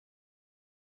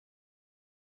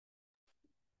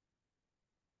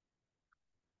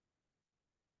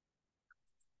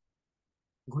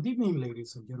Good evening,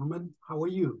 ladies and gentlemen. How are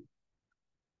you?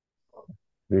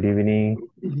 Good evening.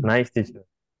 Nice teacher.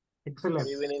 Excellent.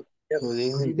 Good evening. Good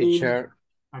evening, teacher.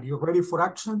 Are you ready for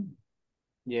action?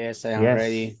 Yes, I am Yes.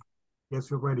 ready. Yes,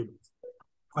 you're ready.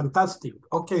 Fantastic.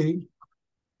 Okay.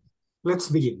 Let's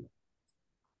begin.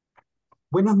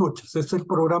 Buenas noches. Este es el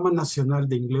Programa Nacional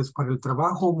de Inglés para el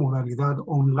Trabajo, modalidad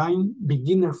online,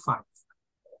 Beginner 5.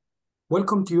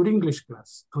 Welcome to your English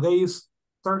class. Today is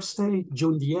Thursday,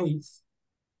 June the 8th,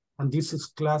 and this is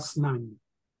class 9.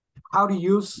 How to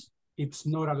use it's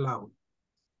not allowed.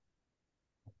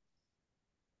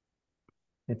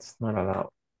 It's not allowed.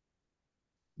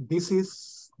 This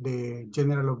is the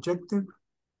general objective.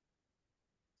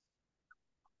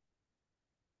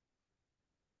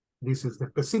 This is the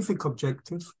specific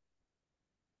objective.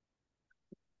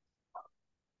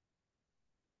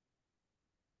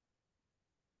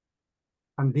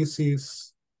 And this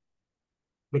is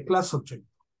the class objective.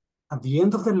 At the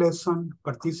end of the lesson,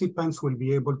 participants will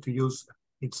be able to use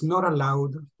it's not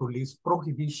allowed to list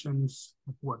prohibitions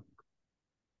of work.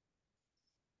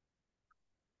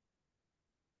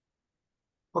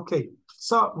 Okay,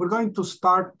 so we're going to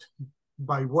start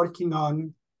by working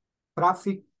on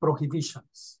traffic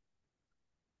prohibitions.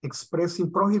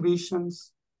 Expressing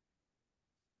prohibitions,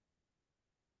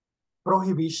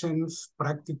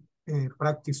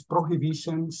 practice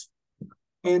prohibitions,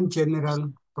 and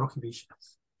general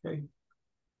prohibitions, okay?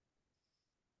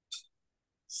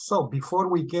 So before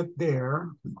we get there,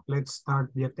 let's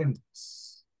start the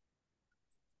attendance.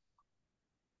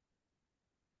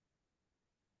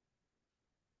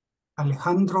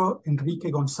 Alejandro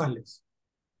Enrique González.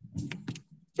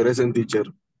 Present, teacher.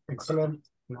 Excellent.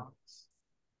 No.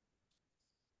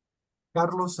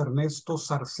 Carlos Ernesto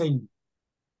Sarceño.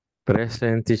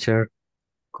 Present, teacher.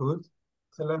 Good.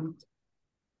 Excellent.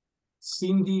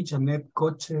 Cindy Janet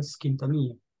Coches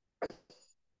Quintanilla.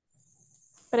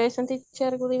 Present,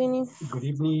 teacher. Good evening. Good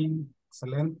evening.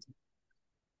 Excellent.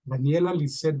 Daniela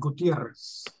Lisette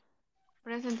Gutiérrez.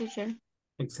 Present, teacher.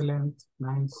 Excellent.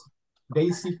 Nice.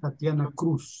 Daisy Tatiana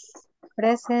Cruz.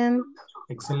 Present.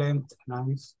 Excellent.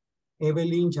 Nice.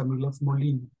 Evelyn Yamilet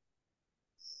Molina.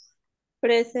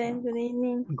 Present. Good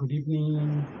evening. Good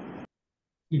evening.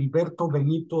 Gilberto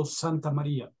Benito Santa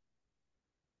María.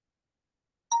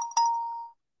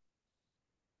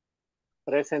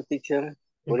 Present, teacher.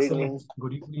 Good Excellent. evening.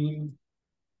 Good evening.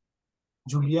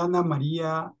 Juliana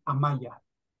María Amaya.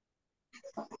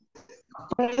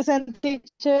 Present,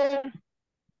 teacher.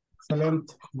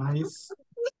 Excellent. Nice.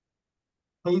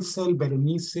 Hazel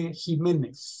Berenice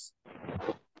Jiménez.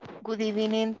 Good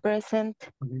evening. Present.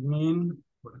 Good evening.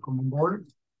 Welcome on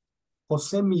board.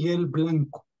 José Miguel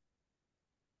Blanco.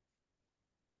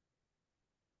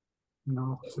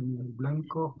 No, José Miguel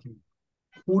Blanco. Okay.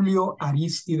 Julio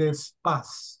Aristides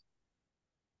Paz.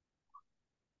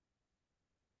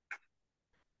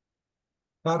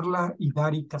 Carla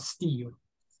Hidari Castillo.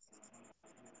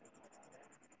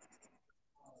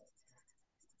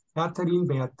 Catherine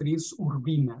Beatriz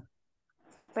Urbina.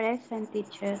 Present,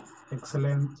 teacher.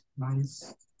 Excellent.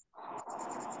 Nice.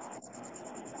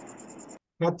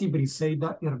 Katy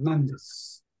Briseida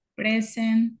Hernández.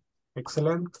 Present.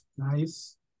 Excellent.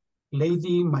 Nice.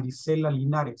 Lady Marisela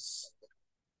Linares.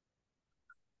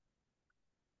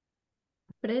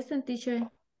 Present, teacher.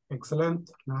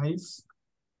 Excellent. Nice.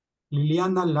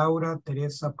 Liliana Laura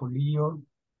Teresa Polillo.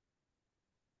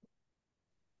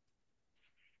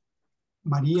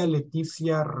 María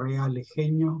Leticia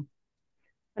Realejeño.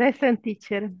 Present,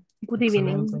 teacher. Good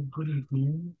evening. Excellent. Good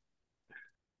evening.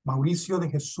 Mauricio de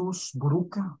Jesús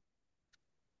Buruca.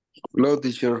 Hello,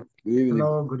 teacher. Good evening.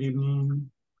 Hello, good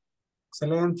evening.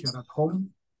 Excellent. You're at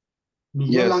home.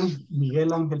 Yes.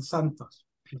 Miguel Ángel Santos.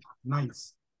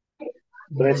 Nice.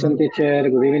 Present, teacher.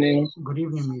 Good evening. Good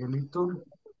evening, Miguelito.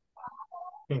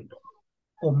 Okay.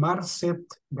 Omar Set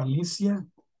Galicia.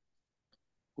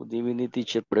 Good evening,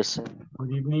 teacher. Present.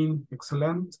 Good evening.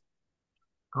 Excellent.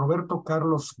 Roberto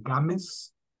Carlos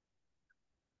Gámez.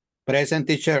 Present,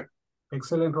 teacher.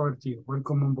 Excellent, Roberto.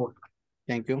 Welcome on board.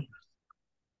 Thank you.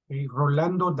 Okay.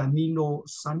 Rolando Danilo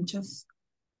Sánchez.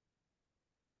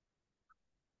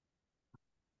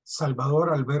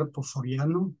 Salvador Alberto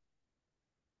Soriano.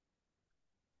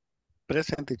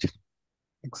 Present, teacher.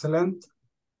 Excellent.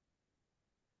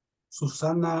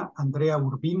 Susana Andrea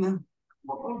Urbina.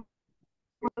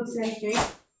 Okay.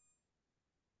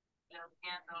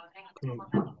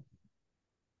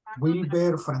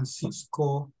 Wilber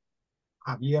Francisco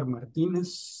Javier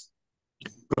Martínez.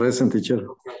 Present, teacher.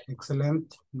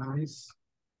 Excellent. Nice.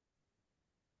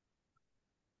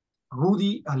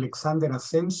 Rudy Alexander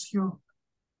Asensio.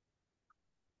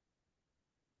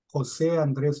 Jose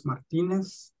Andres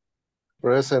Martinez.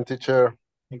 Present, teacher.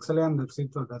 Excellent,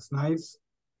 that's nice.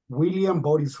 William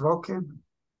Boris Roque.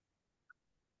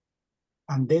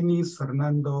 And Dennis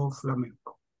Fernando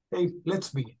Flamenco. Okay, let's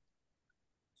begin.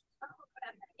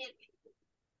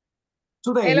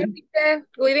 Today, Hello, teacher.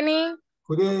 Good evening.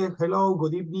 Hello,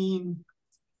 good evening.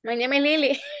 My name is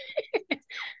Lily.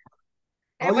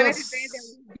 Oh, yes.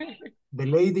 The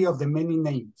lady of the many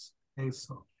names. Okay,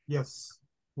 so, yes,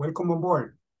 welcome on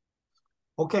board.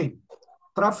 Okay,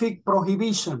 traffic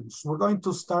prohibitions. We're going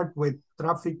to start with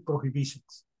traffic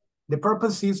prohibitions. The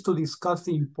purpose is to discuss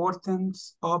the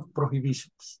importance of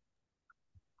prohibitions.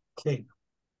 Okay.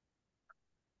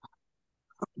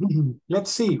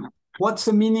 Let's see. What's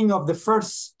the meaning of the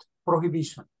first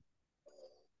prohibition?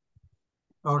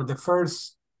 Or the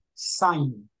first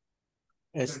sign?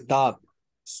 Stop.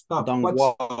 Stop. Don't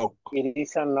walk. It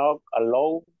is not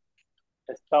allowed.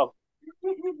 Stop.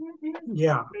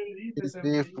 Yeah.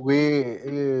 If we,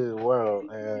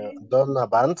 don't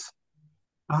advance.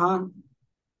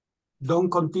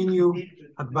 Don't continue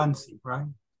advancing, right?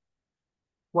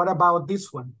 What about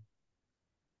this one?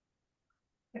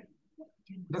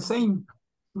 The same.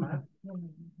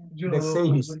 The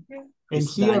same. And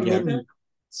It's here danger. many.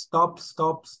 Stop,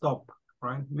 stop, stop,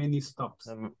 right? Many stops.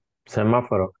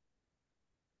 Semáforo.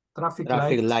 Traffic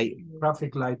Traffic light. light.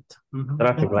 Traffic light. Mhm.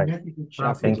 Traffic light.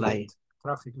 Traffic Thank you. light.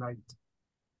 Traffic light.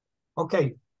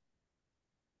 Okay.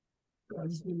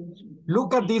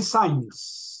 Look at these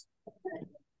signs.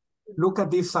 Look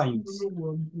at these signs.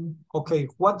 Okay,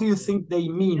 what do you think they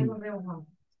mean?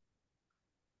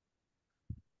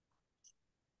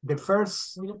 The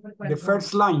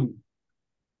first line,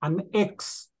 an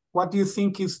X. What do you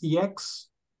think is the X?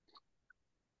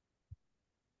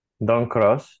 Don't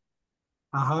cross.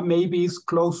 Maybe it's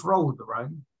close road, right?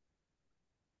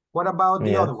 What about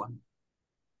the Yes. other one?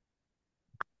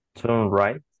 Turn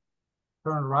right.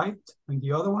 Turn right. And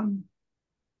the other one?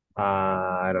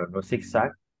 I don't know.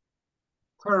 Zigzag.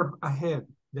 Curve ahead.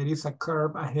 There is a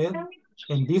curve ahead.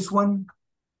 And this one?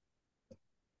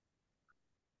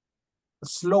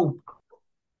 Slope.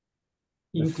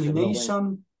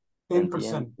 Inclination,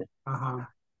 10%.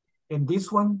 And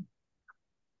this one?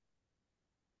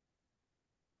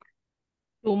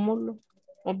 Túmulo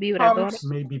o vibrador.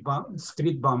 Maybe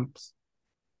street bumps.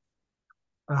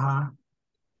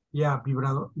 Yeah,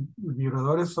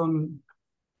 vibradores son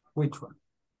which one?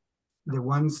 The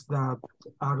ones that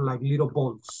are like little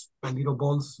balls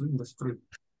in the street.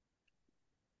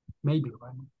 Maybe,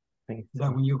 right?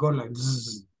 That when you go like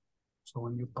zzz, so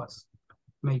when you pass,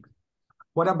 maybe.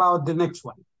 What about the next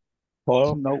one?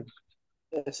 Oh, no.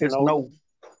 Snow.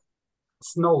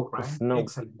 Snow, right? Snow.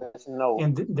 Excellent. Snow.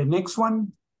 And the next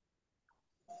one?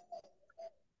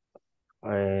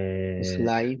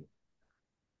 Slide.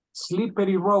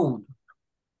 Slippery road.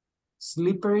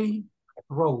 Slippery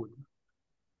road.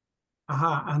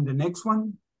 And the next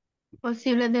one?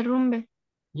 Posible derrumbe.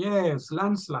 Yes,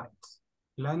 landslides.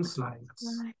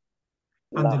 Landslides.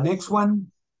 And the next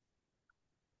one?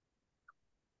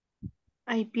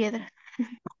 Hay piedras.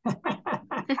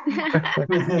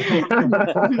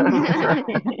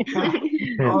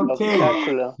 Okay.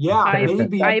 Yeah,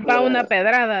 maybe. Ahí va una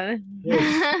pedrada. Yes.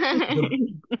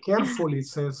 Careful, it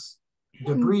says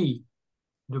debris.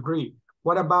 Debris.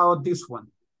 What about this one?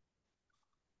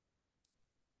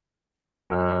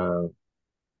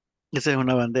 Esa es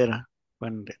una bandera.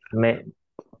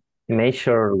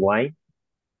 Measure wine.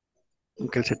 Un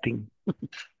calcetín.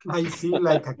 I see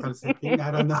like a calcetín.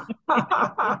 I don't know.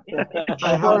 I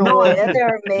have For no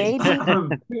weather, idea. maybe.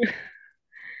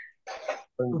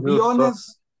 To be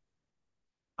honest,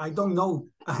 I don't know.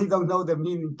 I don't know the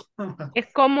meaning. Es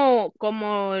como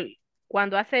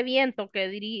cuando hace viento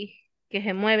que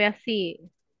se mueve así.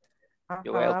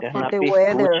 Yo veo que es For una the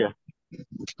weather.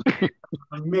 piscucha.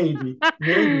 Maybe,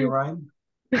 right?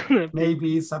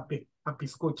 Maybe it's a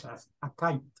piscucha, a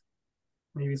kite.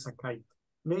 Maybe it's a kite.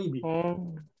 Maybe.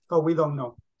 Oh. So we don't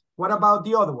know. What about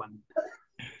the other one?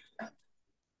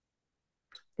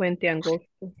 Puente angosto.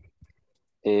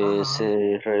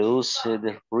 Se reduce,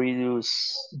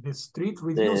 The street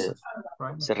reduces,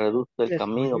 right? se reduce el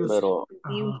camino, Reduce. pero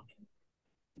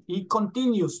It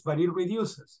continues, but it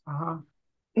reduces.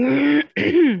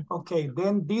 Okay,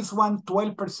 then this one,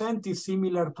 12% is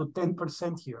similar to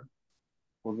 10% here.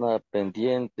 una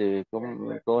pendiente,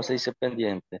 ¿cómo se dice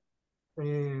pendiente?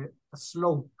 A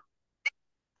slope.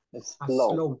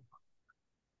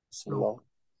 Slope.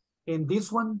 And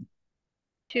this one?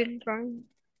 Children.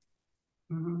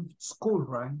 School,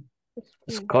 right?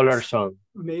 Scholar zone.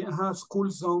 School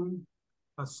zone.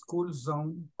 A school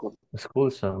zone. School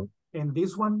zone. And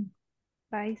this one?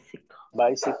 Bicycle.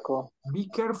 Bicycle. Be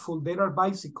careful, there are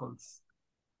bicycles.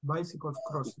 Bicycles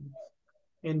crossing.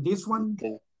 And this one,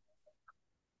 Okay.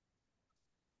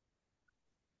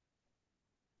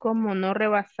 ¿Cómo no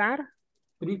rebasar?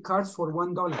 3 cars for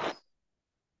 $1.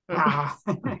 Ah.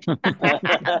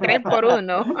 3 por 1.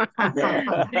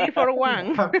 3 for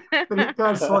 1. 3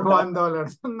 cars for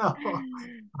 $1. No.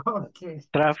 Okay.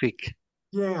 Traffic.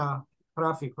 Yeah,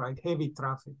 traffic, right? Heavy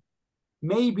traffic.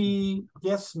 Maybe,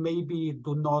 yes, maybe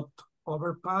do not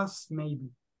overpass,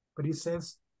 maybe. But it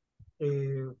says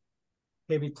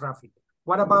heavy traffic.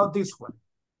 What about this one?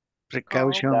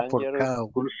 Precaution por Dangerous. cow.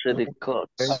 Cruce the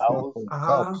cuts.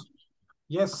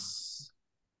 Yes.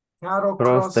 Cattle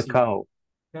Cross the crossing. cow.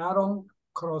 Cattle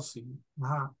crossing.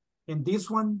 And this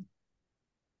one?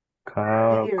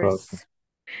 Cow crossing.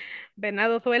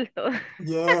 Venado suelto.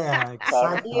 Yeah,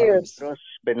 exactly. Cross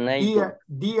Venado.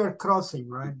 Deer crossing,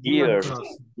 right? Deer.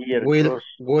 Crossing. Deer Wild, cross.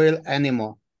 wild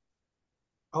animal.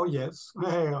 Oh, yes.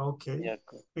 Okay. Yeah.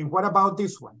 And what about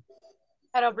this one?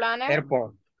 Aeroplane.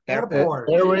 Airport. Airport.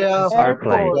 Area for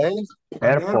Airplane. planes.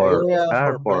 Airport. Area for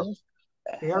Airport. planes.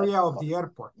 Area of the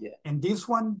airport. Yeah. And this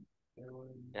one?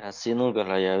 Así nunca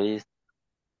la había visto.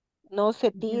 No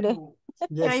se tire.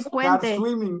 Yes, Hay car puente.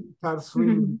 swimming. Car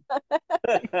swimming.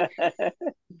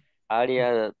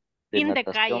 Área de Fin de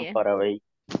natación calle. para vehículos.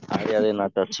 Área de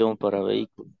natación para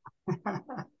vehículos.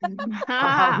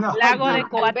 No Lago de idea.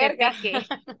 Coatepeque.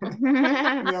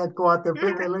 Yeah,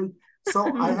 Coatepeque Lake. So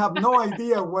I have no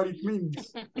idea what it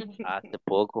means. Hace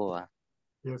poco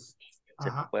Yes.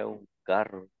 se fue un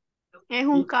carro. Es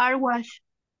un car wash.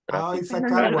 It's a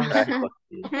car wash. Tráfico.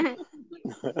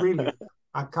 Really.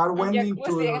 A car went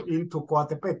into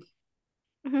Coatepeque.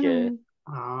 Que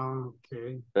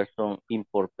Okay. person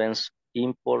important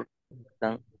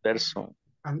person.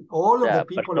 And all O of sea, the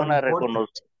people persona are important.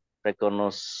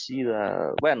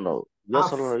 reconocida. Bueno, yo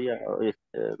solo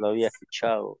lo había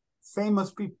escuchado.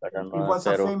 Famous people. Pero It no, was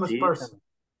a pero famous sí, person.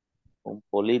 un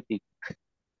político.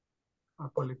 A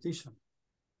politician.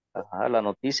 Ajá, la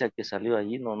noticia que salió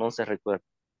allí no se recuerda.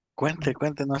 Cuente,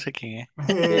 no sé quién es.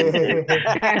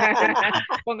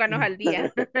 Pónganos al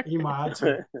día.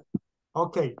 Imagine.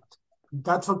 Okay.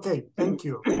 That's okay. Thank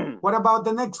you. What about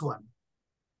the next one?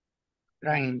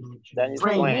 Train. That is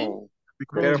Train.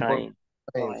 train.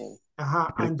 Train.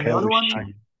 And the other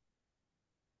one?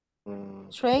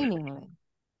 Training.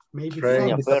 Maybe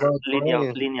Train.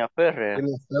 Línea férrea.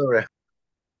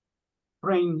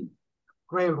 train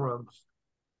railroads.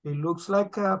 It looks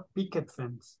like a picket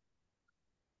fence.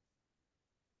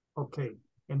 Okay.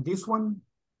 And this one?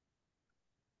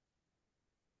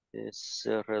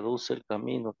 Se reduce el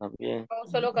camino también. Un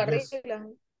solo carril. Yes.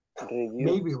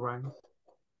 Maybe, right?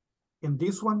 And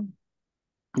this one?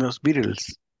 Los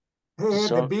Beatles. Hey,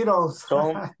 the Beatles.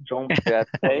 Son peatones.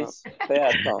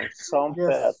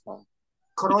 Yes.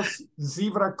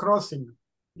 Zebra crossing.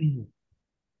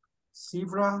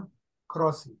 Zebra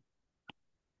crossing.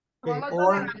 Okay.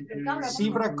 Or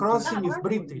zebra crossing is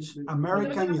British.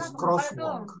 American is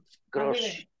crosswalk.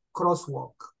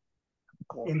 Crosswalk.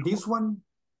 And this one?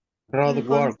 Road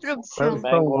work.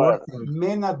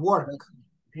 Men at work.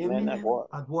 Men at work.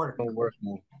 At work.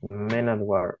 Men at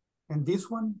work. And this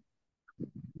one?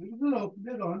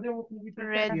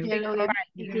 Red, yellow,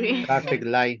 green. Traffic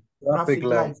light. Traffic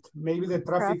light. Maybe the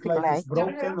traffic Traffic light is light.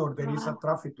 broken or there is a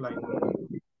traffic light.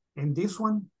 And this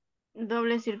one?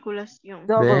 Doble circulación.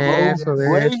 Double Way.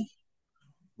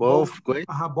 Both way.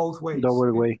 Both ways.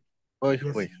 Double way. Both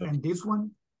Yes. way. And this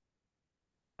one?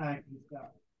 Puede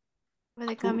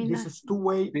This caminar. is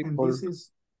two-way and this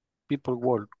is, People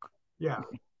walk. yeah.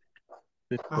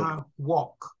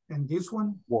 Walk. And this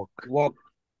one? Walk.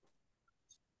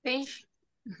 Fish.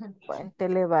 Puente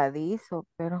levadizo,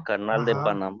 pero. Canal de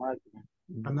Panamá.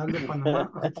 Canal de Panamá.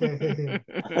 Okay.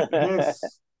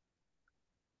 Yes.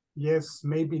 Yes,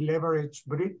 maybe leverage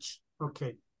bridge.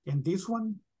 Okay. And this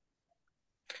one?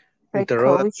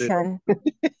 Precaution.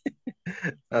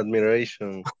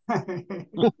 Admiration.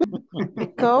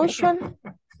 Precaution.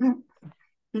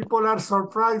 People are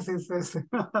surprised. It says.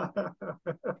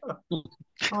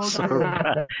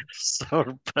 Okay.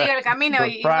 Sigue el camino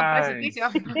y un precipicio.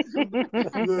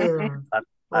 Yeah.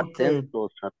 Okay.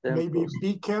 Atentos. Maybe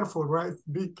be careful, right?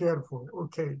 Be careful.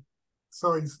 Okay.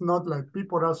 So it's not like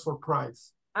people are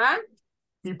surprised. ¿Ah?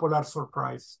 People are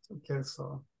surprised. Okay,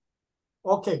 so.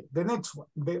 Okay, the next one.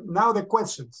 Now the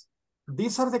questions.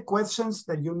 These are the questions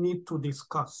that you need to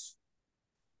discuss.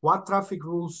 What traffic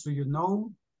rules do you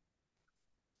know?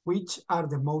 Which are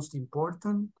the most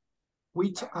important?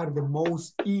 Which are the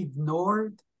most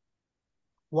ignored?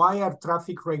 Why are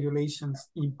traffic regulations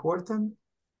important?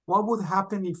 What would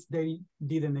happen if they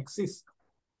didn't exist?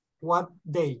 what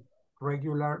day?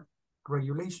 Regular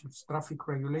regulations, traffic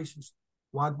regulations.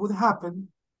 What would happen?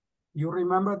 You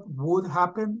remember would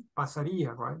happen,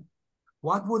 pasaría, right?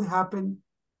 What would happen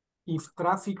if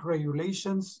traffic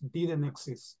regulations didn't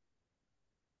exist?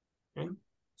 Okay,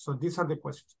 so these are the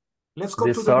questions. Let's go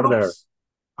to the Disorder. groups.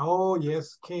 Oh,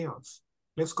 yes, chaos.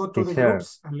 Let's go to the Teacher.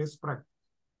 groups and let's practice.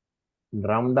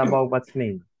 Roundabout, what's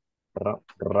mean? Roundabout.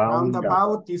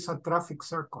 Roundabout is a traffic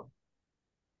circle.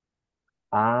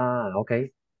 Ah,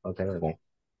 okay. Okay, okay.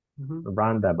 Mhm.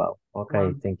 Roundabout. Okay,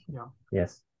 Round- thank you. Yeah.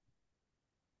 Yes.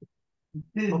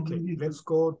 Okay, let's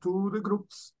go to the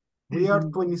groups. We are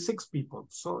 26 people,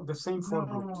 so the same four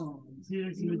groups.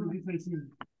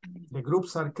 The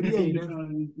groups are created.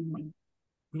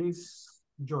 Please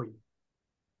join.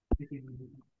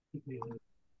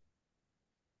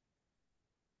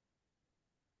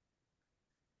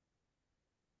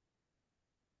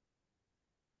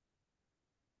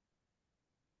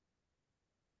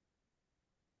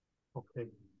 Okay.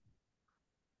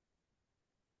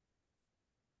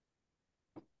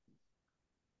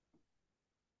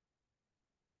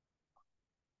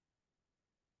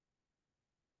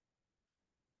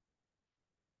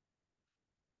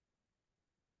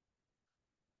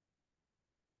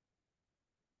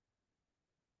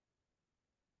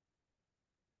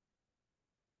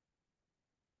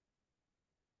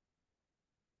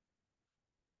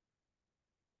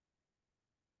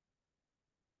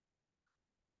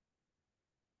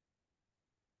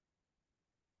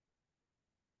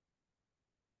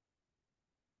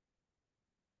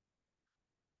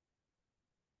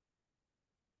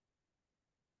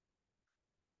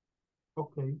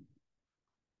 Okay.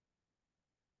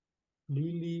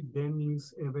 Lily,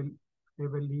 Dennis,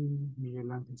 Evelyn,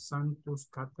 Miguel Ángel Santos,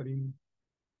 Catherine,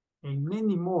 and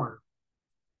many more.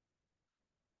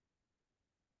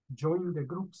 Join the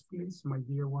groups, please, my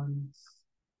dear ones.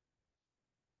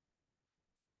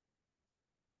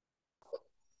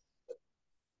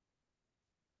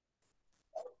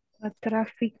 What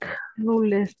traffic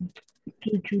rules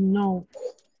do you know?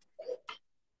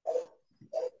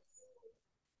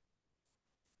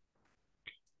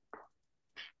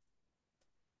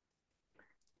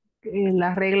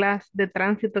 Las reglas de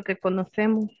tránsito que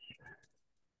conocemos.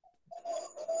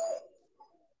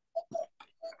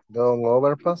 Don't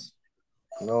overpass.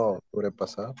 No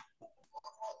sobrepasar.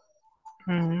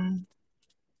 Mm.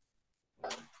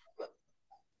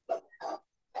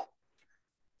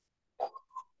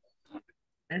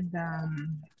 And,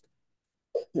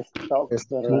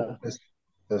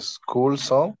 School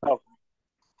zone.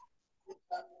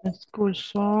 school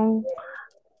zone,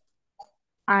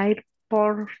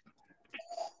 airport,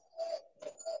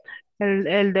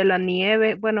 el de la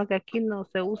nieve, bueno, que aquí no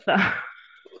se usa.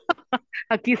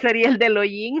 Aquí sería el del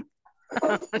hollín.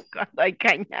 Cuando hay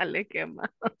cañales, ¿qué más?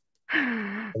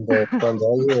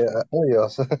 Cuando hay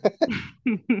hoyos.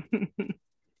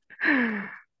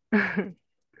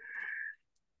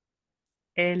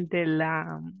 El de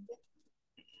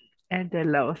el de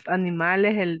los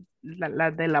animales,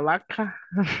 la de la vaca,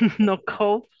 no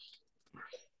cow.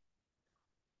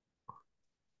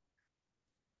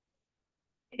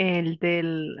 El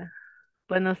del,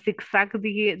 bueno, zigzag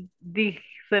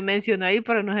se mencionó ahí,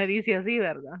 pero no se dice así,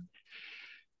 ¿verdad?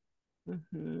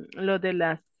 Lo de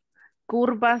las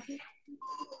curvas,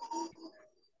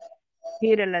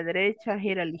 gira a la derecha,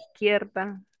 gira a la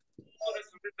izquierda.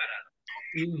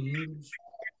 In English.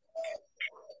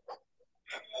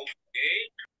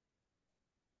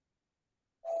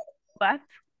 What?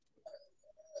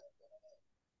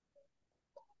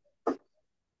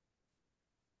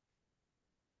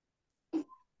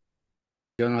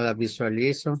 Yo no la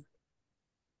visualizo.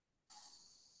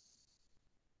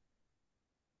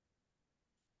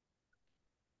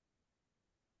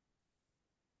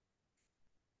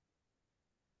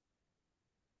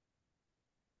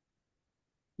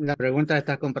 La pregunta la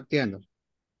estás compartiendo.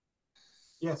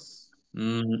 Yes.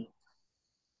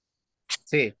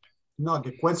 Sí. No,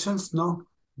 the questions, no.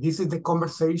 This is the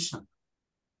conversation.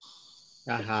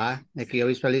 Ajá. Es que yo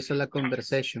visualizo la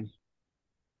conversation.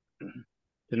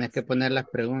 Tienes que poner las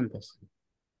preguntas.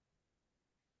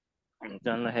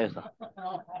 Ya no es eso.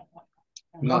 No,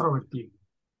 No. Robertino.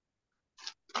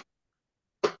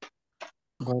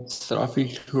 What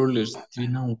traffic rules do you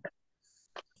know?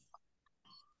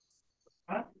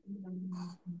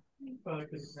 Pero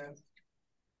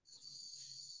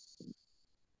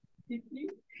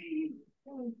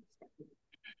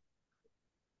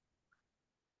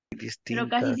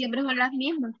casi Distintas. siempre son las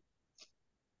mismas.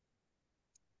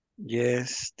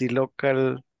 Yes, the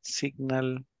local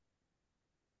signal.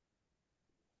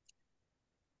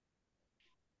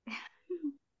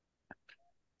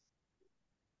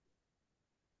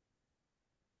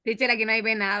 Teacher, aquí no hay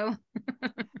venado.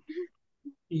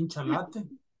 Inchalate.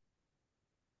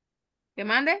 ¿Qué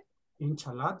mande?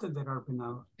 Inchalate, there are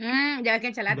venados. Ya ves que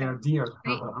They chalate. are deer.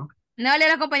 Sí. Ajá. No le a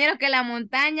los compañeros que la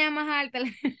montaña más alta.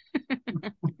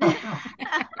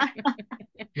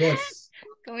 Yes.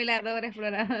 Como hiladora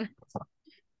exploradora.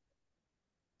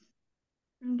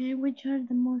 Okay, which are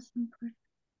the most important?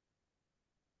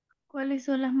 ¿Cuáles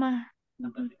son las más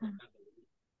importantes?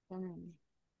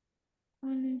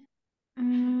 ¿Cuáles?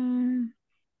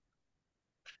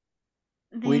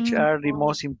 Which are the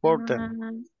most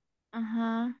important?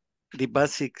 Ajá. The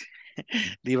basic,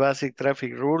 the basic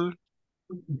traffic rule,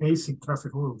 Basic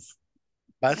traffic rules.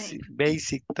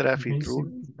 basic traffic rule,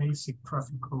 Basic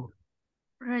traffic rule.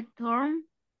 Return.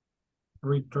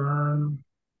 Return.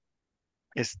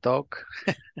 stock,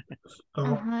 Stop.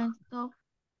 Ajá, stop.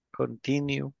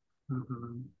 continue,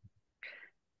 Mhm.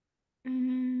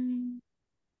 Mm,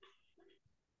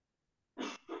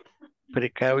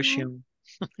 precaution,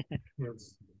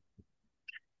 Yes.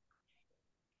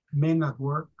 Men at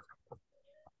work.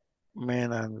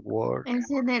 men and work,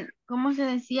 ese del, ¿cómo se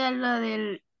decía lo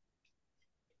del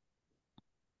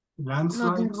los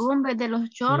Landslides. derrumbes de los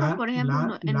chorros, por ejemplo?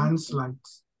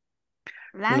 Landslides.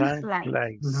 Landslide.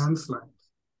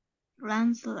 landslides,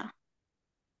 Landslide.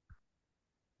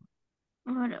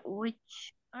 Ahora,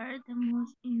 which are the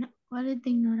most ¿cuál es de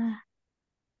ignorar?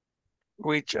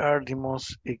 which are the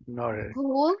most ignored,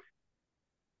 Cool.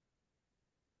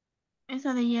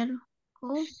 Esa de hielo.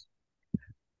 Cool.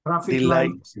 Traffic the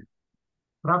light, lights.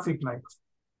 Traffic lights.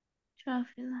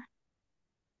 Traffic light.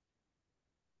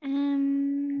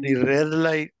 the red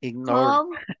light ignored,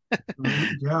 Cold.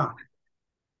 Yeah.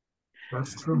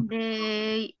 That's true.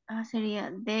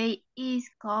 Sería, they is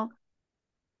cold.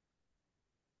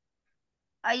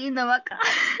 Hay una vaca.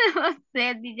 No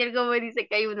sé, teacher, cómo dice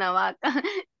que hay una vaca.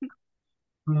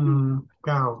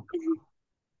 Cow.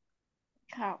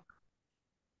 Cow.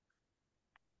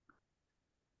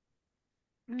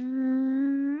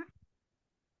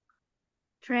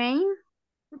 Train.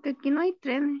 Porque aquí no hay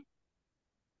trenes.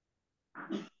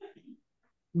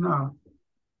 No.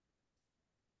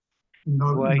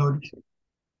 No, why, no.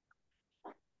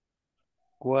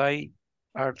 why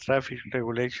are traffic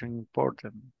regulation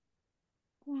important?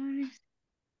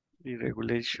 The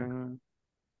regulation,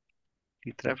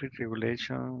 the traffic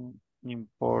regulation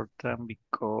important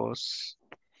because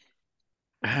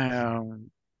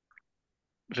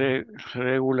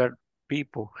regular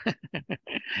people.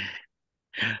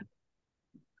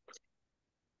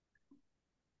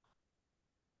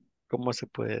 ¿Cómo se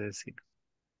puede decir?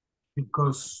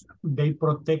 Because they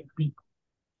protect people.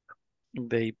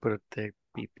 They protect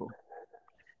people.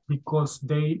 Because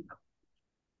they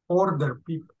order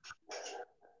people.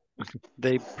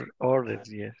 They order,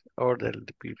 yes, order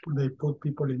the people. They put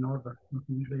people in order.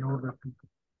 They order people.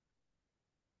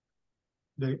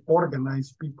 They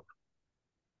organize people.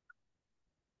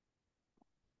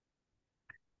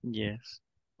 Yes,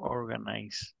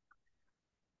 organize.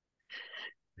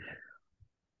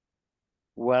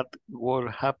 What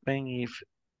would happen if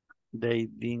they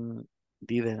didn't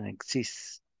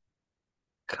exist?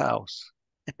 Chaos.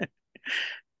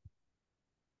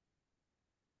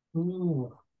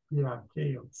 Ooh, yeah,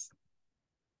 chaos.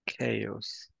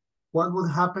 Chaos. What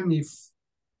would happen if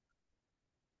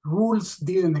rules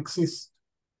didn't exist?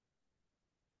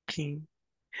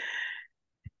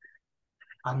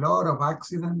 A lot of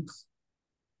accidents.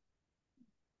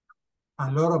 A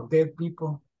lot of dead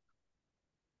people.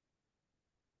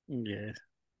 Yes.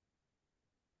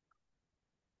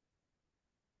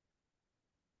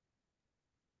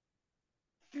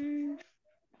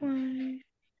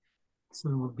 So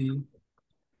it would be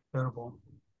terrible.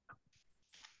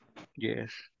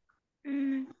 Yes.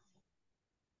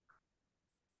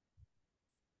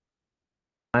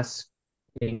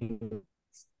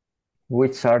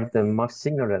 Which are the most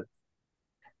ignorant?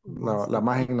 No, la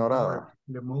más ignorada.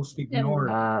 The most ignored.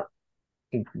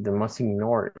 The most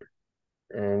ignored.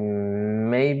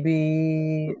 Maybe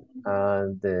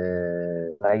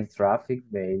the light traffic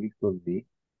maybe could be.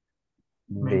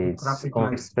 Maybe The traffic light.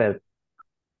 unexpected.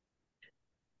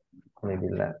 Maybe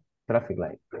traffic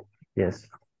light. Yes.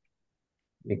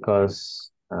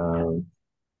 Because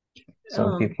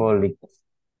some people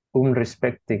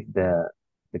unrespecting the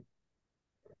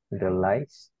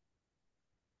lights,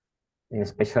 and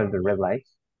especially the red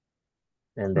lights,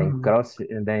 and then cross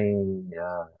and then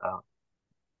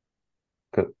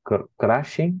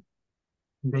crashing.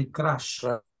 They crash.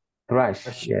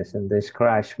 Crash, yes, and they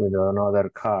crash with another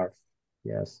car.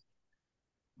 Yes.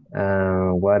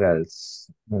 What else?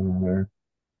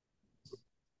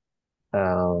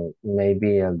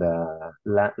 Maybe the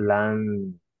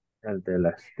land El de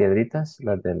las piedritas,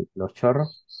 las de los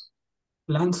chorros.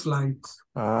 Landslides.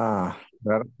 Ah,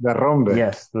 derrumbe.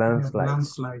 Yes, Yeah, landslides.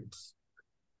 landslides.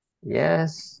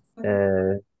 Yes,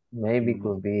 maybe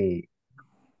could be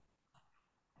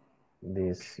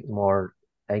this more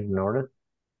ignored.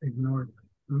 Ignored.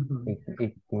 Mhm.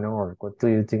 Ignored. What do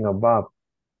you think about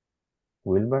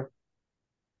Wilbur?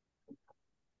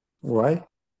 Why?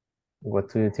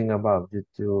 What do you think about?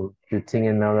 You think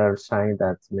another sign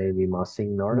that maybe must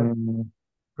ignore Mm,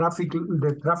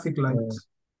 The traffic lights.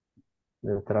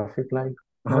 the traffic light?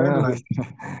 Red ah, light.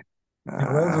 The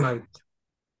red ah, light.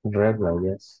 Red light,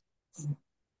 yes.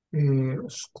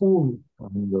 School.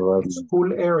 the red light.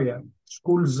 School area.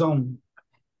 School zone.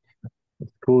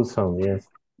 School zone, yes.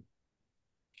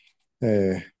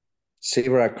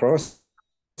 Zebra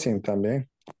crossing también.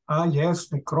 Ah, yes,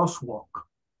 the crosswalk.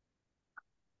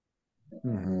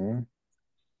 Ujú.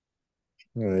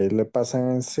 Y ahí le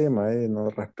pasan encima y no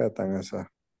respetan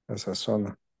esa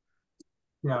zona.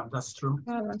 Yeah, that's true.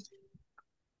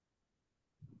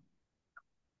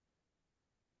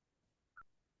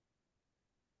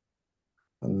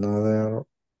 Another.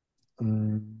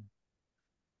 mm,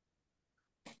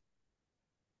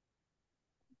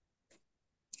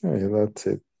 yeah, that's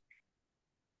it.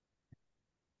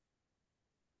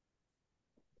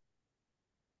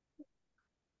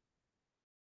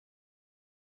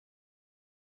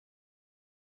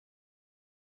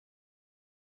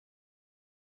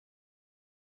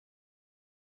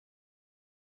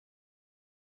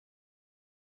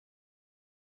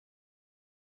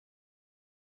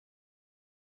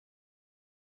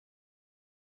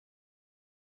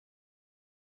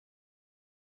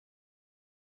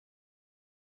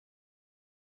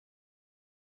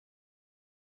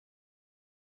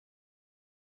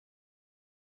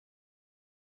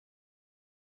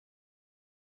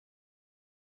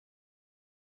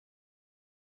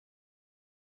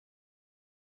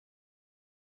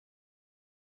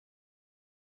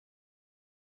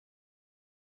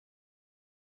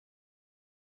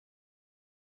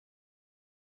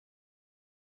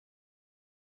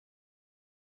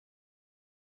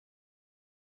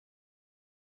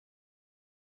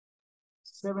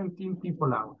 $17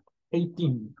 people out.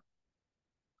 18.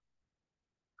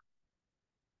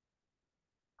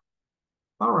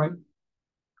 All right.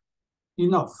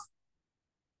 Enough.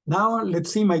 Now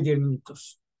let's see, my dear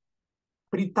Nitos.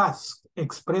 Pre-task,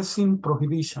 expressing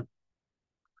prohibition.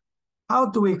 How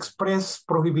to express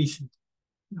prohibition?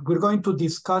 We're going to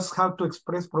discuss how to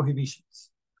express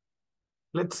prohibitions.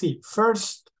 Let's see.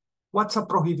 First, what's a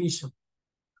prohibition?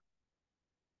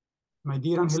 My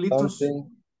dear Angelitos.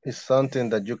 It's something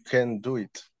that you can do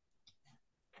it.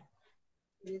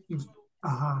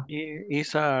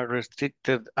 It's a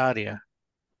restricted area.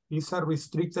 It's a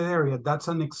restricted area. That's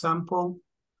an example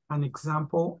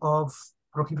of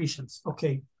prohibitions.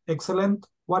 Okay, excellent.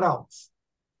 What else?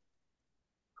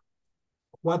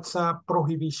 What's a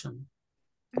prohibition?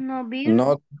 No,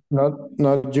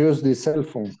 Not use the cell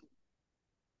phone.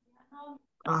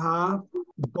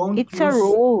 It's a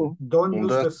rule. Don't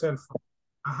use the cell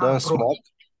phone. Don't smoke.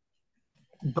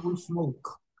 Don't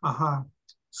smoke.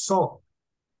 So,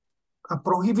 a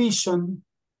prohibition,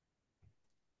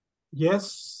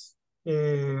 yes,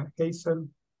 Hazel.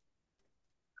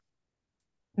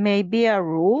 Maybe a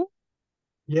rule.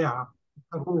 Yeah,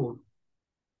 a rule.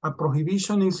 A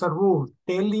prohibition is a rule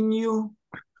telling you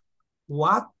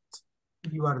what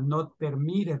you are not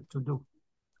permitted to do,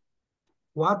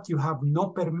 what you have no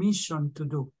permission to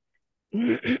do.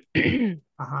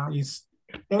 Is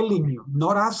telling you,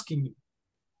 not asking you,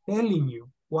 telling you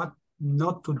what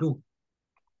not to do.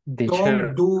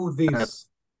 Teacher, Don't do this.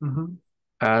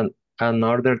 and in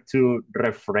order to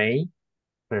refrain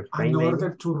In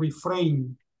order to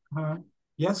refrain.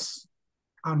 Yes,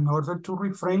 in order to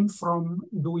refrain from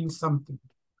doing something.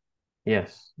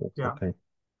 Yes, that's Yeah. okay.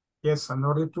 Yes, in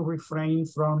order to refrain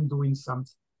from doing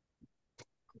something.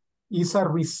 It's a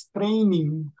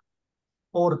restraining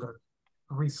order.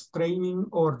 Restraining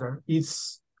order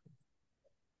is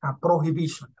a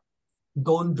prohibition.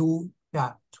 Don't do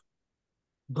that.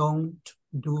 Don't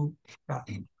do that.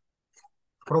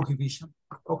 Prohibition.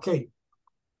 Okay,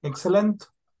 excellent.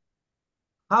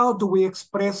 How do we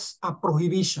express a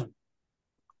prohibition?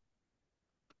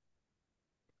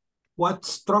 What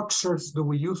structures do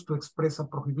we use to express a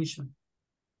prohibition?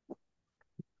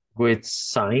 With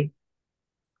sign.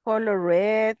 Color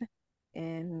red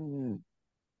and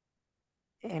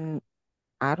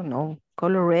I don't know,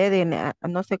 color red and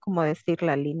no sé cómo decir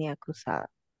la línea cruzada.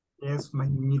 Yes, my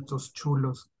niñitos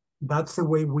chulos. That's the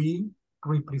way we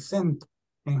represent.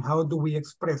 And how do we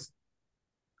express?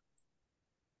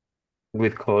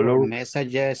 With For color.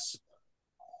 messages,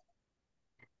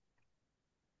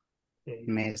 Okay.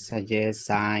 messages,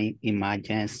 sign,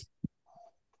 images.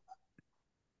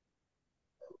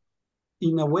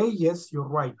 In a way, yes, you're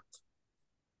right.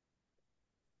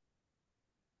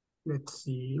 Let's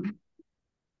see.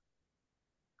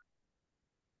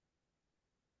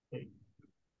 Okay.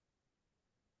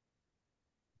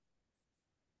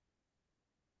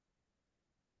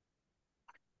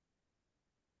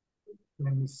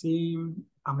 Let me see.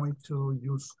 I'm going to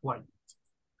use white.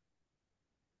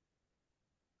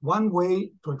 One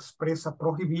way to express a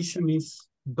prohibition is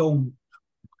don't.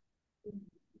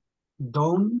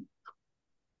 Don't.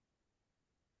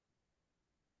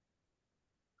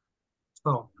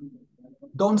 So,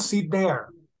 don't sit there.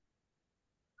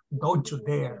 Don't you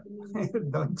dare.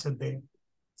 Don't you dare.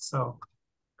 So,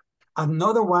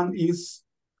 another one is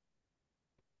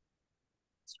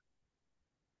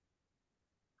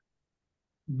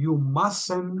you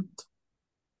mustn't.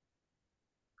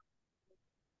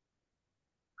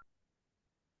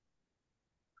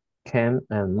 Can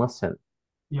and mustn't.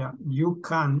 Yeah, you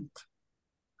can't.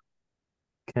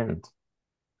 Can't.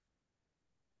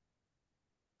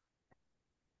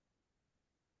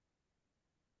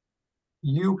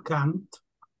 You can't.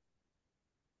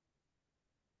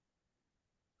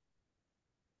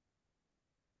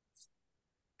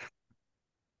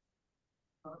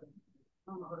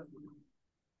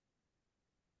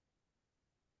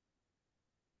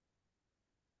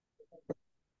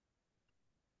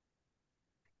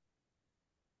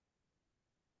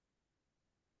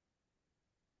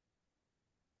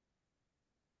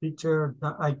 Teacher,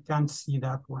 I can't see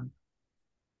that one.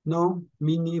 No,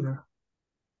 me neither.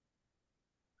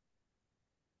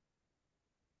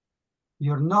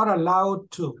 You're not allowed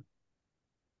to.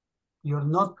 You're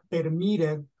not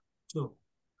permitted to.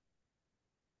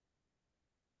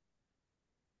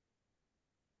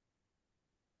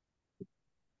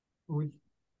 Uy.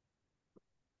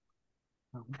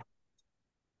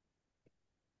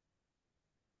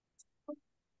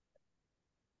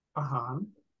 Ajá.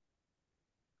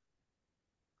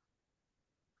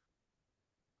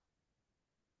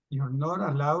 You're not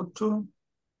allowed to.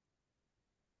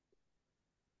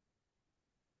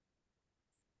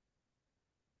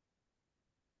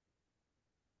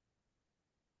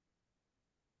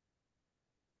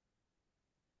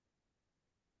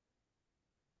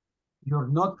 You're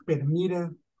not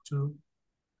permitted to.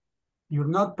 You're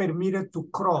not permitted to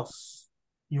cross.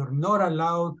 You're not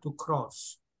allowed to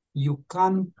cross. You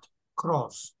can't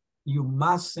cross. You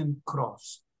mustn't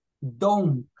cross.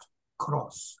 Don't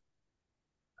cross.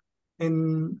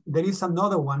 And there is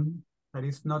another one that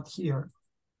is not here.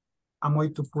 I'm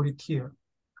going to put it here.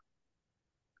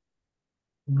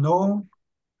 No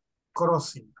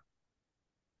crossing.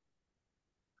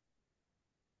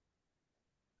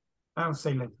 I'll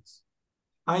say like this.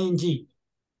 ING.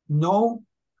 No,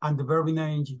 and the verb in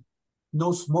ing.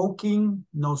 No smoking,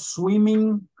 no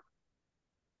swimming,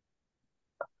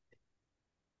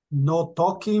 no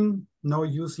talking, no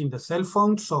using the cell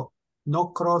phone. So no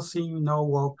crossing, no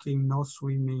walking, no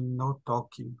swimming, no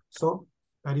talking. So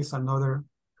that is another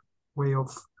way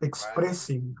of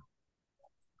expressing.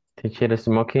 Teacher,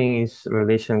 smoking is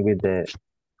relation with the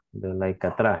like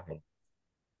a traje.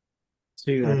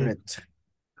 Cigarette.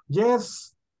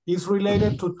 Yes, it's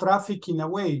related to traffic in a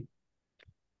way.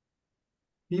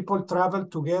 People travel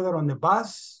together on the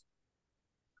bus,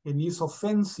 and it's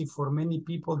offensive for many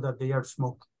people that they are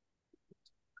smoking.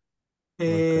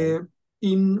 Okay.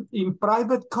 In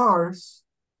private cars,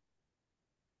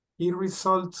 it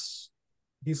results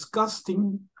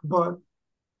disgusting, but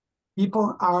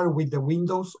people are with the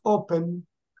windows open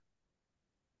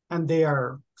and they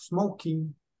are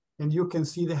smoking, and you can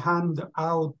see the hand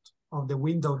out of the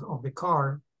window of the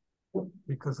car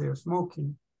because they are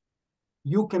smoking.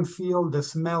 You can feel the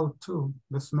smell too,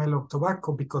 the smell of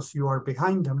tobacco, because you are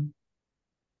behind them.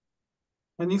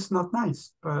 And it's not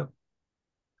nice, but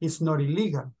it's not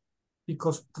illegal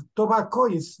because tobacco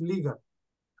is legal.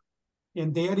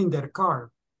 And they are in their car.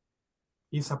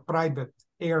 It's a private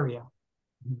area.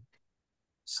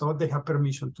 So they have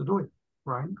permission to do it,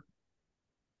 right?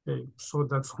 Okay, so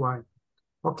that's why.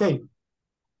 Okay,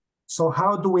 so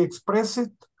how do we express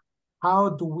it? How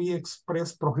do we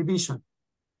express prohibition?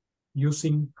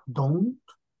 Using don't,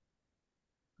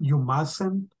 you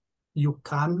mustn't, you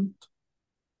can't,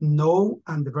 no,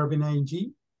 and the verb in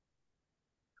ing.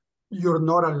 You're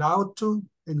not allowed to,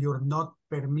 and you're not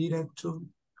permitted to,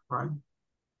 right?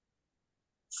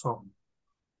 So,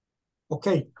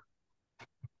 okay.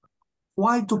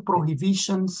 Why do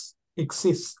prohibitions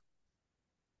exist?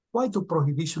 Why do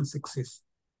prohibitions exist?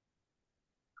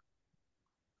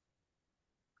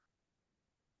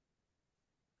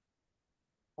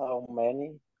 How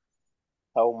many?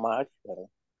 How much?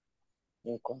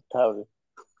 Incontable.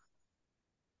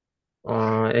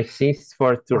 Exists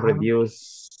for to Uh-huh.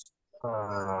 reduce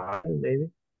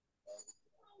maybe.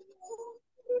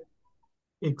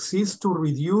 Exists to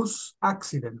reduce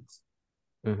accidents.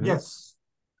 Mhm. Yes.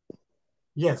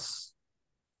 Yes.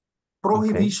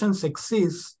 Prohibitions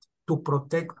exist to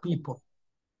protect people.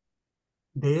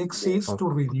 They exist to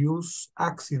reduce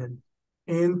accident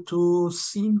and to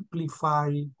simplify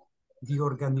the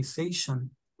organization,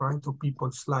 right, of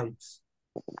people's lives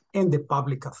and the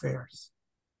public affairs.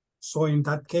 So in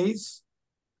that case,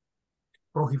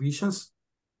 prohibitions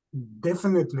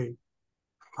definitely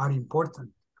are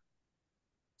important.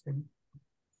 Okay.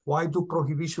 Why do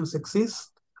prohibitions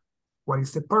exist? What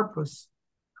is the purpose?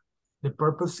 The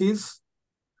purpose is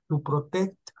to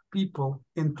protect people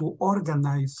and to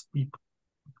organize people,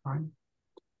 right?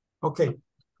 Okay,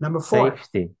 number 4.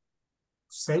 Safety.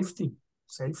 Safety,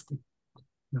 safety.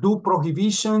 Do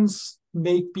prohibitions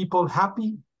make people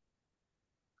happy?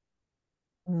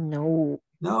 No.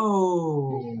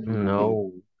 No.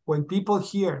 No. When people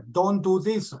hear, don't do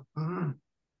this,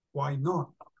 why not?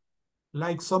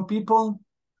 Like some people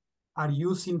are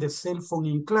using the cell phone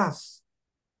in class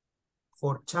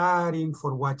for chatting,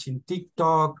 for watching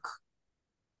TikTok,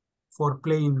 for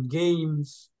playing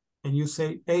games, and you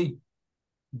say, hey,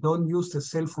 don't use the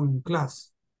cell phone in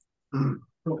class.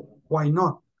 Why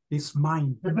not? It's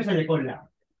mine.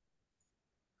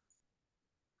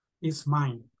 It's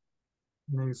mine.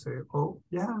 And they say, oh,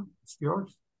 yeah, it's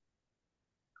yours.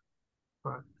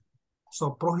 But,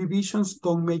 so prohibitions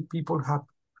don't make people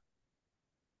happy.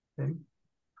 Okay?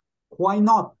 Why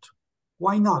not?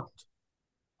 Why not?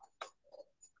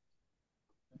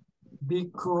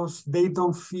 Because they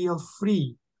don't feel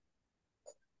free,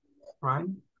 right?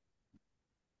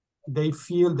 They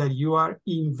feel that you are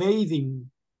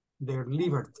invading their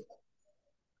liberty.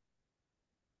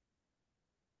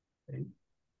 Okay?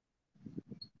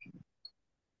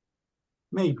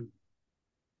 Maybe.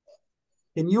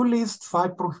 Can you list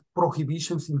 5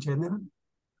 prohibitions in general?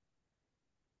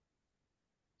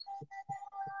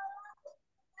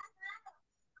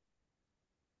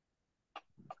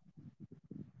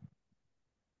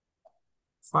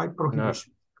 Five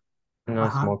prohibitions. No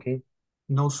smoking.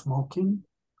 No smoking.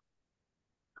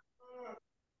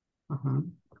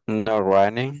 No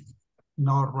running.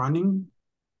 No running.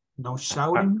 No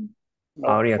shouting.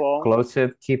 Area closed,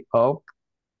 keep out.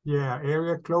 Yeah,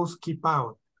 area closed, keep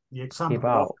out. The example. Keep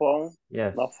out. No phone.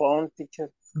 Yes. No phone,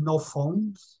 teacher. No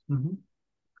phones.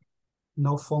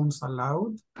 No phones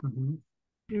allowed.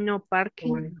 No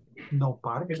parking. No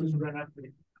parking.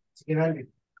 Teacher,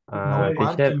 No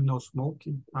parking, no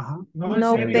smoking.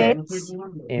 No pets.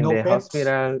 in No the pets.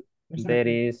 hospital, there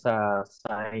is a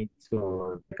sign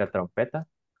to take a trompeta.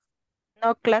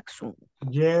 No klaxon.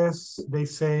 Yes, they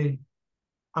say,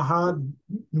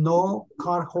 no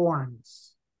car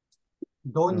horns.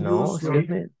 Don't No, use your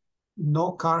excuse me.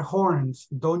 no car horns.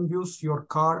 Don't use your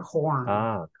car horn.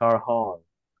 Car horn.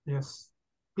 Yes.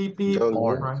 Beep, beep,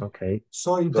 right? Okay.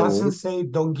 So it doesn't say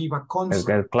don't give a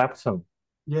concert. El claxon.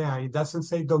 Yeah, it doesn't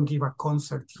say don't give a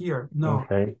concert here. No,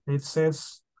 Okay. it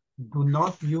says do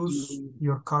not use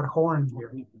your car horn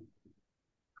here.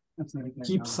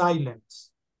 Keep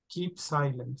silence. Keep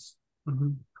silence.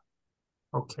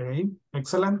 Okay,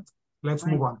 excellent. Let's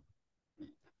move on.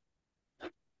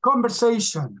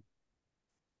 Conversation.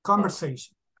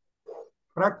 Conversation.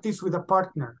 Practice with a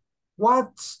partner.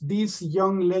 What's this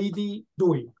young lady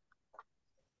doing?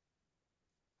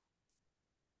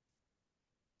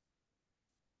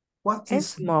 What is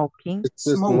smoking?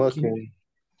 Smoking.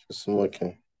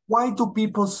 Smoking. Why do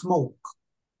people smoke?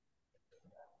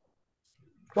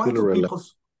 Why do people?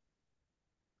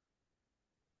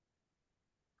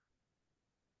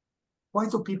 Why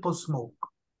do people smoke?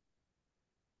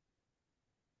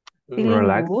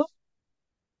 Relax.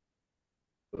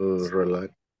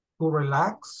 Relax. To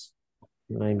relax.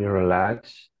 Maybe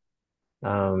relax.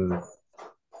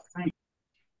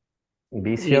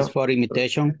 Vicio. Is for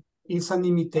imitation. It's an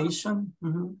imitation.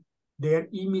 They're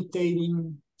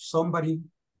imitating somebody.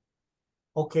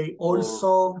 Okay,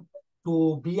 also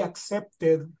to be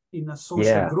accepted in a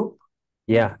social group.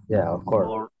 Yeah, of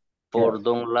course. For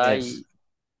don't lie.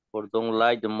 For don't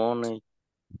like the money.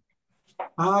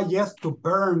 Yes, to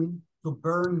burn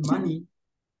money.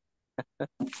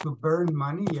 To burn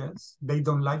money, yes. They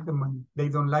don't like the money. They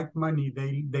don't like money.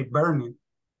 They burn it.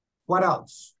 What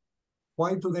else?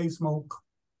 Why do they smoke?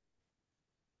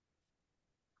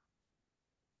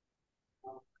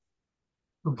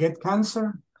 To get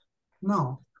cancer?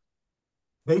 No.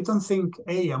 They don't think,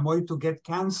 hey, I'm going to get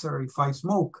cancer if I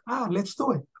smoke. Let's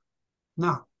do it.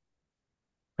 No,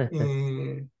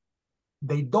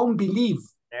 They don't believe.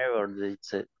 Never they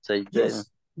say Yes,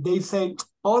 they say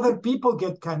other people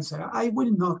get cancer. I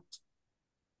will not.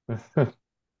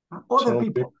 Other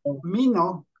people. Me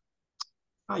no.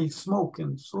 I smoke,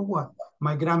 and so what?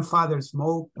 My grandfather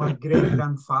smoked, my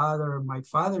great-grandfather, my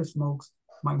father smokes,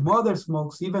 my mother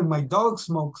smokes, even my dog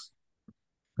smokes.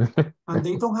 And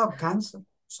they don't have cancer,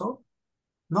 so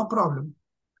no problem.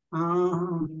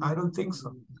 I don't think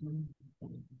so.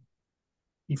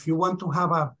 If you want to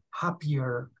have a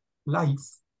happier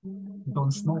life,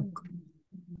 don't smoke.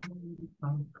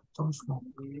 Don't smoke.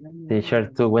 Teacher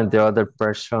too, when the other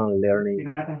person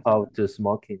learning how to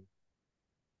smoking.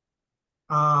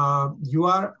 You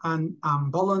are an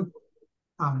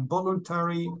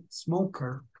involuntary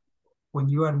smoker when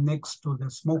you are next to the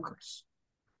smokers.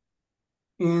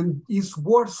 And it's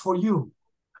worse for you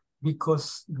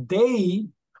because they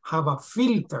have a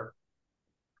filter.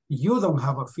 You don't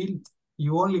have a filter.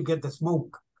 You only get the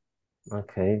smoke.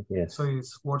 Okay, yes. So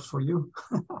it's worse for you.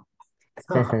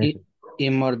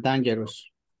 It's more dangerous.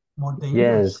 More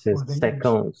dangerous. Yes, it's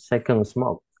second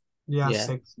smoke. Yeah,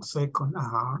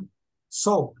 second.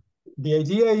 So the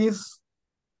idea is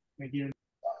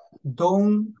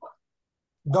don't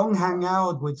hang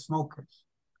out with smokers.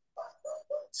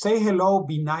 Say hello,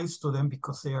 be nice to them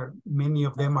because many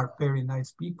of them are very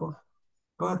nice people,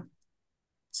 but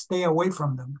stay away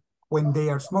from them when they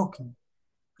are smoking.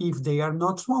 If they are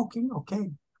not smoking,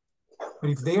 okay. But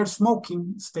if they are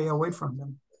smoking, stay away from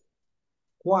them.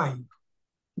 Why?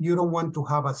 You don't want to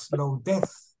have a slow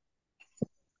death,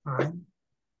 all right?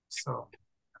 So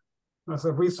that's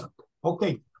a reason.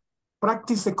 Okay,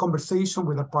 practice a conversation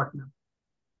with a partner.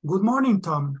 Good morning,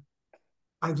 Tom.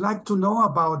 I'd like to know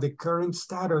about the current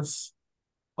status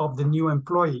of the new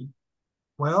employee.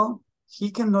 Well,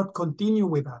 he cannot continue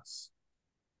with us.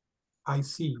 I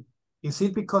see. Is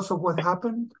it because of what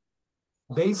happened?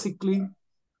 Basically,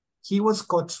 he was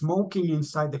caught smoking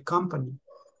inside the company,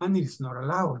 and it is not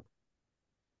allowed.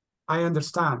 I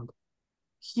understand.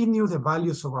 He knew the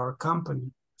values of our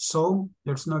company, so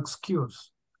there's no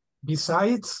excuse.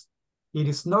 Besides, it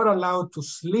is not allowed to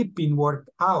sleep in work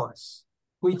hours,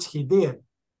 which he did.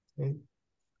 Okay.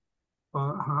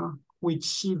 Which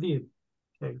she did.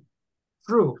 Okay.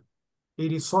 True.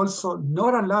 It is also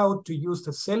not allowed to use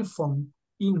the cell phone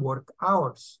in work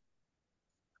hours.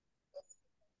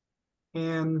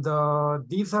 And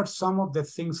these are some of the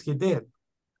things he did.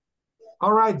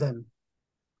 All right, then.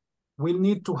 We'll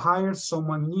need to hire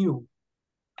someone new.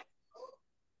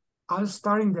 I'll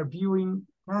start interviewing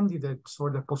candidates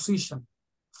for the position.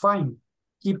 Fine.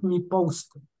 Keep me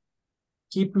posted.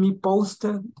 Keep me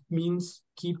posted means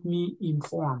keep me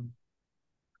informed.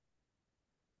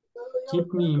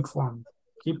 Keep me informed.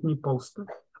 Keep me posted.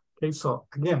 Okay, so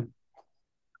again.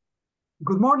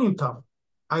 Good morning, Tom.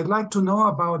 I'd like to know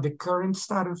about the current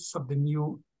status of the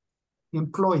new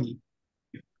employee.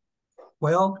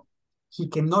 Well, he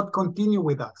cannot continue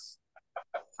with us.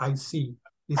 I see.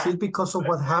 Is it because of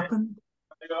what happened?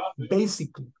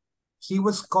 Basically, he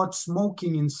was caught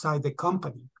smoking inside the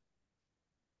company,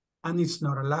 and it's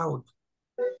not allowed.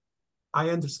 I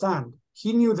understand.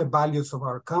 He knew the values of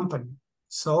our company,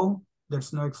 so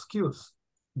there's no excuse.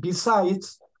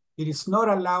 Besides, it is not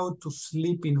allowed to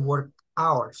sleep in work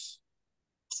hours.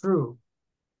 True.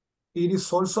 It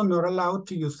is also not allowed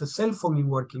to use the cell phone in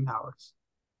working hours.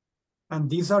 And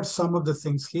these are some of the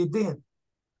things he did.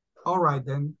 All right,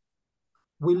 then.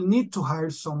 We'll need to hire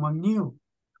someone new.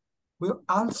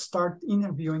 I'll start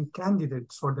interviewing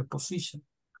candidates for the position.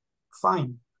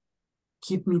 Fine.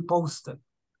 Keep me posted.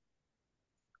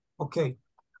 Okay,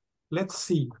 let's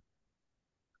see.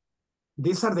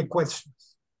 These are the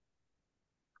questions.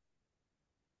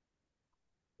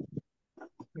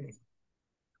 Okay.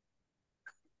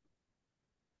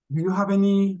 Do you have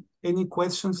any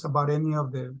questions about any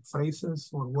of the phrases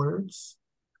or words?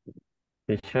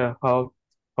 Teacher, how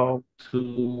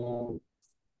to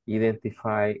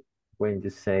identify when you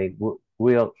say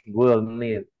will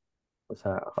need? O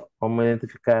sea, ¿cómo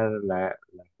identificar la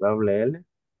doble L?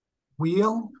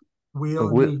 Will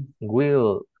need.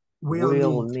 Will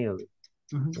need. need.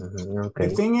 The Okay.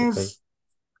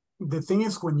 thing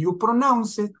is when you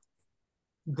pronounce it,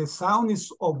 the sound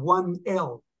is of one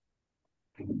L.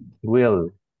 Will.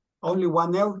 Only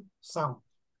one L sound.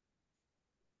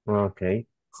 Okay.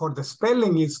 For the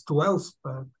spelling is two L's,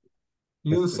 but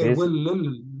you say will.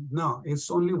 No,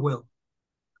 it's only will.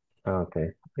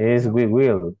 Okay. It's we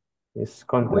will. It's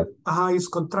contract. It's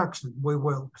contraction. We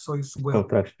will. So it's will.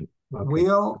 Contraction. Okay.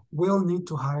 We'll need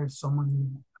to hire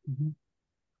someone.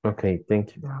 Okay,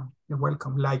 thank you. Yeah, you're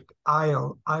welcome. Like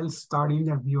I'll start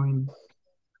interviewing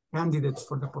candidates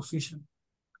for the position.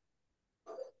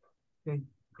 Okay.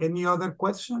 Any other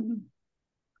question?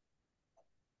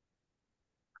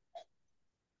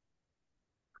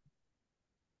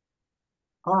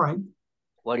 All right.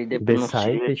 What is the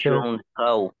Beside, teacher. pronunciation?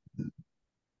 How?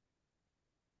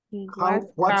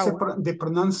 What's the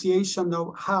pronunciation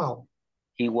of how?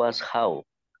 He was how?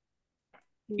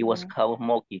 He was how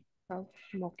smoking.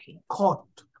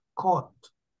 Caught.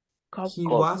 He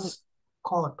was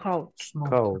caught.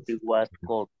 Smoking. He was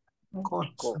caught.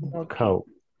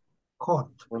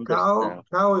 Caught. Understand.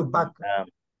 Cow is back.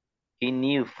 He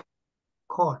knew.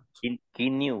 Caught. He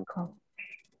knew.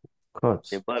 Caught.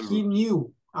 The values. He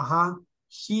knew.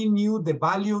 He knew the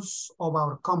values of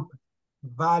our company.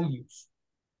 Values.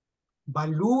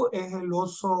 Balú es el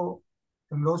oso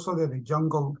de The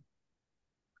Jungle,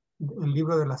 el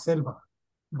libro de la selva.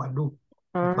 Balú.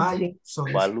 Sí. So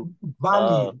Balú.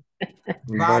 value.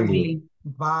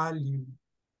 Value.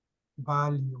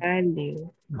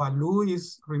 Balú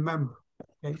is remember.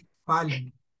 Okay.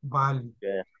 Value.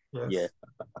 Yeah. Yes. Yeah.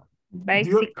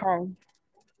 Basical.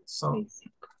 So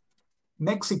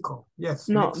Mexico. Yes.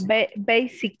 No, Mexico.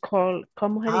 basical.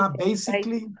 ¿Cómo se dice?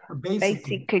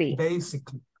 Basically.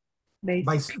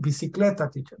 Bicicleta,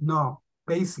 teacher. No,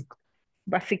 basically.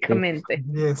 Básicamente.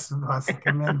 Yes,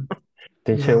 básicamente.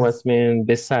 Teacher, what's mean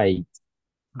beside?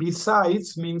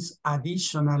 Besides means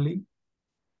additionally.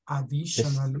 In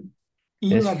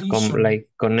It's addition. like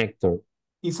connector.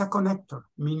 It's a connector,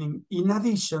 meaning in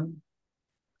addition.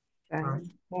 Right?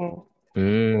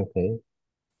 Okay.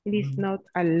 It is not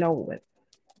allowed.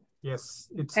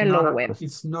 Yes, it's allowed.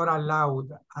 not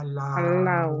allowed.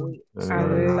 Allowed. It's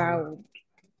not allowed.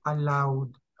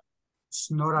 Allowed. It's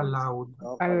not allowed.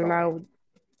 Allowed.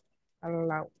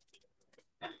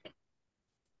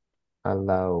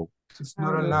 Allowed. It's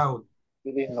not allowed.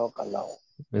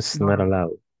 It's not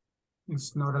allowed.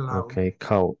 It's not allowed. Okay,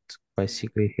 caught.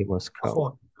 Basically, he was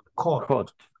caught.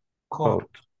 Caught.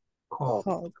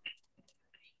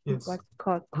 Yes.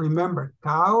 Caught. Remember,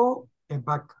 cow and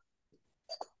vaca.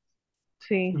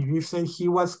 Sí. If you say he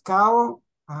was cow,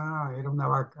 era una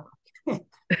vaca.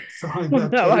 So in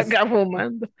that Una case, vaca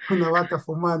fumando. Una vaca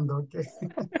fumando, okay.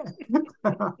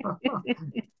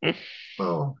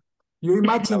 So, you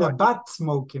imagine a bat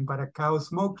smoking, but a cow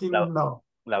smoking, no.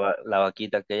 La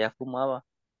vaquita que ella fumaba.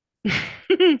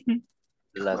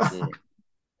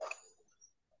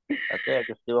 Aquella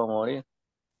que se iba a morir.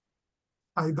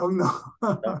 I don't know.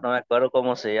 No me acuerdo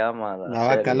cómo se llama. La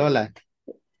vaca Lola.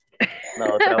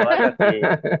 No, otra vaca que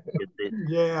te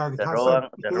roban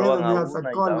a una y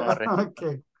la van a rescatar.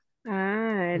 Okay.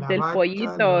 El La del vaca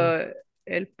pollito, Lola.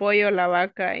 el pollo, la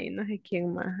vaca y no sé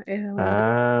quién más.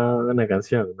 Una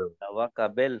canción, ¿no? La vaca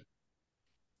Bell.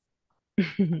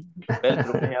 Bell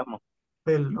creo que se llama.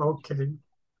 Well, okay.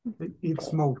 It's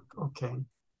smoked. Okay.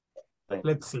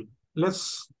 Let's see.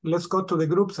 Let's go to the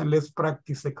groups and let's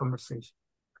practice the conversation.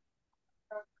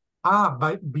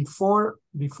 But before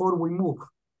we move,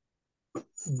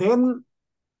 then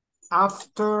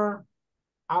after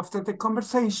the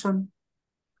conversation,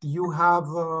 you have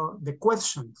the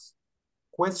questions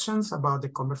about the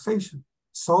conversation.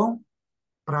 So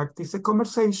practice the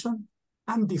conversation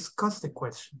and discuss the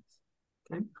questions.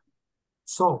 Okay.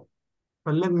 So,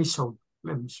 but let me show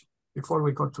before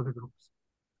we go to the groups.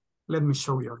 Let me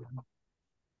show you again.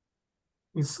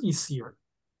 It's easier.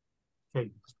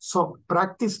 Okay, so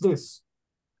practice this,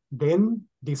 then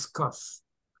discuss.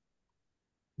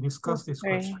 Discuss this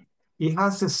question. It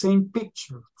has the same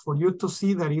picture for you to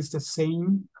see that it's the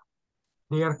same,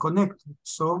 they are connected.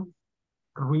 So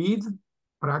read,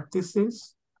 practice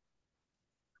this,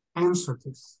 answer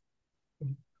this.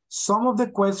 Okay. Some of the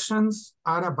questions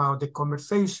are about the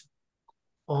conversation.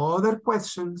 Other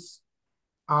questions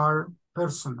are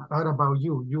personal, are about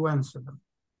you. You answer them.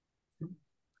 Okay.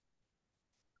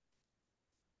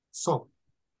 So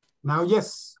now,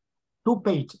 yes, 2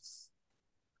 pages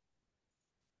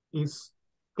is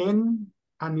 10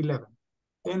 and 11.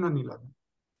 10 and 11.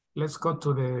 Let's go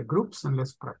to the groups and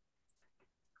let's practice.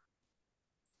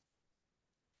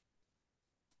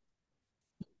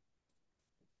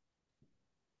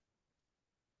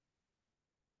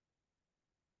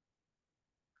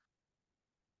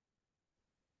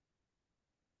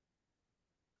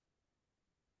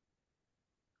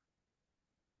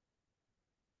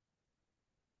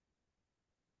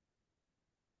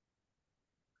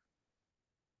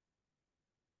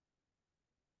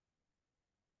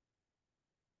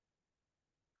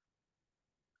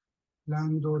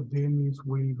 Lando, Dennis,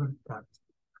 Wilber, Kat.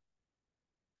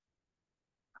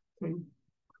 Okay.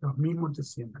 Los mismos de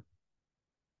siempre.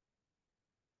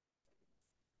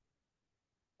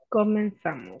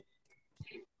 Comenzamos.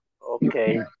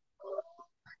 Okay.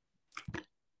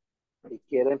 Si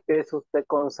quiere empieza usted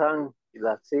con San y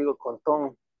la sigo con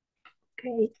Tom.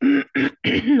 Okay.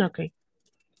 Okay.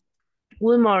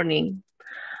 Good morning.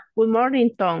 Good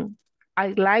morning, Tom.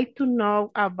 I'd like to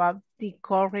know about the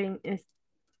current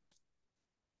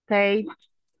state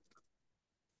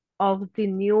of the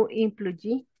new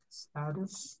employee.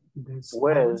 Status. The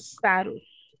Well, Status.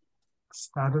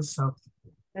 status of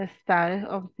The status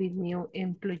of the new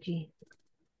employee.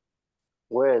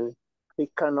 well, he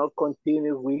cannot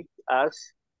continue with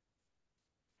us.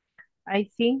 I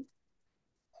think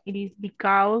it is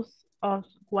because of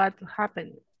what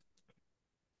happened.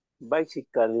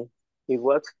 Basically, he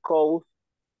was caught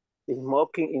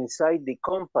smoking inside the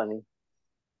company,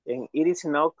 and it is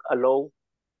not allowed.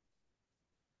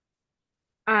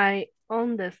 I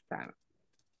understand.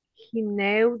 He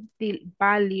knew the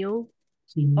value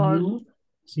he of knew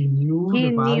he knew he the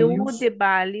knew values the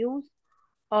values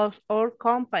of our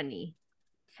company,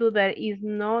 so there is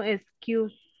no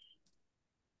excuse.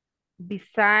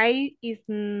 Besides, it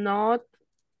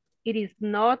is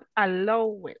not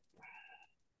allowed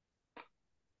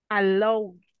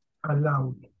allowed.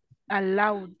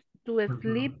 allowed to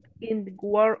sleep in the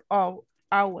work of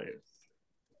hours.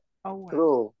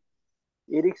 True.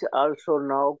 It is also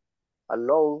now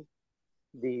allowed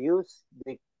to use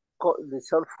the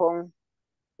cell phone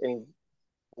in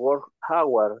work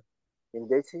hour. And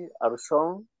this is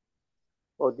also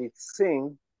or the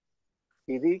thing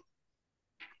he did.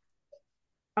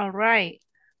 All right,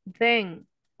 then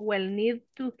we'll need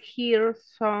to hear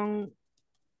someone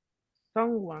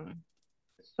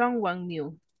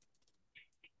new.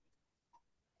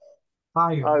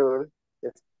 Hire.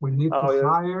 Yes. We need to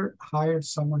Hire. hire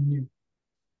someone new.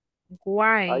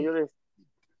 Why?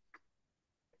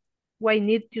 Why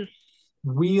need to?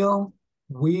 We'll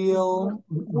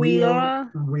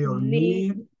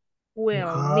need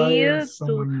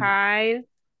to hire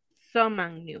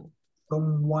someone new.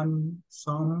 Someone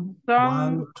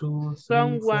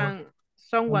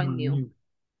new.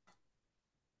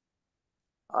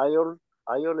 I'll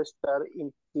start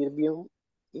interviewing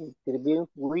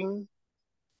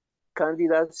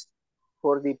candidates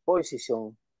for the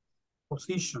position.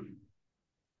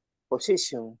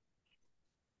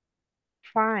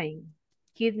 Fine.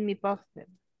 Keep me posted.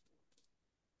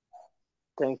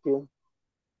 Thank you.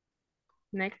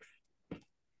 Next.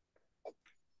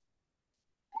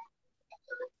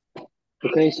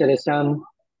 Ok, seré Sam.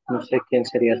 No sé quién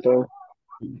sería Tom.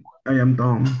 I am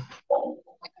Tom.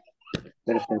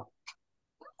 Perfect.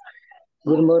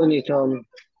 Good morning, Tom.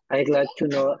 I'd like to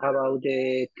know about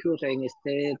the current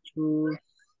status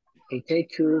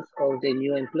of the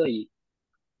new employee.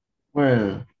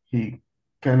 Well, he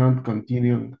cannot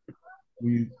continue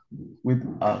with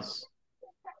us.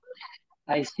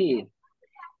 I see.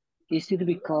 Is it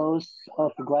because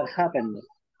of what happened?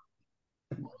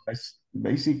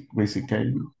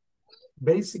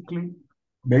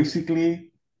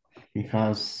 Basically, he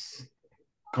has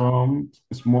come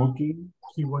smoking.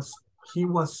 He was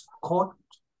caught.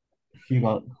 He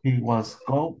was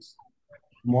caught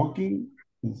smoking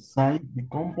inside the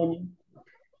company,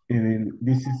 and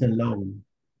this is allowed.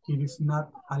 It is not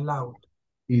allowed.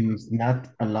 It is not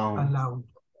allowed.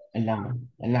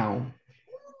 Allowed.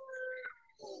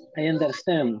 I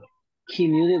understand. He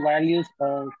knew the values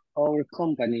of our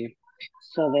company,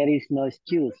 so there is no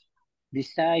excuse.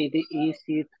 Besides, is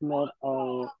it not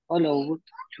allowed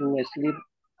to sleep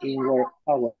in work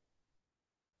hours?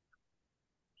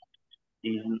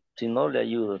 Y si no le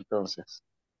ayudo, entonces.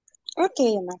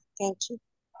 Okay, Emma, thank you.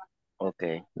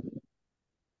 Okay.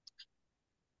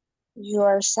 You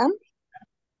are Sam?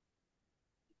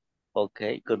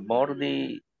 Okay, good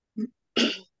morning,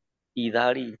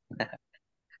 Idari.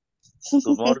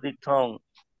 Good morning, Tom.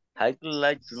 I'd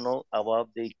like to know about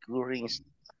the current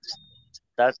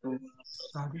status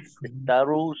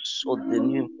of the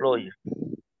new employer.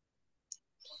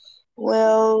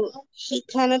 Well, he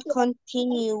cannot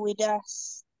continue with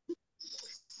us.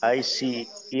 I see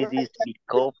it is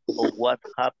because of what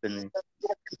happened.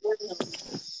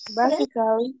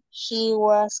 Basically, he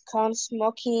was caught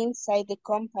smoking inside the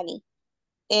company,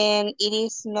 and it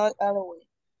is not allowed.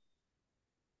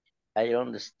 I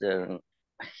understand.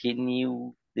 He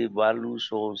knew the values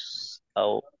of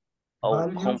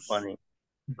our company.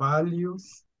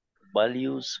 Values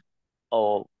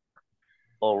of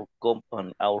our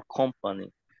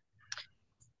company.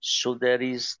 So there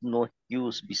is no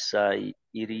use beside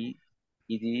it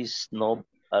is not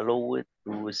allowed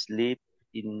to sleep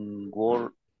in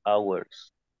work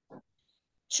hours.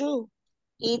 True.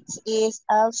 It is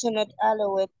also not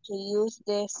allowed to use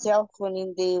the cell phone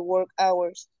in the work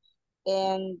hours.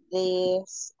 and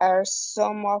these are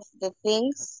some of the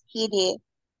things he did.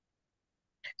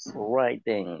 Right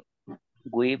then,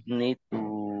 we need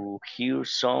to hear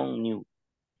some new.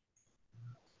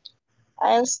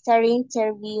 I'll start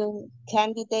interviewing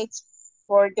candidates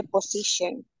for the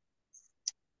position.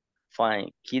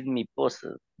 Fine, keep me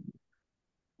posted.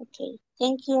 Okay,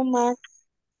 thank you, Matt.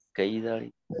 Okay,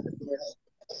 Daddy.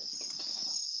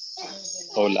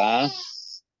 Hola.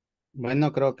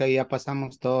 Bueno, creo que ya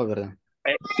pasamos todo, ¿verdad?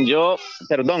 Yo,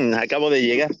 perdón, acabo de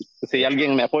llegar. Si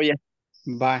alguien me apoya.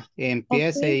 Va,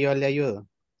 empiece y yo le ayudo.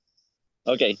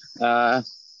 Okay.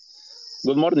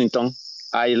 Good morning, Tom.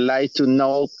 I'd like to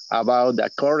know about the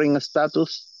current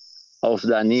status of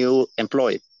the new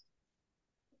employee.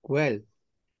 Well,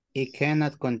 he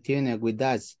cannot continue with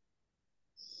us.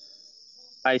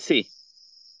 I see.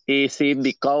 Is it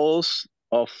because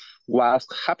of what's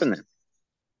happening?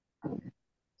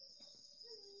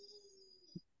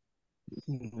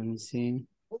 Let me see.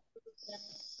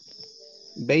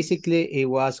 Basically, it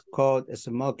was caught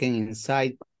smoking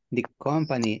inside the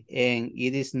company and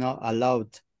it is not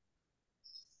allowed.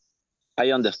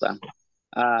 I understand.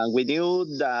 We knew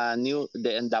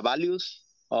the values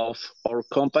of our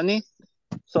company,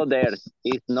 so there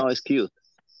is no excuse.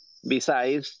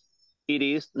 Besides, it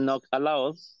is not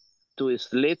allowed to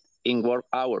sleep in work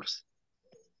hours.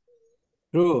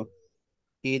 True.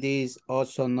 It is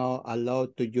also not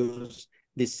allowed to use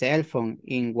the cell phone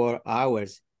in work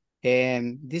hours.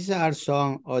 And these are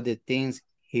some of the things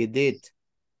he did.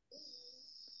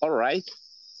 All right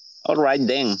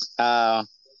then.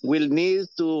 We'll need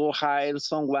to hire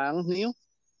someone new.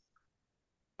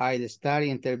 I'll start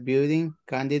interviewing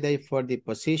candidates for the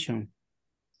position.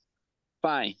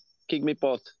 Fine, kick me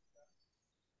pot.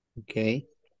 Okay.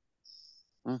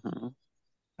 Uh-huh.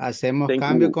 ¿Hacemos Thank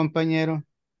cambio, you. compañero?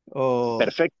 O...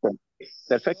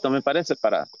 Perfecto, me parece,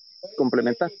 para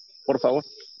complementar, por favor.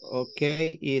 Ok,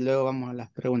 y luego vamos a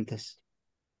las preguntas.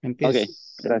 Empiezo. Ok,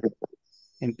 gracias.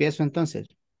 Empiezo entonces.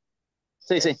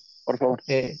 Sí, por favor.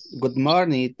 Good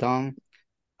morning, Tom.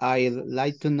 I'd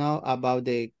like to know about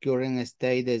the current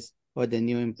status of the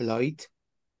new employee.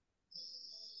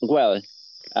 Well,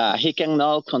 he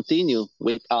cannot continue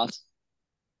with us.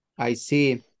 I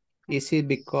see. Is it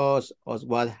because of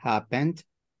what happened?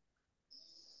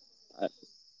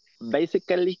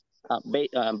 Basically, he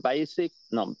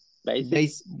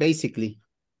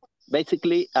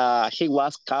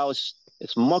was caught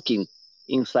smoking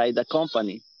inside the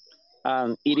company,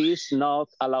 and it is not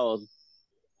allowed.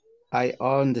 I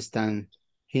understand.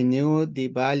 He knew the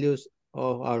values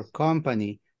of our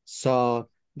company, so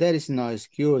there is no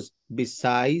excuse.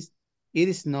 Besides, it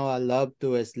is not allowed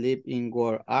to sleep in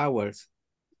work hours.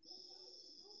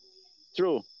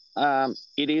 True.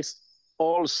 It is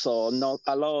also not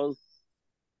allowed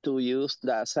to use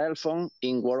the cell phone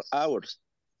in work hours.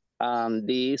 And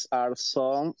these are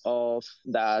some of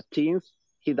the things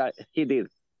he did.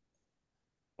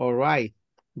 All right,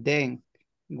 then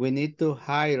we need to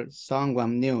hire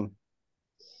someone new.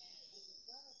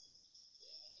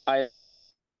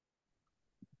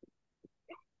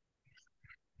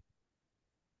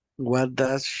 What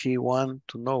does she want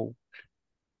to know?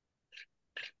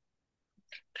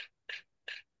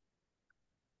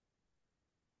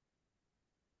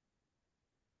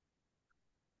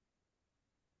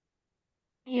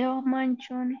 Yo,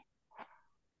 manchón.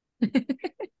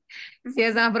 Sí,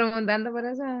 estaba preguntando por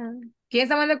eso. ¿Quién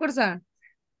está mal de curso?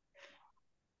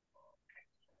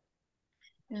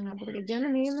 Porque yo no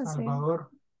sé. Salvador.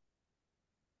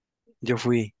 Yo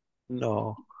fui.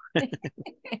 No.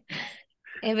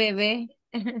 Es bebé.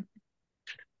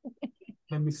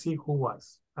 Let me see who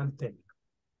was. I'll tell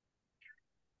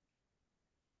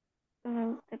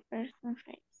you. The person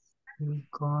face.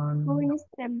 Con... Who is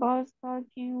the boss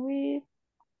talking with?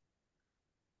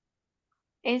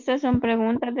 Estas son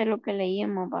preguntas de lo que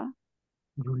leíamos, ¿va?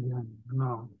 Julian,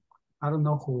 no. I don't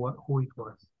know who it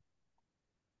was.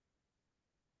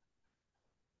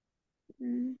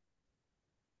 Mm.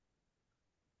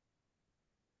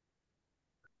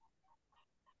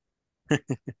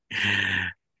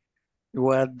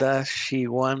 What does she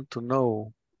want to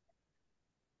know?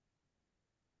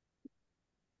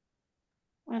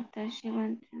 What does she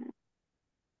want to know?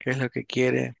 ¿Qué es lo que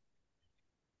quiere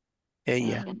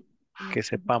ella? Que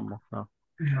sepamos, ¿no?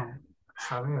 No,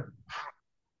 saber.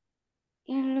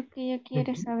 ¿Qué es lo que ella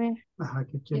quiere saber? Ajá,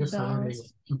 ¿qué quiere saber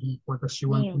ella? What does she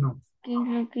want to know? ¿Qué es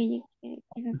lo que ella quiere?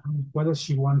 What does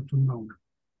she want to know?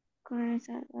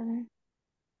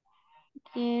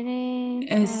 Quiere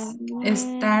Es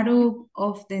startup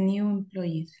of the new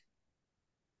employees.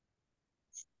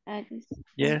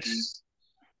 Yes,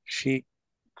 she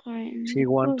She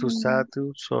wants to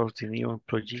status of the new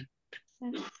employee.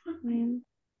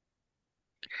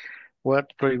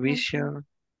 What prohibition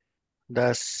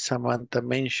does Samantha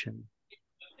mention?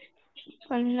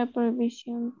 ¿Cuál es la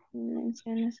prohibición que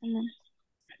menciona Samantha?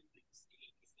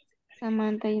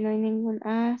 Samantha, y no hay ningún.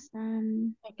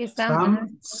 Aquí está.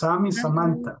 Sam y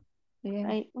Samantha.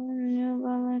 Hay un new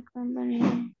government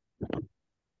company.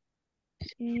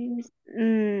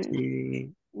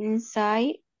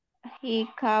 Inside, he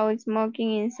caught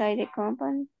smoking inside the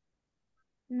company.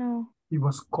 No. He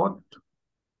was caught.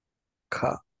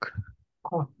 Cock.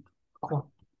 Caught.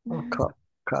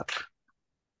 Cock.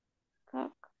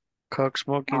 Cock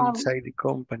smoking inside the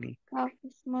company. Cock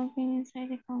smoking inside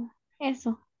the company.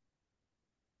 Eso.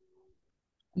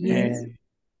 Yes.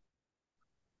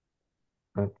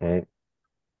 Okay.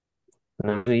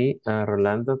 Now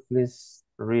Rolando, please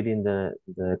read in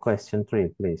the question 3,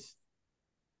 please.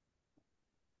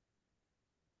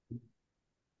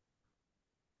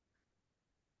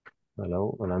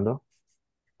 Hello, Rolando.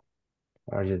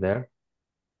 Are you there?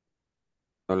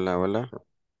 Hola, hola.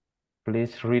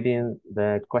 Please read in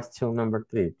the question number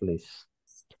 3, please.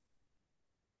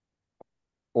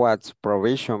 What's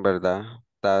provision, ¿verdad?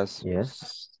 That's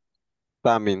yes.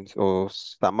 O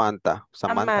Samantha.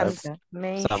 Samantha.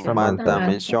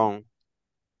 Mention.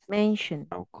 Mention.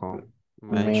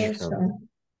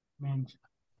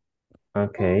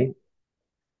 Okay.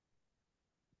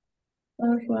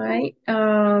 All right.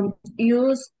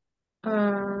 Use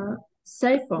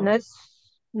cell phone.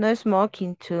 No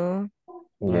smoking too.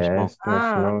 Yes,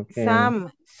 no smoking.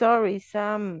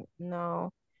 Sam.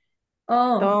 No.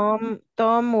 Oh.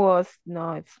 Tom was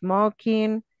not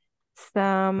smoking.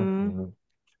 Sam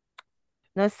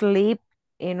no sleep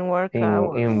in work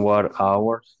hours. In work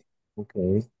hours.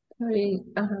 Okay.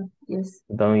 Yes.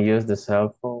 Don't use the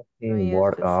cell phone in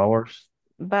work hours.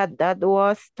 But that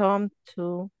was Tom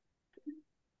too.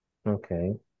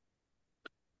 Okay.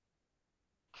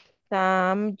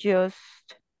 Sam just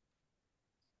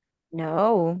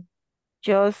not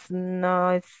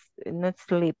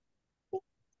sleep.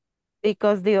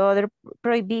 Because the other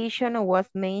prohibition was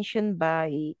mentioned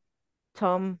by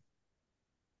Tom.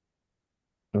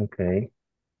 Okay.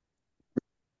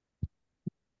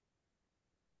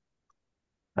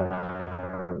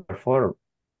 Therefore.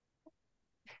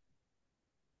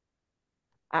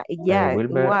 Yeah, it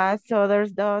was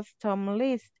others does Tom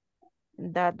list.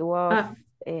 That was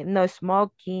no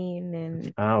smoking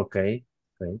and. Okay.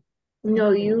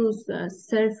 No use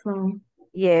cell phone.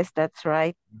 Yes, that's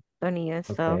right. Don't use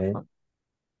cell phone.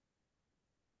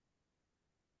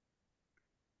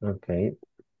 Okay.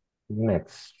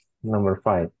 Next, number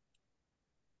 5.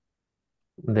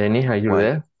 Denny, are you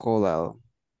there? Codal.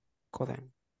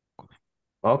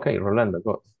 Okay, Rolando,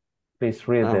 go. Please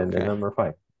read the number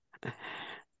 5.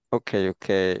 Okay.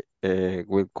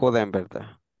 With couldn't, ¿verdad?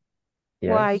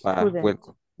 Why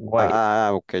couldn't? Why?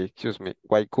 Okay, excuse me.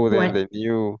 Why couldn't the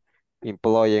new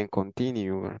employee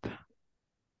continue, ¿verdad?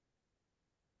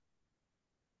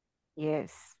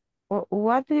 Yes.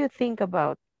 What do you think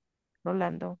about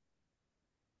Rolando?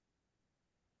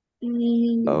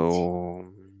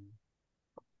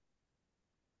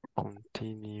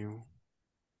 Continue.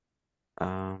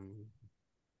 I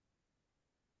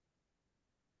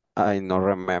don't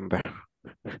remember.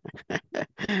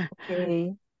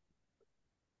 Okay.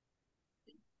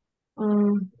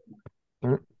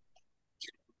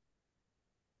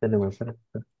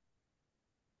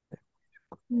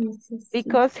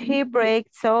 Because he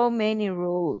breaks so many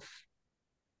rules.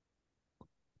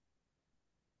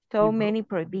 Many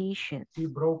prohibitions. He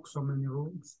broke so many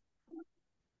rules.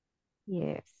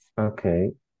 Yes.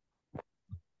 Okay.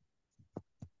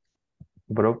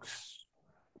 Brooks.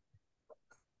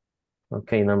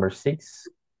 Okay, number 6.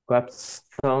 What's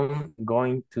Tom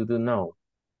going to do now?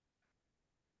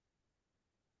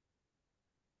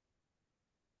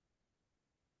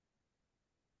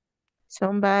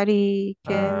 Somebody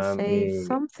can say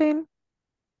something.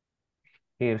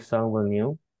 Here's someone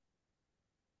new.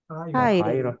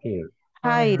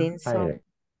 Hiding. Some.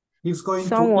 He's going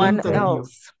someone to interview.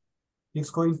 else. He's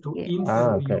going to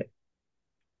interview. Okay.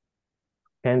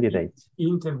 Candidates.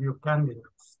 Interview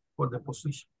candidates for the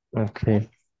position. Okay.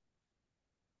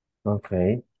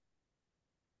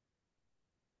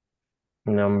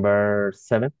 Number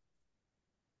 7.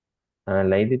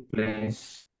 Lady,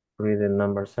 please read the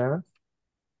number 7.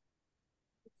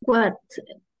 What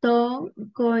Tom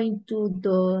going to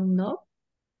do now?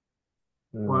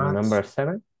 Number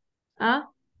 7.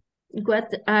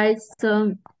 What are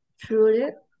some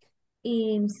truth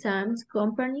in Sam's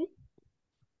company?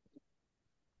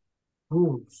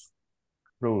 Rules.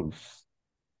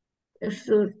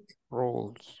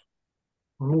 Rules.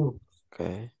 Rules.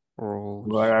 Okay. Rules.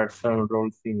 What are some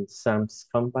rules in Sam's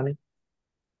company?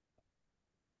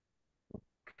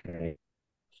 Okay.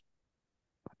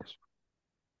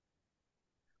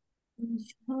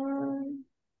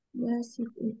 Yes, it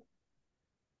is.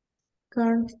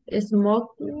 Can't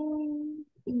smoking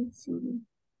in the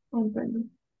company.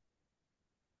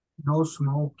 No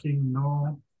smoking,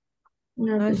 no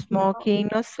No smoking,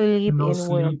 no sleep no in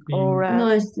work sleeping, No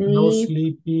hours, no sleep.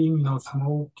 sleeping, no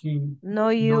smoking, no no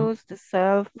use the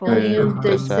cell No phone. use the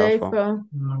The cell cell phone.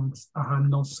 phone.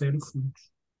 no cell phone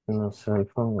No cell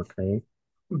phone, okay.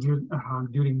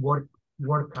 during work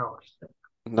hours.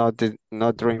 Not drink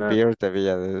No, beer,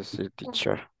 debía de decir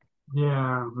teacher.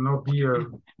 Yeah, no beer.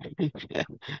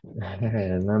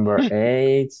 Number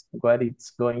 8, what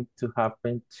is going to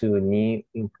happen to a new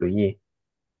employee?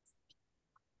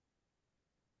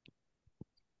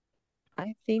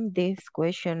 I think this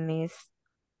question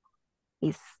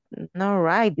is not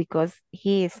right because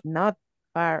he is not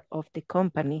part of the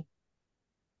company.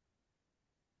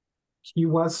 He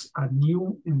was a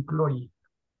new employee.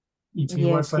 If he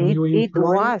was Yes, a new it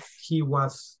employee, was. he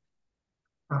was.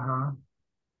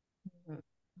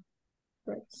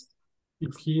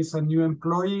 If he is a new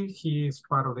employee, he is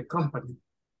part of the company.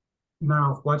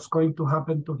 Now, what's going to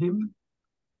happen to him?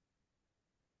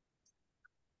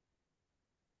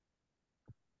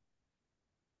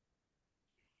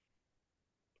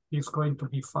 He's going to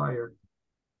be fired.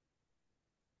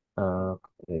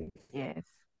 Okay. Yes.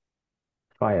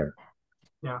 Fire.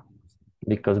 Yeah.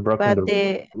 Because broken But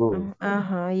the rule.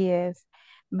 yes.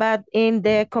 But in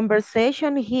the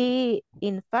conversation, he,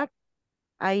 in fact,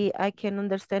 I can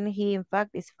understand he, in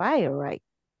fact, is fired, right?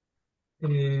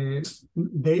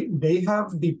 They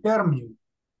have determined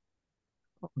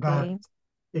that Okay.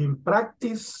 in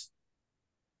practice,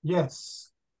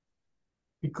 yes.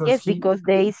 Because Yes, because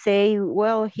they say,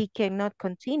 well, he cannot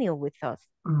continue with us.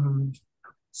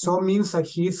 So means that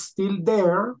he's still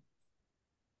there.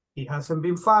 He hasn't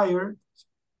been fired.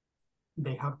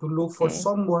 They have to look for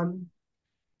someone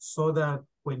so that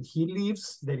when he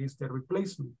leaves, there is the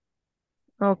replacement.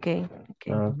 Okay.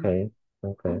 Okay.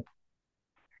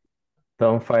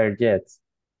 Don't fire yet.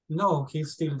 No,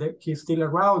 he's still there. He's still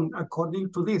around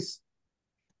according to this.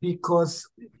 Because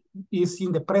it's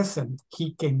in the present.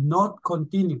 He cannot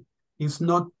continue. It's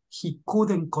not, he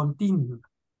couldn't continue.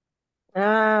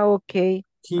 Okay.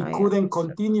 He couldn't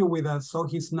continue with us, so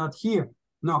he's not here.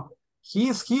 No, he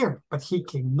is here, but he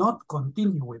cannot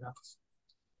continue with us.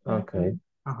 Okay.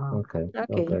 Okay,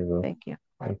 Good. thank you.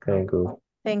 Okay, good.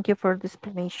 Thank you for the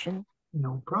explanation.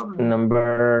 No problem.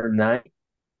 Number 9,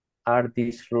 are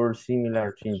these rules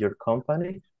similar in your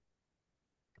company?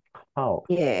 How?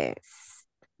 Yes.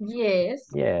 Yes.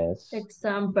 Yes.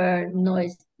 Example, no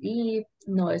sleep,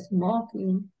 no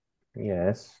smoking.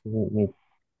 Yes, in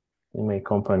my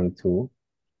company too.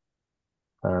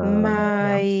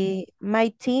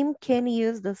 My team can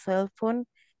use the cell phone,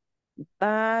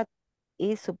 but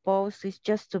it's supposed it's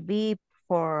just to be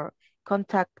for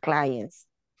contact clients.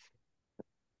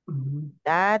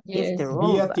 That is the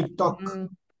rule. Via TikTok.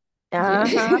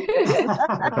 Yes,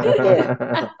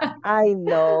 I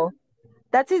know.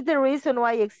 That is the reason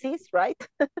why it exists, right?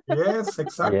 Yes,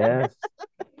 exactly. Yes.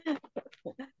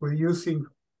 We're using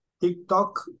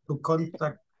TikTok to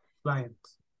contact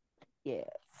clients. Yes.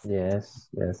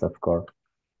 Yes, of course.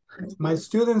 My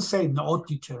students say, no,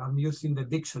 teacher, I'm using the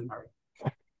dictionary.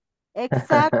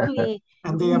 Exactly.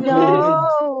 And they are playing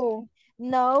games.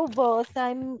 No, boss.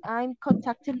 I'm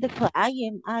contacting the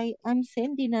client. I'm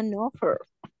sending an offer.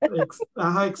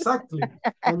 Exactly.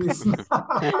 And,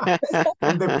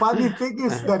 and the funny thing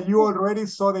is that you already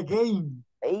saw the game.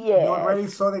 Yes. You already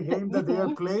saw the game that they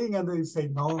are playing, and they say,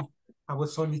 no, I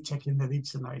was only checking the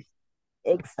dictionary.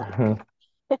 Exactly.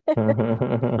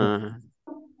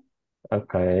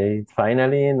 Okay,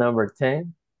 finally, number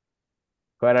 10.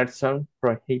 What are some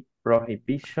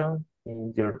prohibitions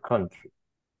in your country?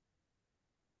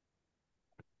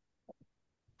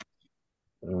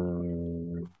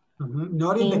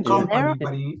 Not in the company,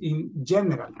 but in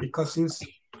general, because it's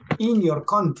in your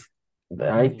country.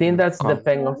 I think that's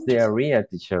depend of the area,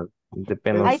 teacher.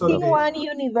 I think one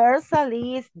universal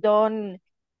is don't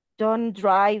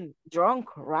drive drunk,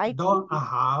 right? Don't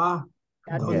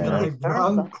drive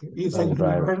drunk is a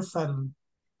universal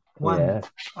one. Yes.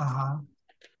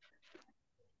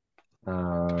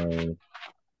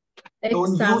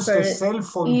 Don't use the cell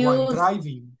phone while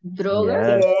driving.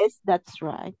 Drugs? Yes, that's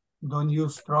right. Don't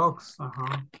use drugs.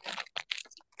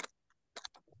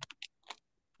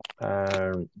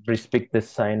 Respect the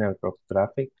signal of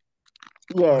traffic.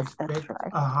 Yes, that's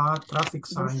Respect, right. traffic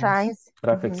The signs. signs.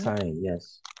 Traffic Mhm. sign,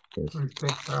 yes. Yes.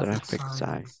 Respect traffic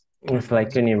signs. It's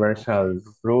like universal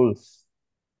rules.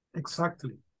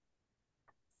 Exactly.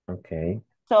 Okay.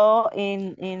 So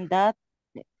in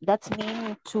that's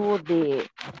mean to the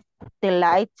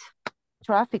light,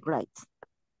 traffic lights.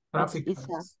 Traffic It's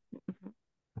lights.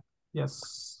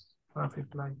 Yes,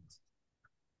 traffic lights.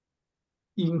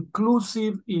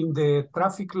 Inclusive in the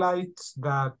traffic lights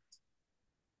that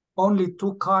only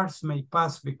 2 cars may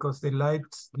pass because the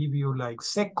lights give you like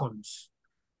seconds.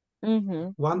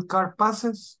 Mhm. 1 car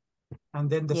passes, and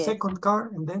then the Yes. second car,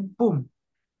 and then boom,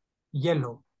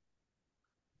 yellow.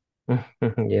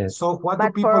 Yes. So what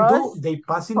But do for people do? us- They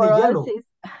pass in For the us yellow. is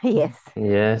yes.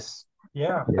 Yes.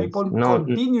 Yeah, Yes. people No,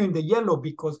 continue in the yellow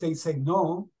because they say,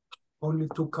 no, only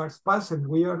 2 cars pass, and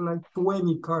we are like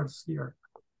 20 cars here.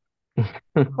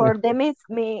 For them it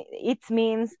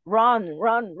means run,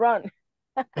 run, run.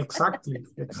 Exactly,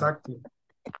 exactly.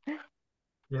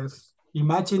 Yes.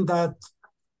 Imagine that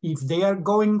if they are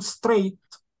going straight,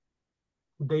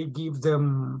 they give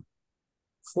them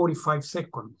 45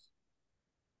 seconds.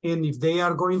 And if they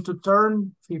are going to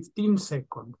turn, 15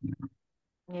 seconds.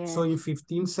 So in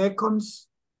 15 seconds,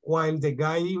 while the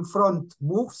guy in front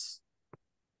moves,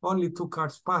 only 2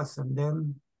 cars pass, and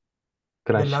then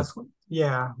crash. the last one,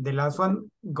 the last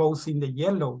one goes in the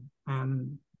yellow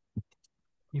and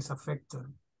is affected.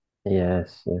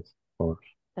 Yes, yes, of course.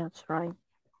 That's right.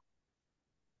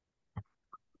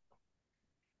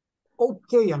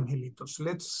 Okay, Angelitos,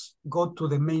 let's go to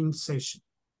the main session.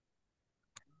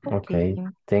 Okay.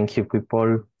 Thank you,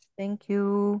 people. Thank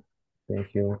you.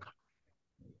 Thank you.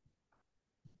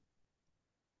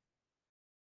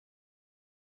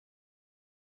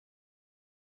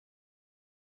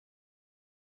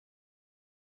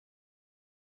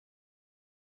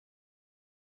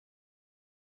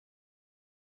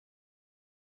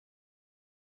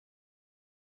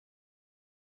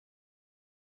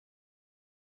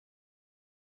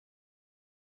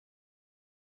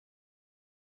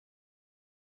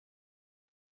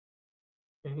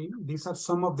 Okay, these are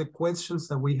some of the questions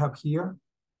that we have here.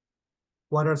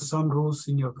 What are some rules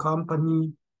in your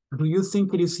company? Do you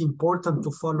think it is important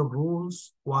to follow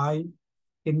rules? Why?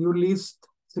 Can you list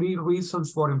 3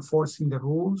 reasons for enforcing the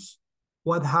rules?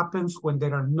 What happens when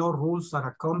there are no rules at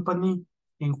a company?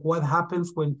 And what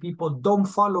happens when people don't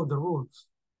follow the rules?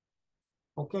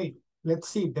 Okay, let's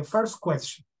see. The first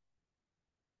question.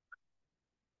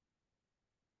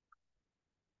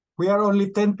 We are only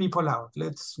 10 people out.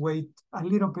 Let's wait a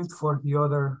little bit for the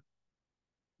other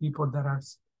people that are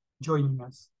joining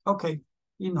us. Okay,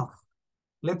 enough.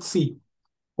 Let's see.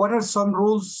 What are some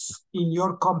rules in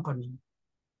your company?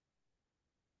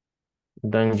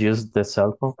 Don't use the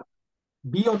cell phone.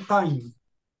 Be on time.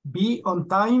 Be on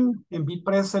time and be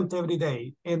present every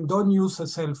day. And don't use a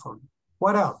cell phone.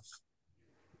 What else?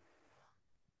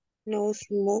 No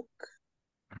smoke.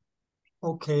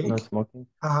 Okay. No smoking.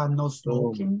 No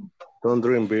smoking. Don't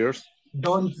drink beers.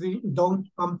 Don't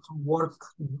come to work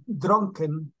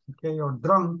drunken, okay, or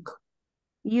drunk.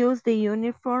 Use the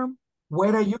uniform.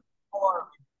 Wear a uniform.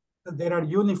 There are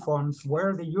uniforms.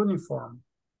 Wear the uniform.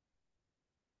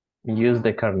 Use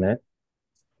the carnet.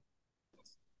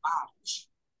 Badge.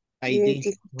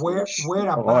 ID. Wear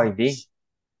a Oh, badge.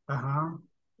 ID.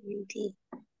 ID.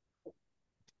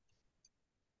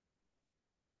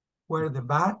 Wear the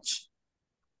badge.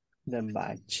 The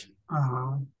badge.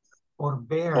 Or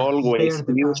bear Always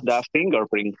the use badge. the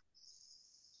fingerprint.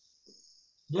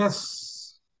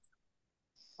 Yes.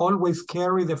 Always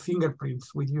carry the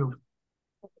fingerprints with you.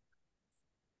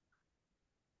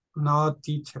 No,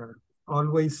 teacher.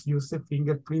 Always use the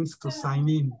fingerprints to sign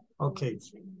in. Okay.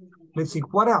 Let's see.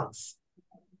 What else?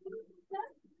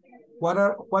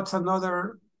 What's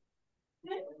another?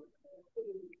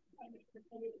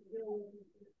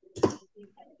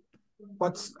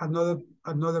 What's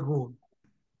another rule?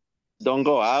 Don't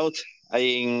go out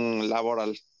in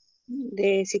laboral.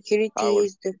 The security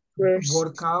is the first.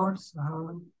 Work hours?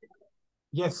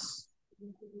 Yes.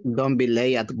 Don't be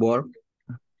late at work.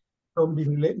 Don't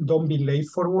be late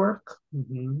for work.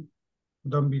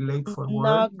 Don't be late for work.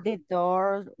 Knock the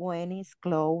door when it's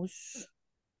closed.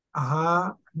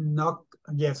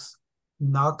 Yes.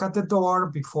 Knock at the door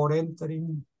before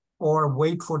entering, or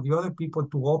wait for the other people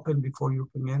to open before you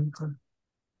can enter.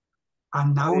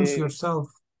 Announce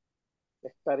yourself.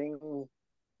 Estar en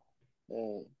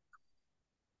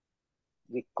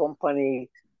the company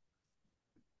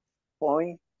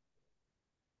point.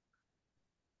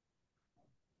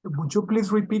 Would you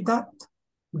please repeat that,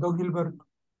 Don Gilberto?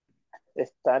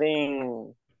 Estar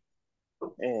en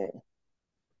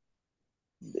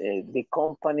the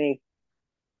company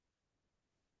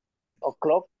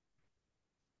o'clock.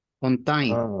 On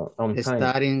time. On time.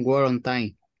 Starting work on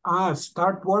time.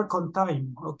 Start work on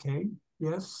time. Okay.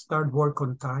 Yes, start work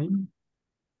on time.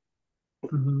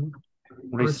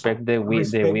 Respect the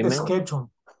Respect women. the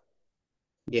schedule.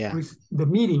 Yeah. The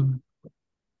meeting.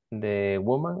 The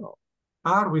woman.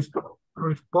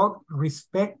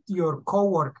 Respect your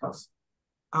coworkers.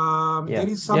 There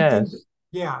is something. Yes.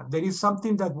 Yeah, there is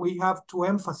something that we have to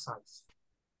emphasize.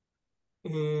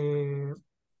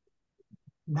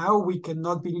 Now we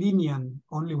cannot be lenient,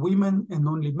 only women and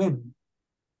only men.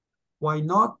 Why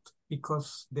not?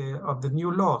 Because of the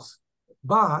new laws.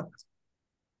 But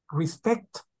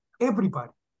respect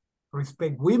everybody.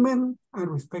 Respect women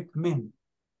and respect men.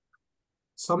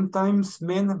 Sometimes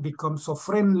men become so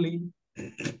friendly,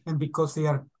 and because they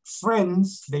are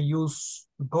friends, they use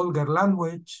vulgar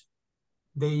language.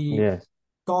 They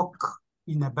talk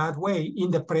in a bad way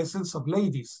in the presence of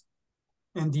ladies.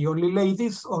 And the only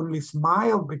ladies only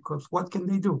smile because what can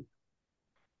they do?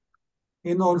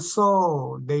 And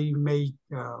also they make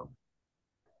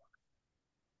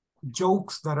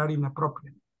jokes that are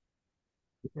inappropriate.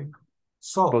 Okay.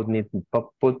 So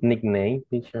put nickname,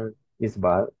 teacher, is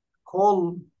bad.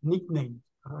 Call nicknames.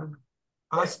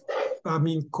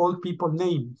 Call people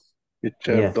names.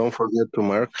 Teacher, don't forget to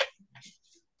mark.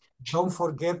 Don't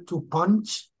forget to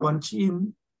punch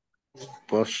in.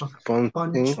 Punch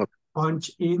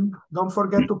in. Don't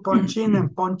forget to punch in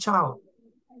and punch out.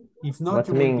 If not,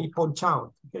 you will be punch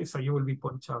out. Okay, so you will be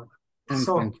punch out.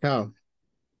 Punch out.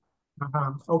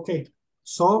 Okay,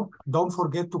 so don't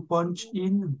forget to punch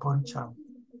in and punch out.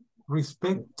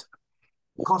 Respect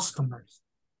customers.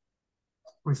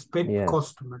 Respect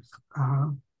customers.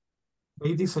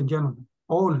 Ladies and gentlemen,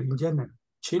 all in general,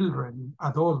 children,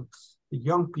 adults, the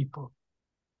young people,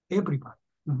 everybody.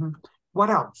 What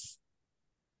else?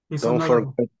 Don't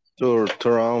forget to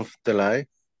turn off the light.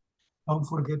 Don't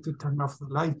forget to turn off the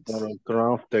lights. Turn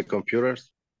off the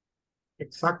computers.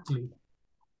 Exactly.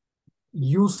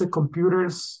 Use the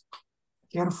computers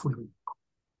carefully.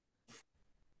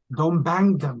 Don't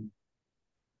bang them.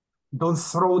 Don't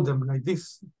throw them like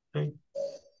this. Okay?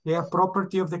 They are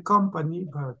property of the company,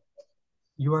 but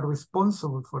you are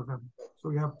responsible for them.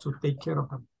 So you have to take care of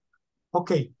them.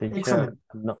 Okay, excellent.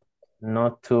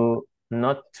 Not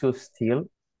to steal.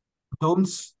 Don't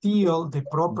steal the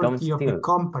property of the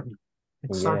company.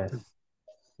 Exactly.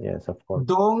 Yes, of course.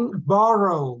 Don't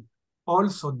borrow.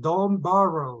 Also, don't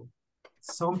borrow.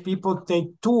 Some people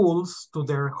take tools to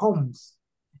their homes.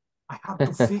 I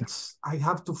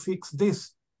have to fix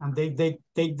this. And they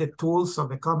take the tools of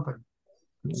the company.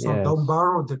 So don't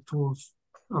borrow the tools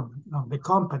of the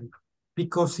company.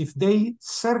 Because if they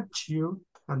search you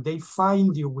and they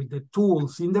find you with the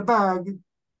tools in the bag,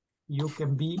 you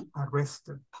can be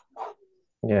arrested.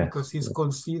 Because it's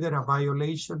considered a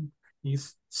violation.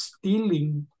 It's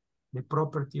stealing the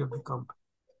property of the company.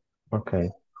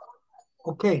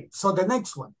 Okay, so the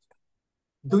next one.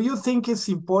 Do you think it's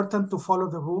important to follow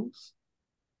the rules?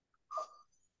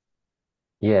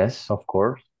 Yes, of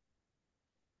course.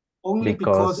 Only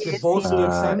because the boss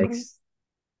gets angry?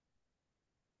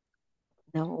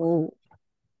 No.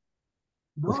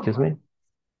 Excuse me?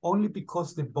 Only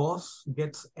because the boss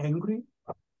gets angry?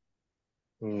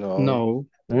 No.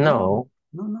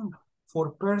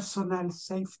 For personal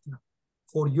safety.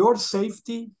 For your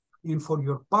safety and for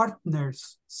your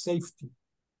partner's safety.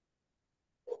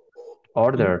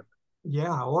 Order.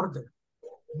 Order.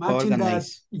 Imagine that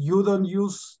you don't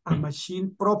use a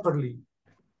machine properly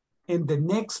and the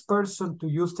next person to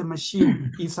use the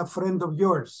machine is a friend of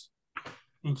yours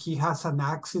and he has an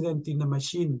accident in the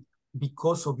machine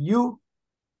because of you.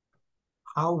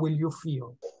 How will you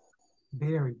feel?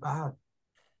 Very bad.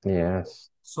 Yes.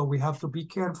 So we have to be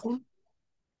careful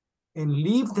and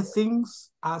leave the things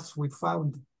as we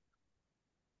found them.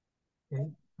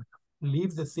 Okay?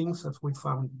 Leave the things as we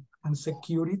found them. And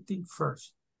security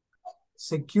first.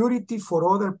 Security for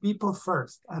other people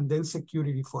first, and then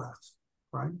security for us,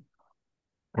 right?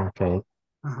 Okay.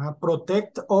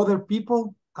 Protect other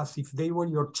people as if they were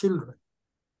your children.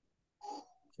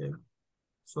 Okay.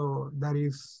 So that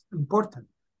is important.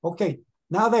 Okay.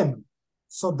 Now then,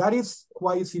 so that is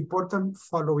why it's important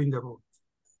following the rules.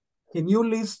 Can you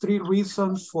list 3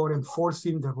 reasons for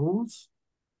enforcing the rules?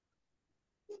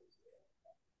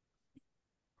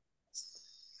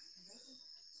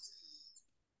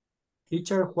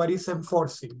 Teacher, what is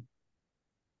enforcing?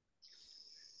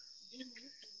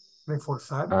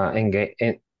 Reforzar.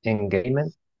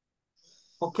 Engagement.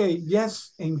 Okay,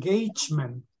 yes,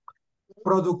 engagement,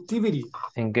 productivity.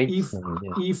 Engagement.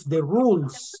 If the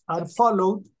rules are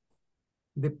followed,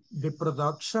 the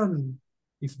production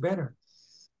is better.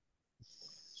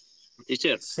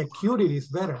 Teacher. Security is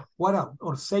better. What else?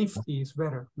 Or safety is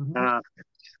better.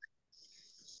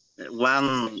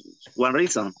 One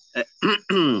reason.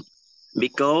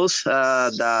 Because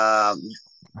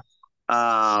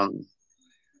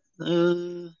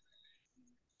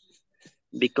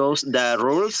because the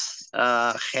rules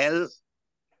help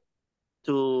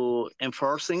to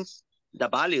enforcing the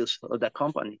values of the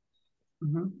company.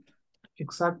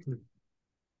 Exactly.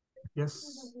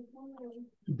 Yes.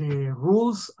 The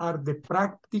rules are the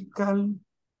practical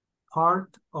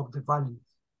part of the values.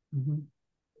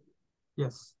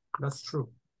 Yes, that's true.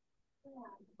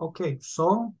 Okay,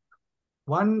 so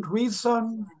one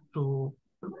reason to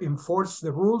enforce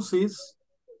the rules is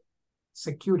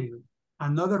security.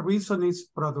 Another reason is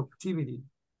productivity.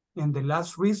 And the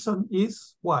last reason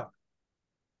is what?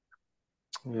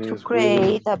 To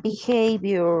create a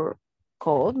behavior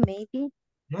code, maybe?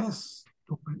 Yes,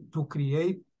 to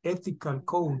create ethical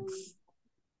codes,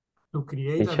 to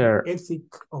create Teacher, an ethic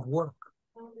of work.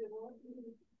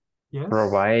 Yes.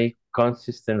 provide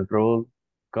consistent rule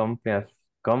compliance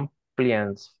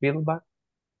feedback.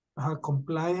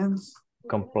 Compliance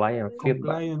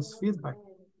feedback.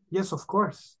 Yes, of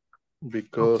course.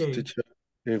 Because teacher,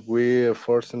 if we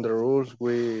enforcing the rules,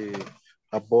 we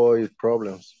avoid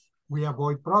problems. We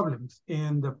avoid problems,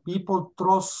 and the people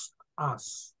trust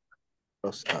us.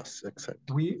 Trust us,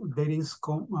 exactly. There is,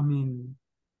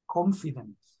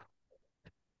 confidence.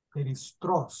 There is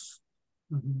trust.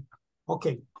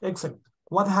 Okay, excellent.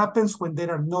 What happens when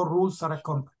there are no rules at a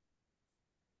company?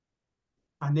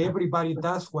 And everybody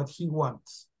does what he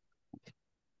wants.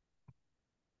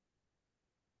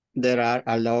 There are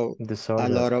a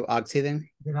lot of accidents.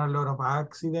 There are a lot of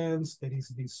accidents. There is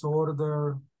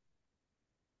disorder.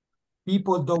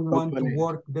 People don't want to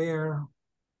work there.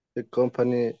 The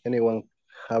company, anyone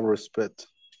have respect.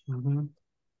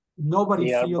 Nobody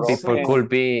feels safe.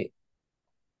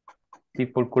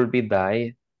 People could be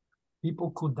die.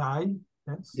 People could die.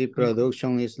 Yes. The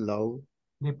production is low.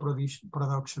 The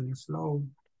production is low.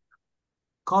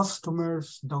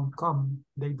 Customers don't come.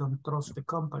 They don't trust the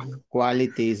company.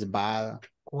 Quality is bad.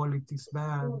 Quality is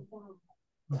bad.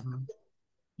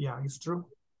 Yeah, it's true.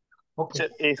 Okay. So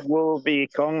it will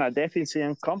become a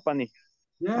deficient company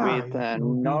with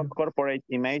no corporate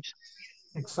image.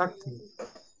 Exactly.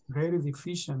 Very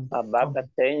deficient. A bad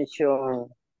attention.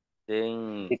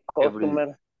 Then the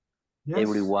customer.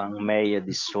 Everyone may a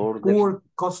disorder. Poor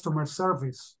customer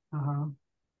service.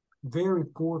 Very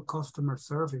poor customer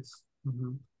service.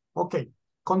 Okay,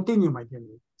 continue, my dear.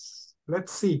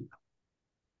 Let's see.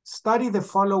 Study the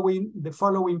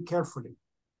following carefully.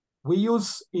 We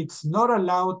use it's not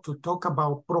allowed to talk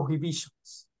about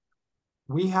prohibitions.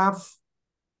 We have,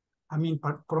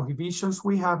 prohibitions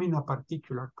we have in a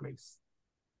particular place.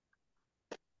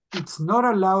 It's not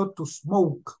allowed to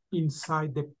smoke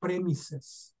inside the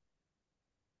premises.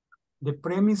 The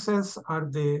premises are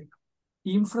the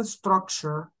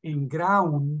infrastructure and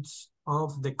grounds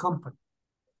of the company.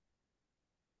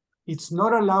 It's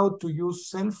not allowed to use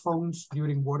cell phones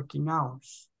during working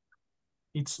hours.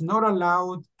 It's not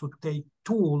allowed to take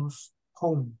tools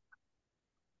home.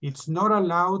 It's not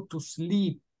allowed to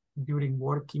sleep during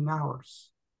working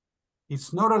hours.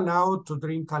 It's not allowed to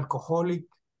drink alcoholic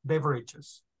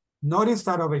beverages. Notice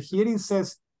that over here it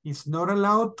says it's not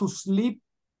allowed to sleep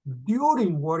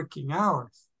during working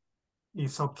hours.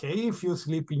 It's okay if you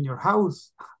sleep in your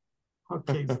house.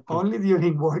 Okay, it's only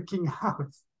during working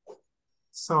hours.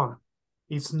 So,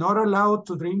 it's not allowed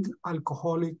to drink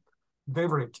alcoholic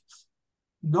beverages.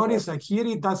 Notice that here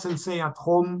it doesn't say at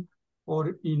home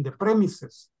or in the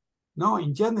premises. No,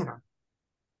 in general.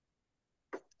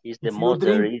 It's the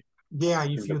mother.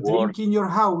 If you drink in your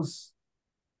house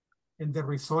and the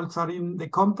results are in the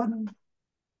company,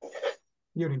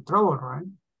 you're in trouble, right?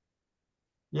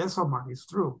 Yes, Omar, it's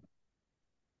true.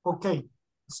 Okay,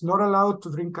 it's not allowed to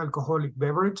drink alcoholic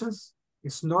beverages.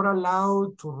 It's not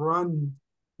allowed to run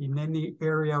in any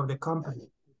area of the company.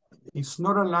 It's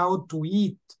not allowed to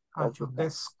eat at your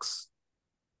desks.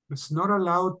 It's not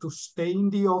allowed to stay in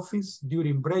the office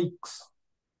during breaks.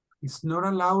 It's not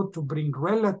allowed to bring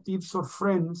relatives or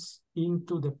friends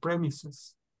into the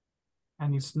premises.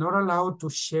 And it's not allowed to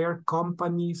share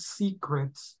company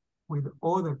secrets with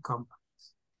other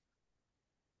companies.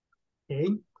 Okay,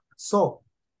 so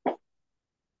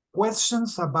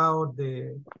questions about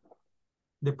the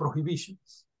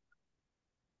prohibitions.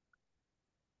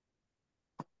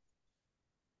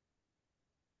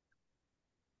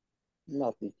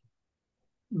 Nothing.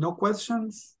 No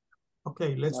questions?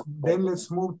 Okay, let's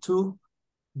move to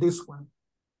this one.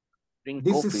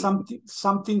 This is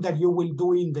something that you will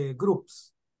do in the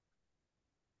groups.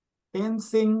 10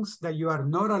 things that you are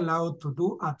not allowed to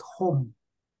do at home.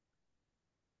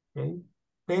 Okay?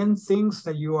 10 things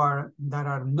that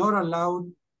are not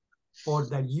allowed or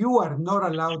that you are not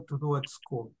allowed to do at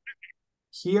school.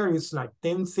 Here is like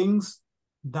 10 things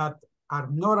that are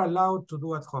not allowed to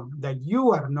do at home, that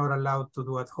you are not allowed to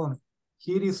do at home.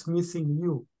 Here is missing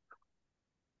you.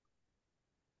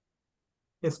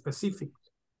 Specific.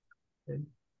 Okay.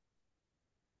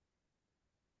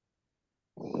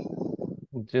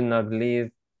 Do not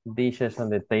leave dishes on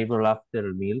the table after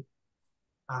a meal.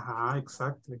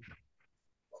 Exactly.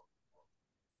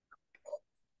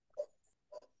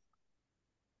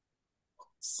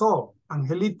 So,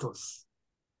 Angelitos,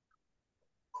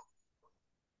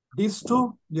 these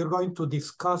two you're going to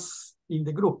discuss in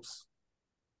the groups.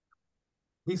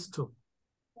 These two.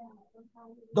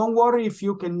 Don't worry if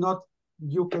you cannot,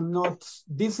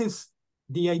 this is,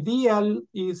 the ideal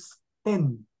is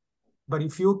 10. But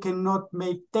if you cannot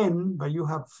make 10, but you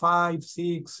have 5,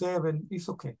 6, 7, it's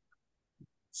okay.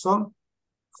 So,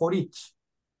 for each,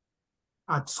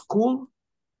 at school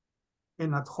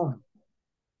and at home.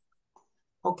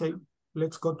 Okay,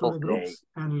 let's go to the groups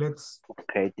and let's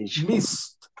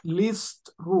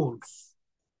list rules.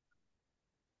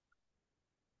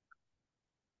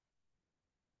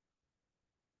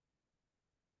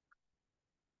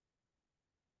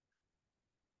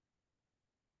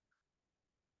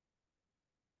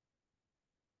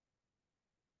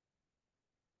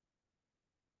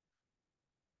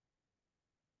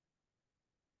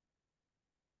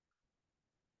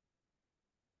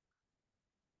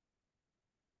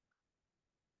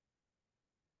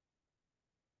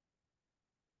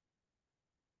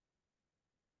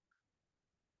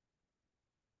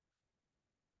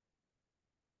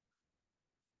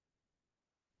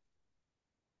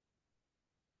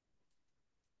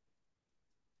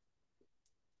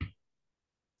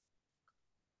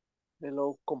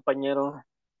 Hello, compañero.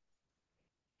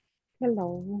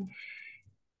 Hello.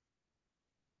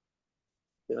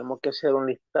 Tenemos que hacer un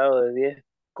listado de 10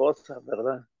 cosas,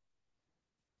 ¿verdad?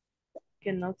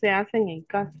 Que no se hacen en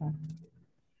casa.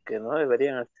 Que no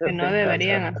deberían hacerse Que no en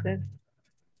deberían casa. hacer.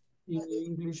 In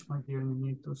English, my dear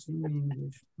niñitos, in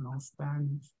English, no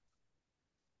Spanish.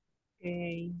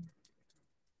 Okay.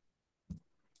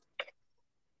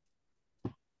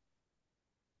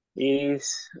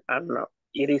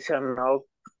 It isn't allowed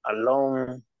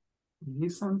alone. It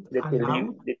isn't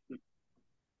allowed.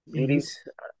 It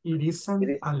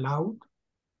isn't allowed.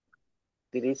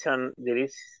 There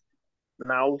is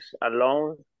now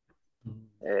alone.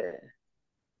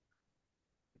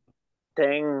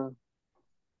 10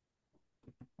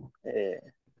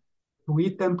 To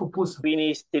eat and pupusa.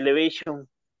 finish television.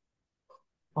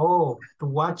 Oh, to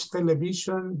watch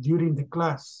television during the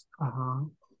class.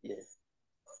 Yes.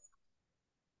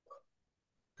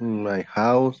 In my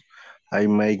house, I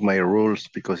make my rules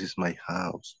because it's my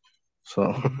house.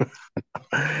 So,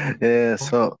 yeah.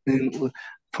 So,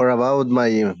 for about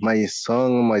my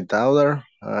son, my daughter,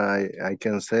 I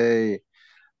can say,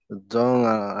 don't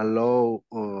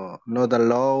not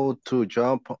allow to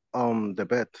jump on the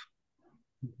bed.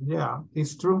 Yeah,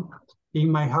 it's true.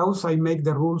 In my house, I make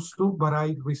the rules too, but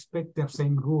I respect the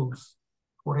same rules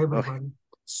for everybody,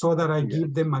 so that I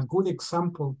give them a good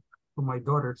example to my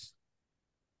daughters.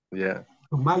 Yeah.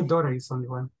 To my daughter is only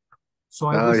one, so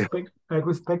I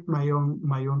respect my own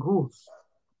rules.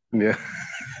 Yeah.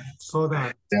 So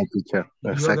that teacher.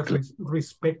 the others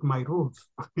respect my rules.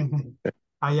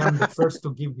 I am the first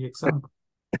to give the example.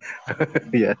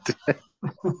 Yeah.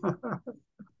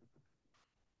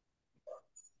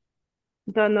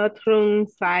 Do not run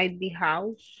inside the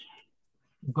house.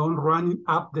 Don't run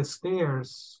up the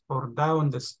stairs or down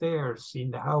the stairs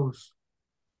in the house.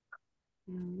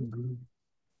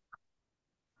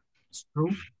 It's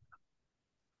true.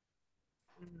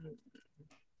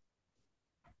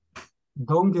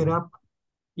 Don't get up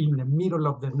in the middle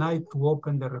of the night to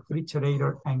open the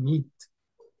refrigerator and eat.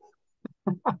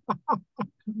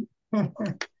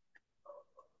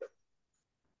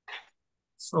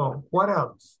 So, what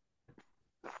else?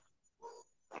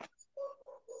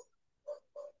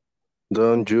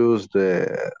 Don't use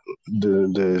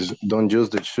don't use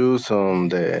the shoes on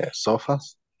the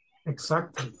sofas.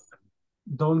 Exactly.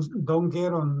 Don't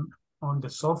get on the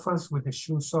sofas with the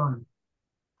shoes on.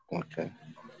 Okay.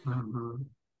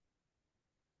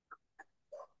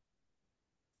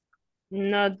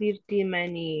 Not dirty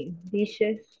many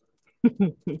dishes.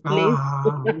 Please.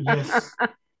 Yes.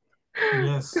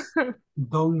 Yes.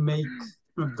 Don't make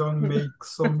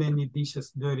so many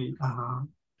dishes dirty.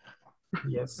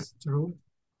 Yes, true.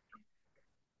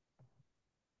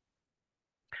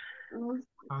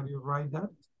 How do you write that?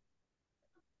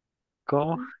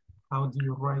 ¿Cómo? How do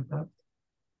you write that?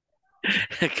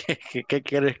 ¿Qué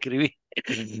quiero escribir?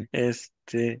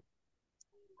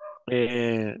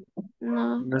 No,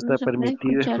 No no está se puede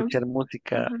permitido escuchar. escuchar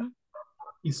música. Ajá,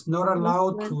 It's not muy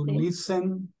allowed to fuerte.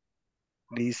 listen.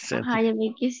 Listen. Ajá, yo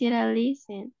me quisiera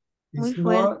listen. Muy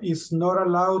fuerte. It's not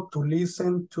allowed to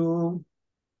listen to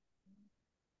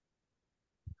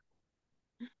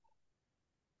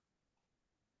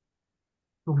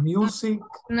music.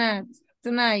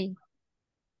 Tonight.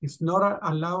 It's not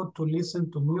allowed to listen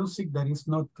to music that is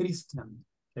not Christian.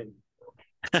 Okay.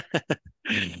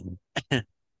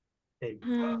 Okay.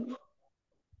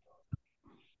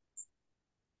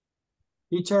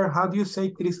 Teacher, how do you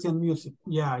say Christian music?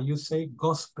 Yeah, you say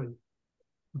gospel.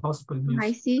 Gospel music.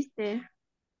 My sister.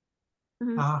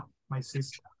 Ah, my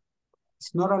sister.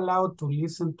 It's not allowed to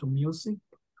listen to music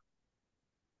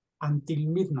until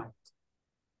midnight.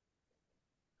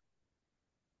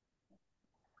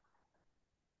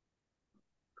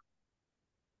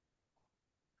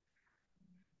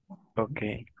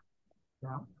 Okay.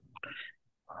 Yeah.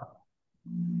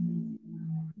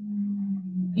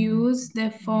 Use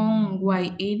the phone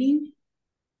while eating.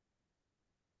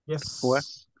 Yes. What?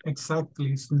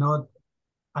 Exactly. It's not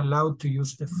allowed to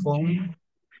use the phone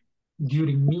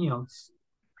during meals.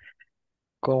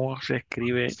 ¿Cómo se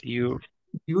escribe you?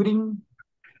 During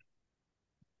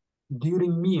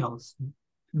meals.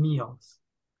 Meals.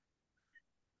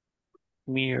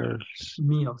 Meals.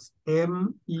 Meals.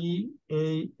 M-E-A-L-S.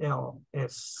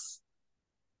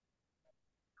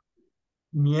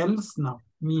 Meals? No.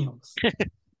 Meals.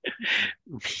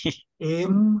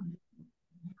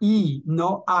 M-E,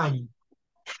 no I.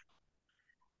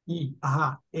 E,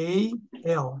 ajá.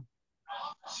 A-L-S.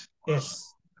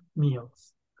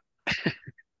 Meals.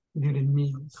 During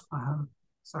meals. Ajá.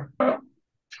 Exacto.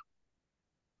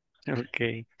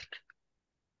 Okay.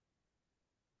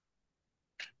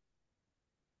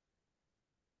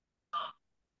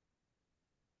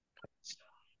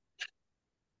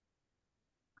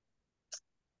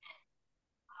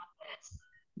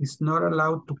 It's not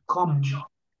allowed to come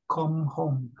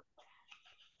home.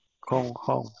 Come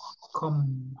home.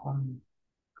 Come home.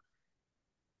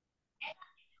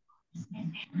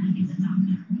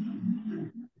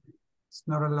 It's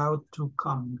not allowed to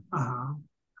come.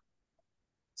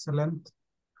 Excellent.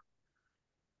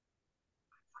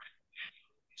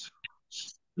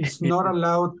 It's not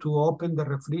allowed to open the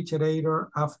refrigerator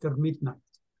after midnight.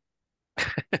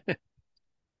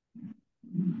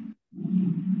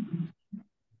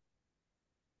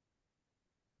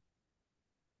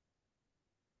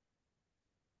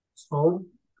 So,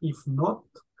 if not,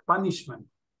 punishment.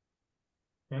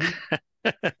 Okay?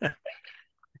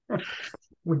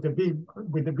 with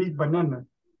the big banana.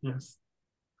 Yes.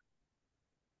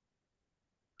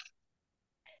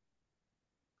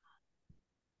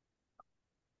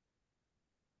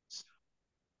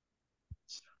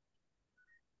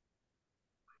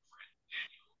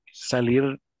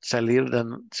 Salir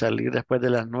después de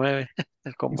las 9.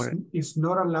 It's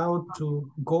not allowed to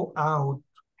go out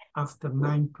after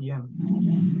 9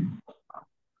 p.m.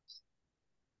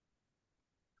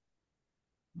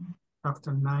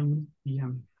 After 9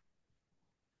 p.m.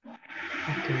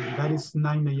 Okay, that is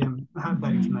 9 a.m.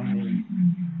 That is 9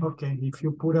 a.m. Okay, if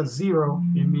you put a 0,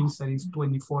 it means that it's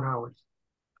 24 hours.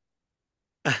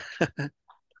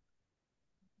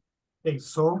 Okay,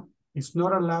 so it's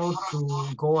not allowed to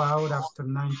go out after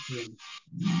 9 p.m.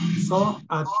 So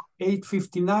at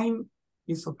 8:59,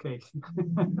 it's okay.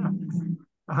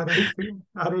 At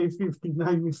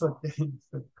 8:59 is okay.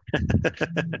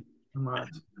 Much.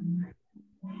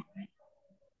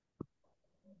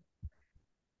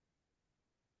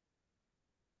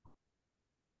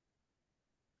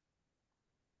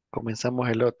 Comenzamos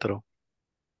el otro.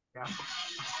 Yeah.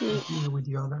 Continue with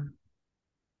the other.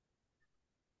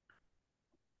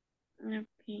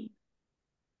 Okay.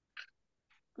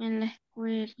 En la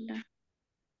escuela.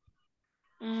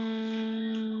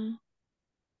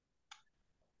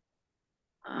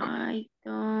 I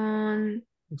don't.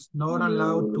 It's not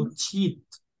allowed to cheat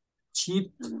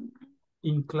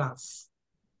in class.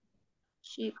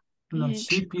 Sheep. No,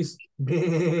 sheep is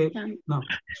no,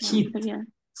 cheat.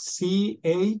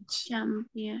 C-H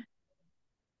Champion.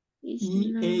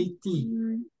 E-A-T.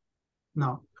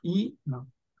 No,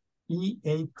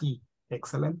 E-A-T.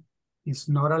 Excellent. It's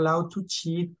not allowed to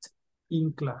cheat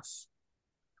in class.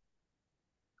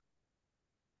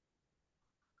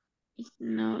 It's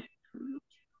not.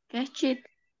 ¿Qué es cheat?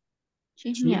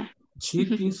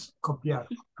 Cheat is copiar.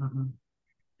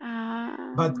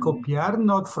 But copiar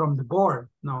not from the board.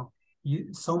 No.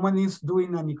 Someone is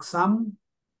doing an exam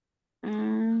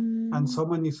and and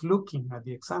someone is looking at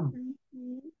the exam.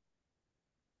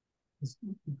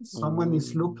 Someone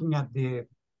is looking at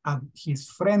his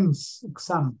friend's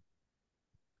exam.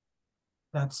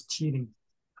 That's cheating.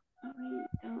 I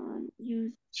don't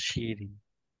use Cheating.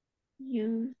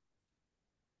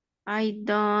 I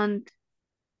don't.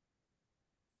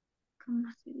 ¿Cómo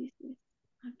se dice?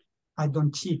 I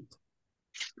don't cheat.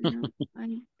 No,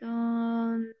 I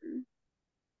don't.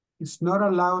 It's not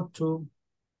allowed to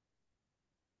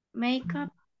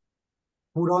Makeup.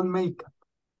 put on makeup.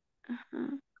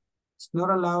 Uh-huh. It's not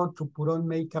allowed to put on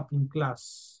makeup in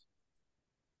class.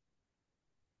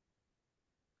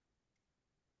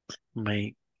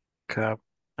 Makeup.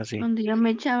 Así. Cuando yo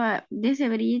me echaba de ese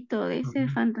brillito, de ese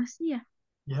fantasía.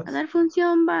 Yes. A dar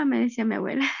función, va, me decía mi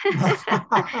abuela.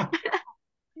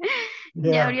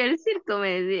 Ya abrió el circo,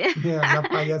 me decía. La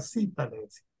payasita le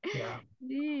decía. Yeah.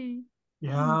 Sí.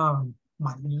 Yeah,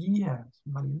 María.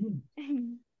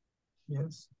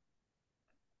 Yes.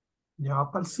 Ya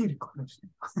va para el circo. Le decía.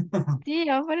 Sí,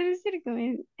 ya va para el circo,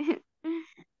 me decía.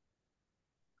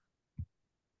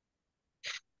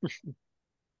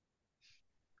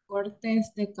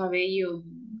 Cortes de cabello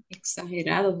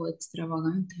exagerados o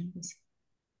extravagantes. Algo así.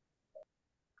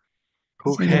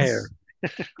 Who hair?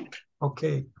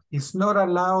 Okay. It's not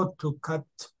allowed to cut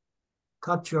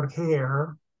your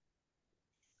hair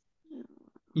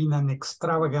in an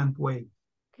extravagant way.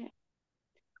 Okay.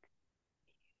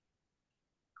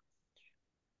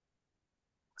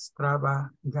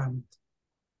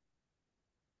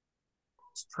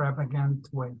 Extravagant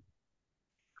way.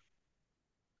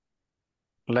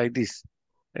 Like this.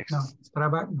 No,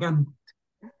 extravagant.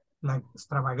 Like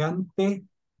extravagante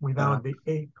without the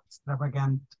A.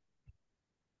 Extravagant.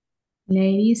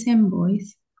 Ladies and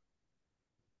boys.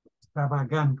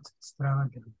 Extravagant.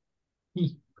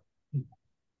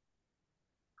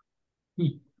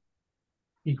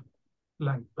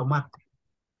 Like tomate.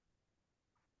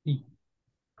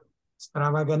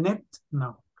 Extravagant?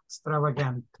 No.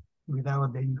 Extravagant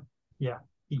without the E. Yeah.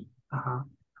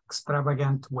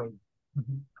 Extravagant way.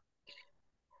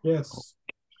 Yes.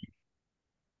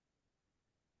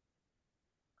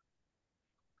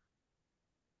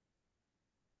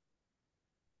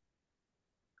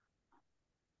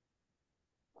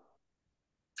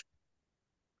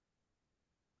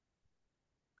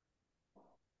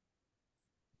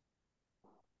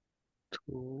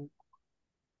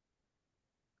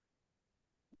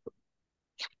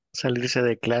 Salirse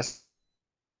de clase.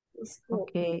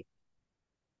 Okay.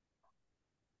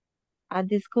 At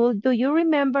the school, do you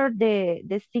remember the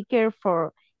sticker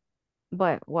for,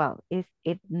 well, it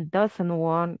doesn't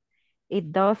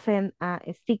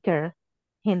a sticker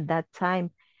in that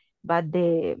time, but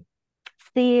el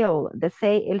sello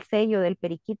del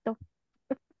periquito.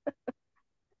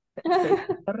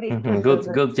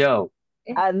 Good job.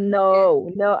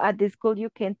 No, at the school you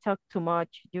can talk too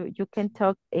much. You can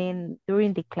talk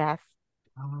during the class.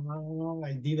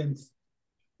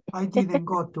 I didn't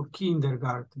go to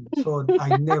kindergarten, so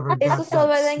I never got Eso solo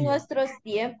that era en seal. nuestros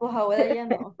tiempos, ahora ya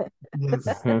no. Yes.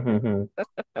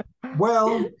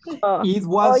 Well, it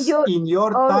was in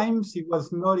your times, it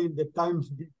was not in the times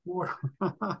before.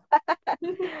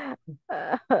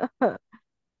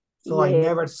 So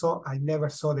yes. I never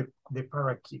saw the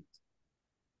parakeet.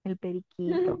 El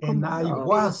periquito. And I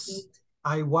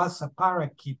was a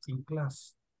parakeet in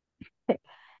class.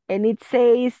 And it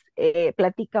says,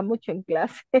 platica mucho en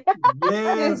clase.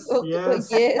 Yes,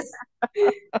 yes.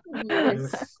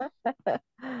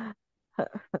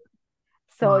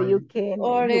 So you can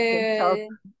talk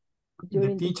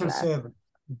during the teacher class. said,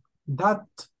 that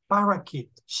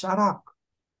parakeet, shut up.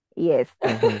 Yes.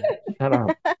 Shut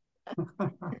up.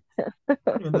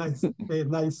 and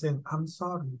I said, I'm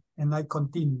sorry. And I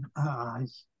continued. Sorry.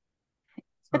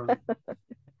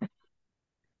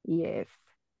 Yes.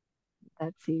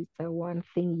 That's it. The one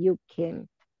thing you can't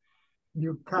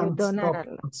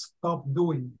stop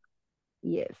doing.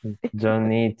 Yes.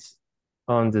 Don't eat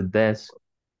on the desk.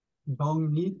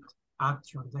 Don't eat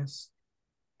at your desk.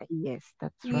 Yes,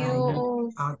 that's right.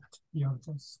 At your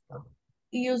desk.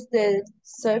 Use the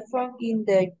cell phone in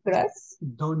the class.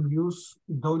 Don't use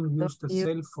the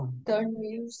cell phone. Don't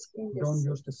use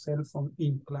the cell phone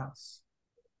in class.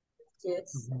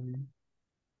 Yes.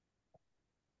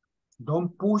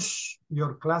 Don't push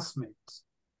your classmates.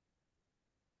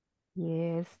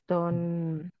 Yes,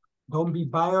 don't be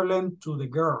violent to the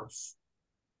girls.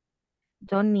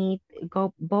 Don't eat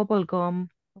bubble gum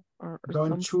or don't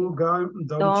something. chew gum.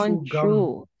 Don't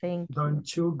chew. Thank you. Don't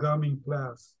chew gum in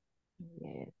class.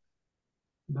 Yes.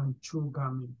 Don't chew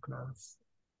gum in class.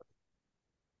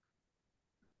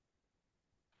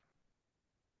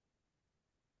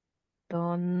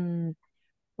 don't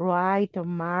write or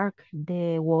mark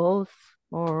the walls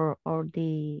or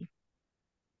the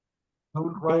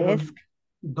desk.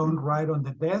 Don't write on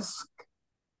the desk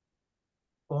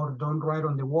or don't write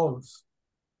on the walls.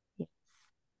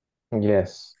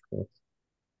 Yes.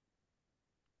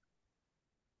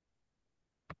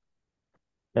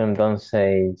 And don't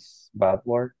say bad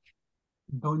word.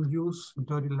 Don't use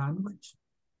dirty language.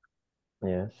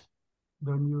 Yes.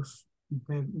 Don't use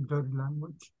dirty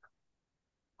language.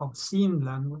 Obscene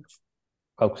language.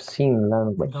 Obscene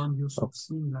language. Don't use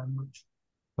obscene language.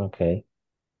 Okay.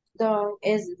 Don't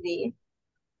sleep.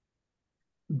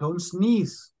 Don't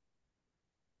sneeze.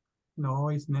 No,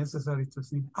 it's necessary to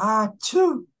sneeze.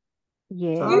 Achoo!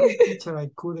 Yeah. Sorry, teacher, I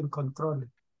couldn't control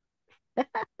it.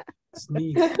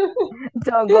 Sneeze.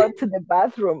 Don't go to the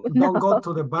bathroom. Don't go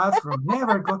to the bathroom.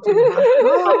 Never go to the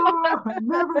bathroom. Oh,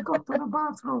 never go to the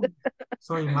bathroom.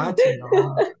 So imagine.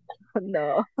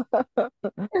 No.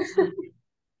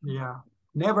 Yeah.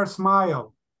 Never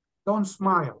smile. Don't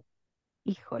smile.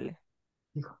 Híjole.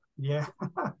 Yeah.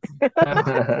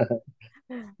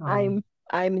 I'm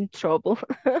in trouble.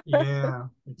 Yeah,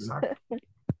 exactly.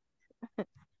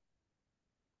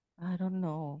 I don't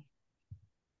know.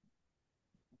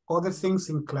 Other things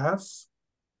in class.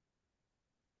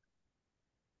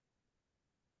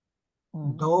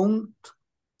 Don't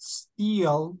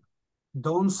steal.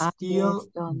 Don't steal.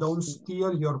 Yes, don't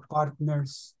steal your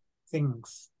partner's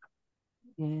things.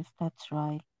 Yes, that's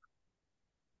right.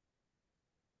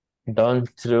 Don't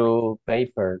throw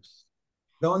papers.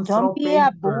 Don't throw be papers.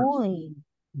 a bully.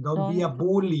 Don't be a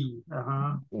bully.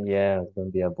 Yeah,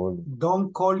 don't be a bully.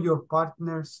 Don't call your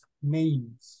partner's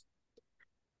names.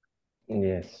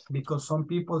 Yes. Because some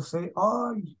people say,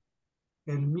 oh,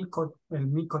 el mico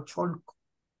cholco.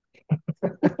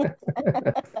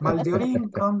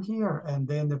 Maldiorin, come here. And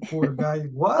then the poor guy,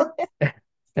 what?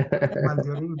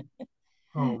 Maldiorin.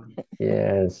 Oh.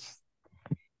 Yes.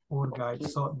 Poor guy.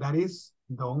 So that is,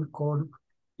 don't call.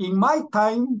 In my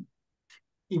time,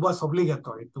 it was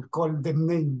obligatory to call them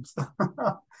names.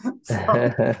 So,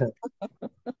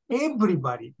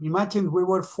 everybody, imagine we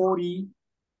were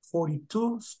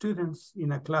 42 students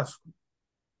in a classroom.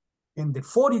 And the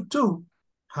 42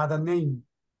 had a name.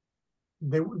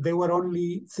 There were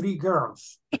only 3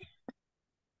 girls.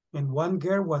 And one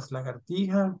girl was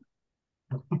Lagartija.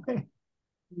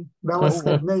 That was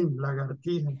her name,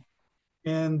 Lagartija.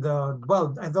 And,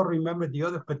 well, I don't remember the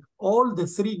other, but all the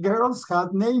 3 girls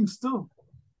had names too.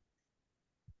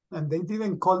 And they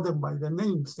didn't call them by the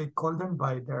names. They called them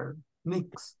by their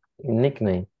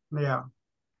nickname. Yeah.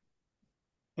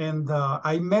 And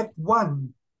I met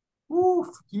one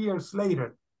years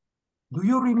later. Do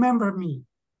you remember me?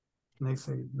 And I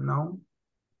say, no.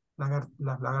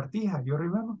 Lagartija, you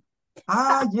remember?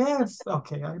 Yes.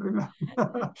 Okay, I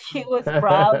remember. She was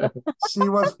proud. She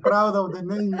was proud of the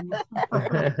name.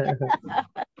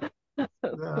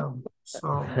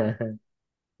 So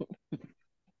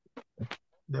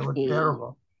they were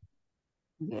terrible.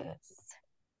 Yes.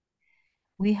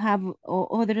 We have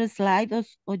other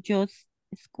slides or just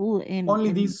school and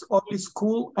only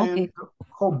school and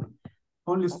home.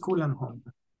 Only school and home.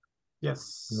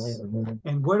 Yes.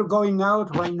 And we're going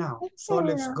out right now. So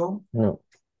let's go. No.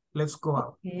 Let's go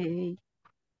out. Okay.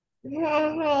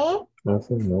 No.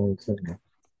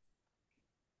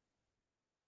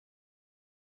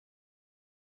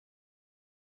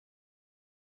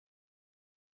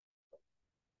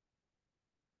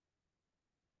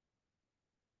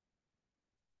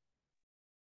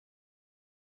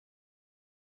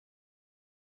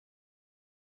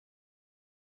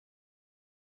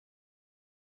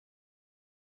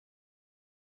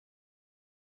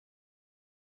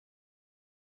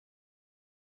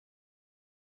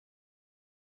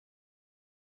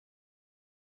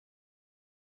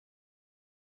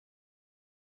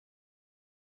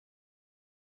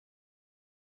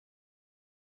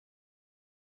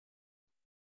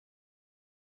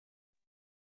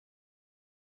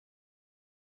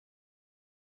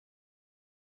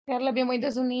 Carla, bien bonito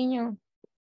su niño.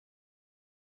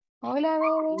 Hola,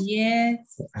 bebé.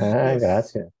 Yes.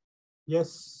 Gracias.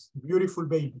 Yes, beautiful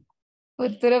baby.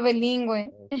 Futuro bilingüe.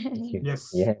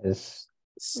 Yes.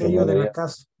 Sello de la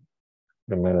casa.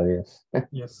 Primero Dios.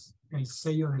 Yes, el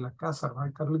sello de la casa,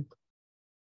 right, Carlito?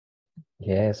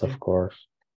 Yes, of course.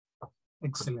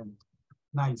 Excellent.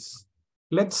 Nice.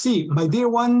 Let's see, my dear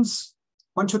ones,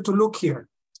 I want you to look here.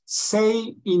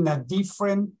 Say in a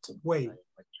different way.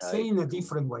 Say in a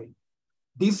different way.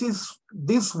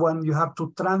 This one you have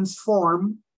to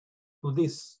transform to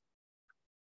this.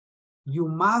 You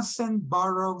mustn't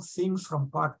borrow things from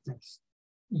partners.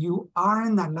 You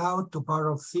aren't allowed to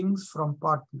borrow things from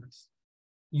partners.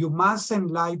 You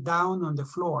mustn't lie down on the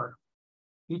floor.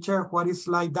 Teacher, what is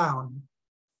lie down?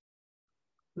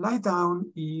 Lie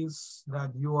down is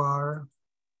that you are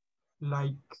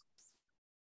like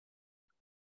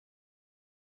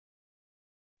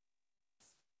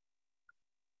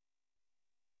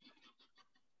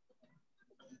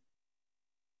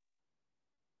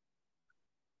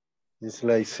It's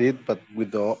like sit, but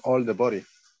with all the body.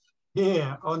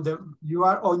 yeah, you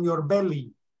are on your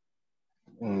belly.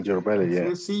 In your belly, yeah.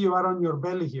 You see, you are on your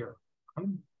belly here. Okay?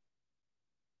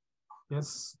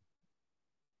 Yes.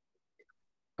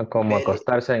 Como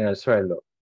acostarse en el suelo.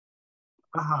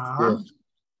 Ajá.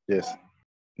 Yes.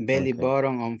 Belly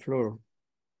button on floor.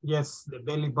 Yes, the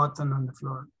belly button on the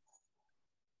floor.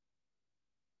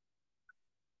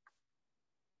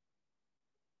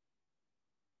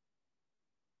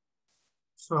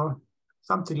 So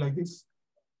something like this,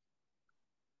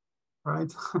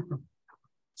 right?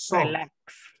 So, relax.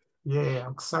 Yeah,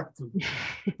 exactly.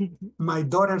 My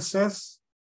daughter says,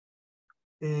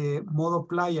 modo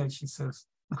playa, she says.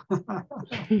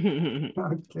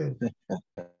 Okay.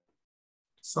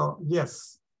 So,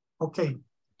 yes. Okay.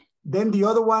 Then the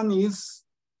other one is,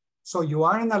 so you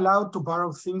aren't allowed to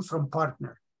borrow things from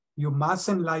partner. You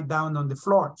mustn't lie down on the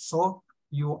floor. So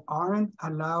you aren't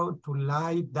allowed to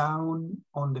lie down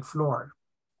on the floor.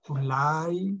 To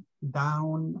lie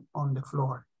down on the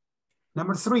floor.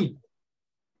 Number 3,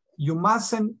 you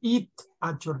mustn't eat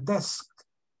at your desk.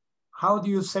 How do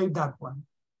you say that one?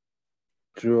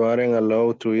 You aren't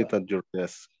allowed to eat at your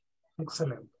desk.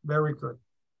 Excellent, very good.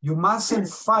 You mustn't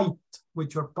fight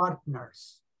with your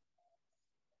partners.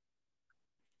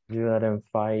 You aren't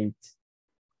fight.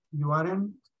 You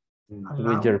aren't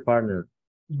allowed. With your partner.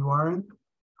 You aren't.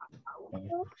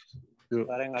 You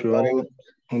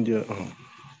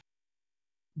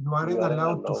aren't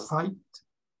allowed to fight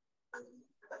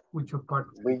with your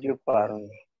partner. With your partner.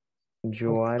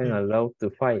 You aren't allowed to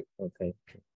fight. Okay.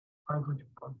 Fight with your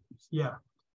partners. Yeah.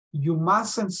 You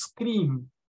mustn't scream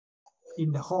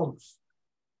in the halls.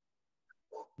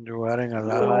 You aren't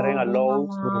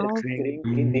allowed to scream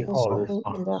in the halls. You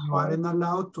aren't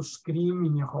allowed to scream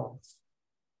in your halls.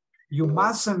 You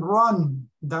mustn't run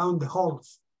down the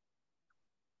halls.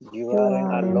 You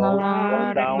aren't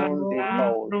allowed to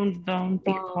run down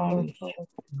the halls.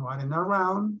 You aren't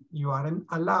around. You aren't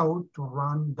allowed to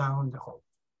run down the hall.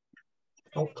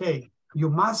 Okay.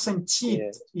 You mustn't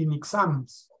cheat in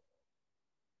exams.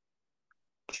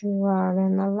 You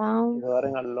aren't allowed. You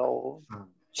aren't allowed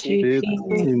Cheat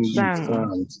in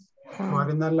exams. You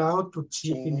aren't allowed to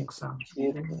cheat in exams.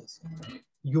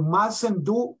 You mustn't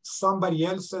do somebody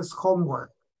else's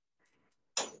homework.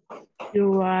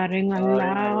 You aren't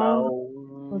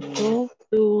allowed to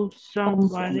do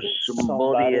somebody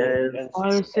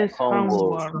else's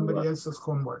homework. Somebody else's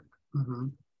homework.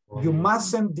 You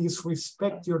mustn't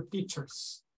disrespect your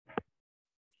teachers.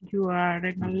 You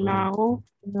aren't allowed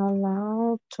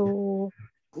to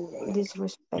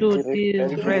disrespect your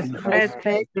teachers.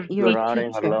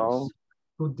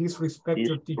 To disrespect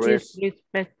your teachers.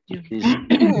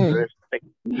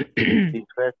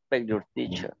 Disrespect your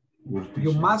teacher.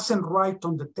 You mustn't write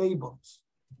on the tables.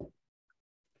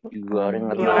 You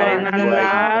aren't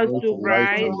allowed to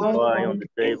write on the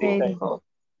table.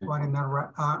 You aren't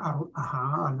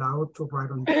allowed to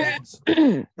write on the tables.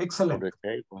 Excellent.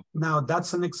 Now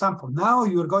that's an example. Now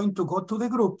you're going to go to the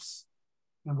groups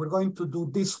and we're going to do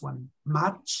this one.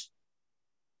 Match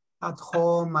at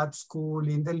home, at school,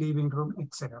 in the living room,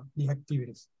 etc. The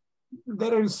activities.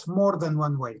 There is more than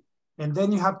one way. And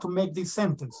then you have to make these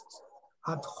sentences.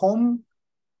 At home,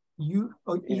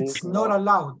 it's not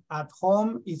allowed. At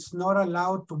home, it's not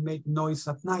allowed to make noise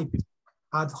at night.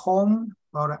 At home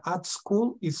or at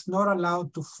school, it's not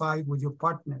allowed to fight with your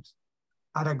partners.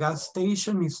 At a gas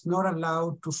station, it's not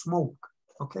allowed to smoke.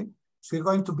 Okay? So you're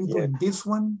going to be doing this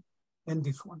one and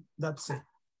this one. That's it.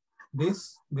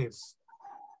 This.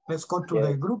 Let's go to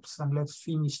the groups and let's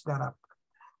finish that up.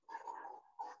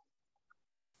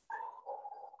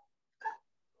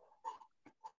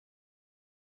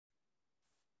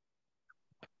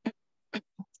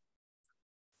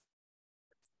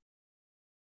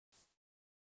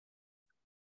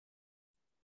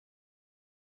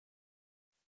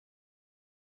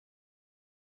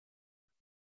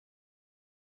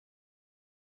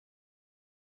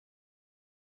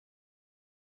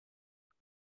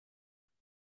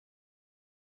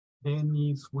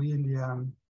 Dennis,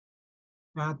 William,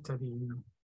 Catherine,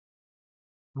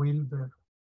 Wilber.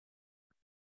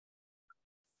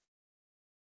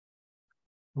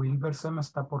 Wilber se me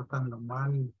está portando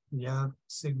mal. Ya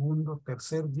segundo,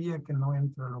 tercer día que no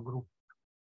entra a los grupos.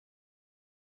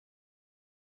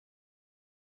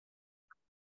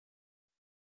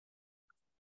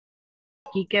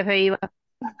 Aquí que se iba,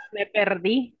 me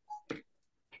perdí.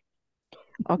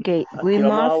 Okay, we Aquí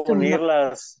vamos a must unir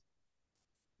las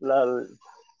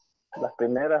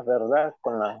primeras, ¿verdad?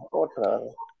 Con las otras.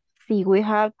 see, we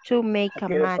have to make a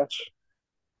Aquí de paso. match.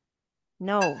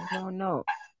 No.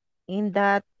 In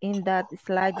that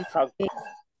slide is okay.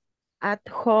 At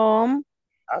home,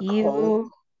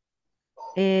 you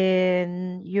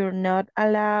and you're not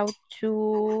allowed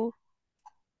to,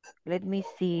 let me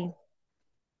see.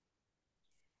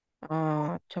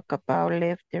 Talk about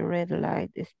left the red light,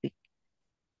 speak.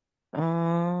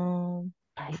 Buy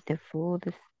the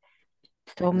food.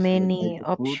 So many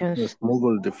options.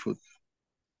 Smuggle the food.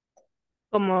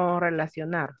 Como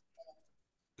relacionar.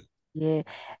 Yeah,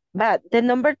 but the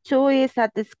number 2 is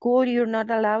at the school, you're not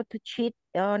allowed to cheat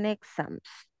on exams.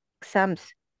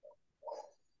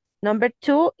 Number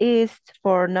 2 is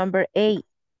for number 8.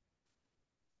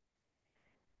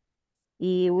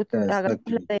 Y hagamos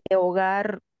la de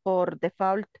hogar por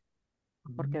default,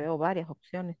 porque veo varias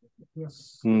opciones.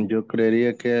 Yo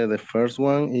creería que the first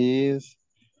one is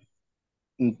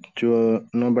your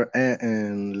number A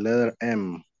and letter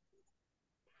M.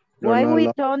 You're Why not we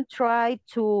allowed- don't try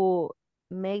to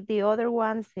make the other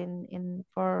ones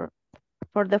for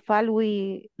the file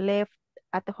we left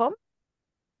at home?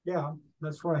 Yeah,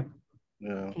 that's right.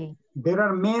 Yeah. Okay. There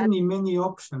are many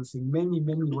options in many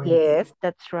ways. Yes,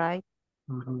 that's right.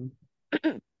 Mhm.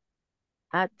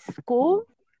 At school,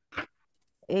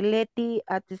 Leti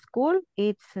at the school,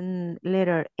 it's in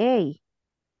letter A.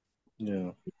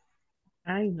 Yeah.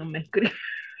 Ay, no me escribe.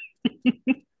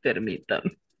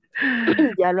 Permítame.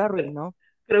 Ya lo arruinó.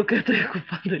 Creo que estoy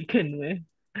ocupando el que no es.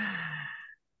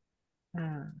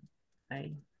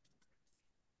 Ahí.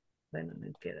 Bueno,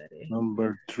 me quedaré.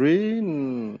 Number 3.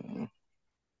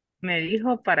 Me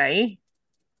dijo para ahí.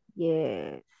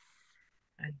 Yes.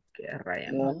 Ay, qué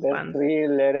raya más Number pan. 3,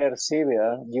 letter C,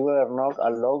 ¿verdad? You are not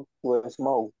allowed to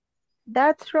smoke.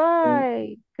 That's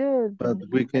right. Good. But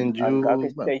we can At gas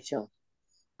use station.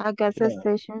 A gas Yeah.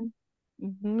 station.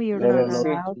 You're Letter not C.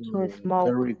 allowed to smoke.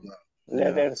 carry gun.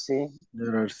 Letter C.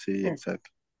 Letter C,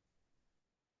 exactly.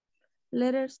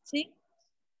 Letter C.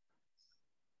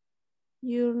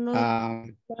 You're not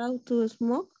allowed to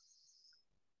smoke.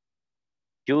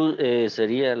 You,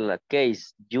 sería la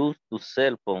case, use to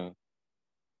cell phone.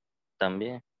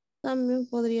 También. También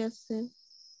podría ser.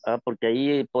 Porque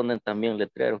ahí ponen también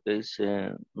letreros que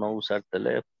dicen no usar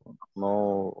teléfono,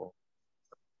 no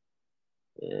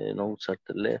usar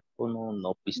teléfono,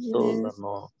 no pistola, Yes.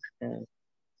 no.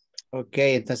 Ok,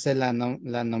 entonces la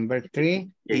number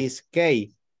 3 is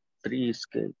K. 3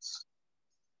 skates.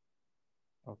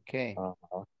 Ok.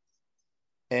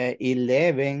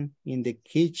 11 in the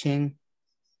kitchen.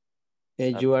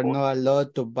 You are not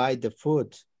allowed to buy the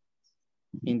food.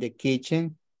 In the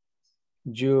kitchen,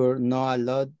 you're not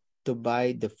allowed to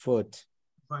buy the food.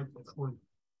 Buy the food.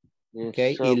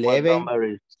 Okay, So 11. What number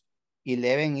is?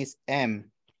 11 is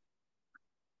M.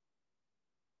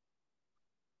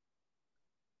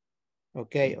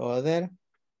 Okay, other.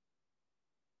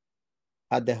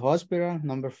 At the hospital,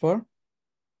 number 4.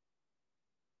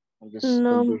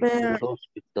 Number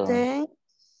Hospital. 10.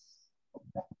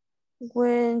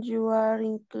 When you are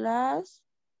in class,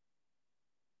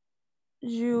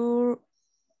 you're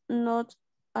not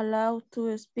allowed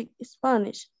to speak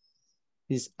Spanish.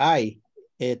 Is I.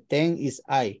 10 is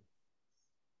I.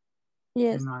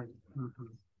 Yes.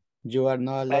 You are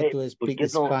not allowed to speak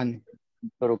Spanish.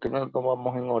 Pero que no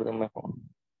tomamos en orden mejor.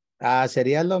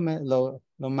 Sería lo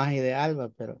más ideal, ¿va?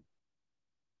 Pero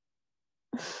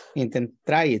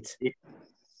try it. Sí,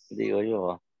 digo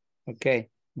yo.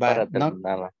 Okay. Para But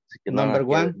terminarla. Así que no number nos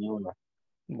quede 1. ni una.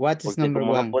 What is Porque number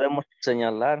como 1? no podemos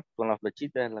señalar con las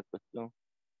flechitas es la cuestión.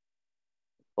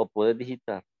 O puedes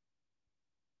digitar.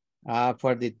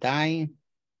 For the time,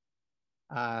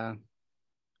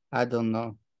 I don't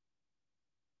know.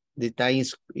 The time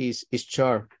is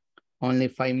short. Only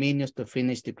 5 minutes to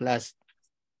finish the class.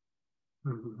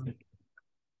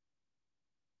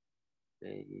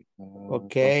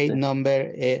 Okay,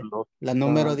 Entonces, la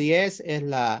número 10 es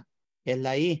la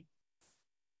I.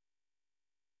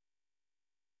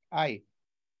 I.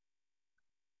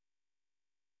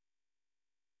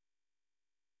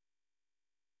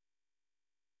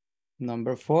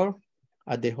 Number 4,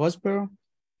 at the hospital.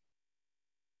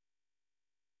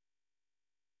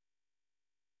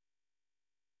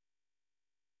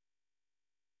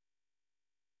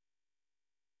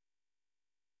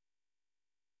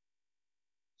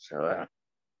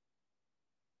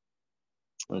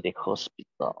 The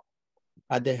hospital.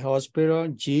 At the hospital,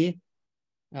 G.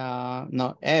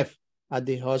 No, F. At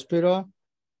the hospital,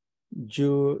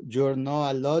 you're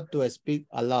not allowed to speak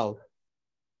aloud.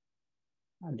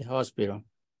 At the hospital.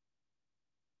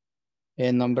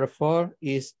 And number 4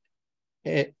 is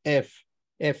F.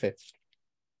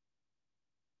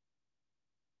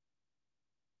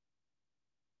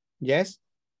 Yes?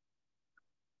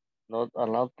 Not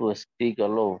allowed to speak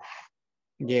alone.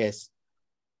 Yes.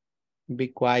 Be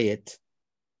quiet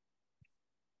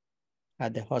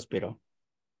at the hospital.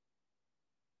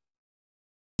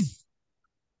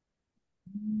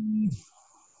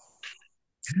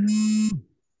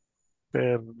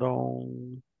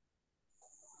 Perdón.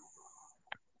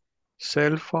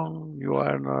 Cell phone, you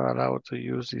are not allowed to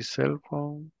use the cell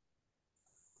phone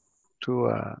to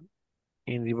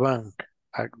in the bank,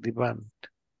 at the bank.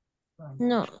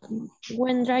 No,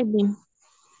 when driving.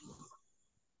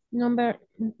 Number,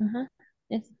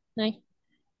 it's nice.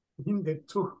 In the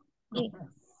two. Yeah.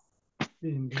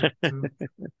 In the two.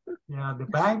 Yeah, the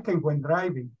bank and when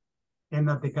driving. And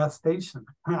at the gas station.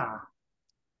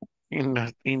 In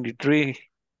the tree.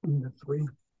 In the tree.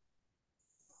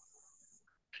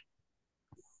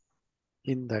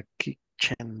 In the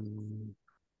kitchen.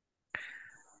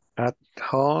 At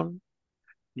home,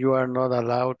 you are not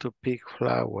allowed to pick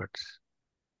flowers.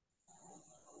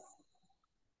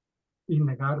 In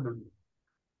the garden.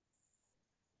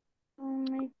 Oh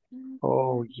my God.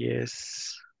 Oh,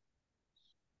 yes.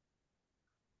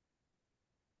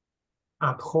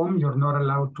 At home, you're not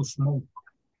allowed to smoke.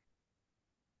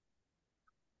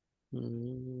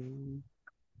 Mm.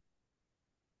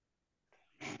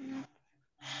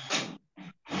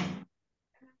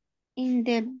 In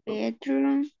the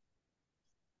bedroom,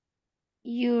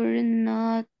 you're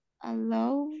not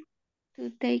allowed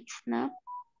to take nap.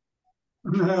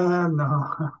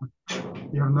 No.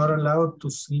 You're not allowed to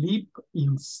sleep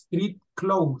in street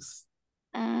clothes.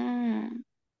 Ah.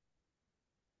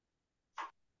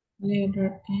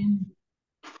 Letter 10.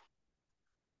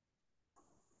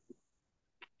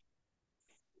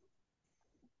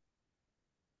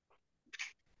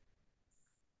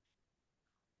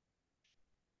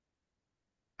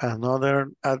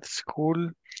 Another at school,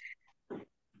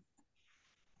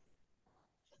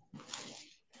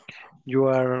 you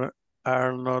are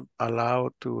not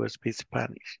allowed to speak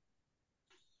Spanish.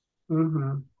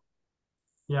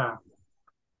 Yeah.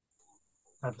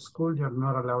 At school, you're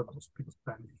not allowed to speak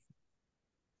Spanish.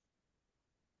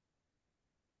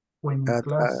 When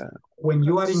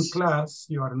you are in class,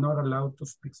 you are not allowed to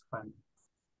speak Spanish.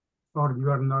 Or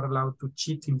you are not allowed to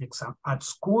cheat in the exam. At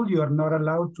school, you are not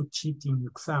allowed to cheat in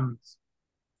exams.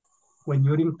 When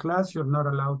you're in class, you're not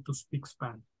allowed to speak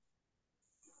Spanish.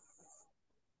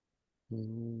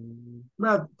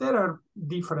 But there are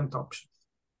different options.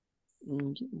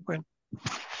 Well,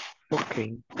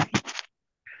 okay.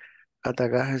 At a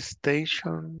gas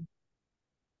station,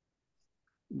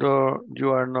 though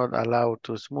you are not allowed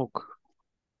to smoke.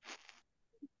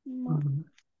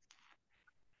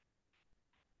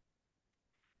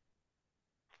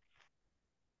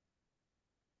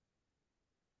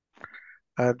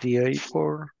 At the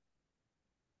airport,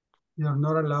 you're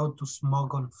not allowed to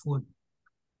smuggle food.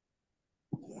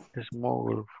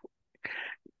 Smuggle.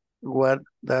 What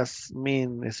does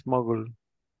mean smuggle?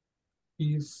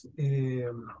 Is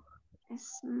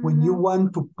when you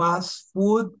want to pass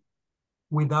food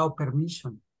without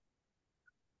permission.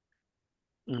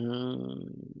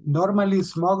 Normally,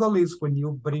 smuggle is when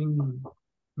you bring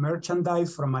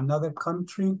merchandise from another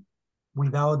country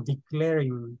without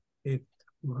declaring it,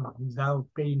 without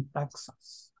paying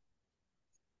taxes.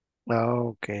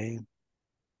 Okay.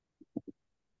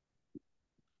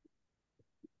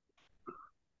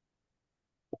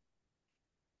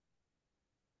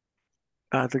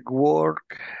 At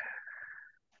work,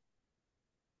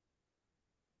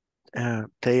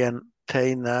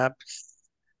 take naps.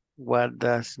 What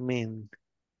does mean?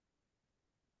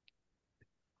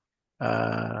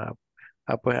 At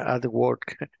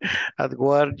work, at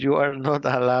work, you are not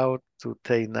allowed to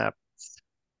take naps.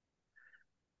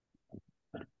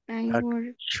 At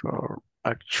church.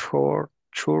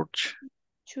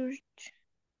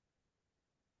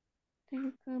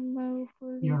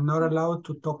 You're not allowed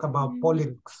to talk about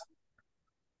politics.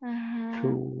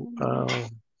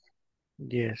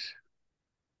 Yes.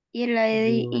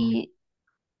 Y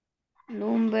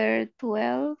number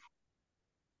 12.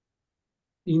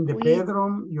 In the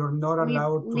bedroom, you're not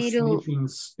allowed to sleep in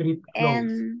street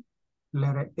clothes.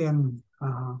 Letter N.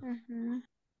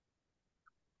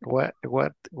 What,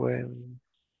 when?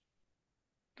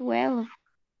 12.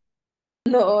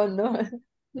 No, no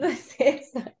es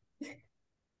esa.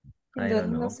 I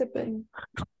don't know. No se puede.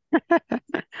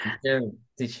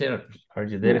 Teacher, are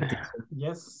you there, teacher?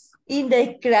 Yes. In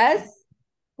the class,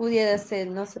 pudiera ser,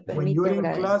 no se permite When you're in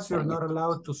hablar class, you're español. not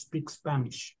allowed to speak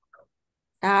Spanish.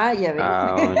 Ah, ya ven.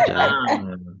 Oh,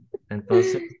 ya.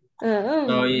 Entonces, Ah,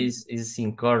 so is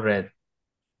incorrect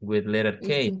with letter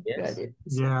K, yes? got it.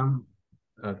 Yeah.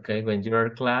 Okay, when you're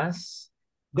class,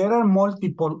 There are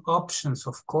multiple options,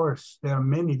 of course. There are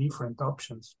many different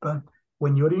options, but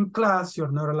when you're in class,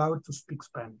 you're not allowed to speak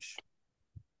Spanish.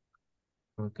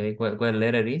 okay, what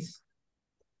letter is?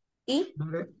 I.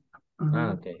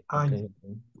 Okay, I. okay.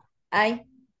 I.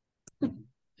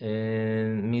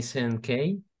 And missing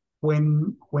K?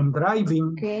 When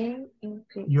driving,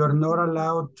 Okay. you're not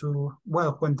allowed to,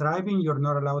 well, when driving, you're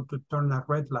not allowed to turn a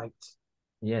red light.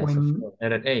 Yes, When, of course.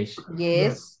 Letter H.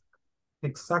 yes,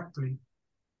 exactly.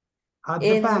 At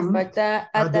the Nos bank, falta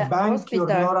at the bank, hospital.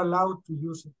 you're not allowed to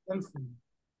use a cell phone.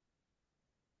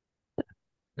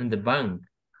 In the bank.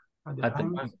 At the At the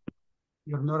bank, bank.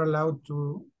 you're not allowed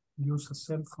to use a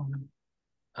cell phone.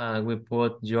 We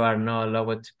put you are not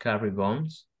allowed to carry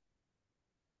guns.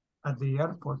 At the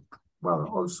airport. Well,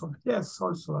 also, yes,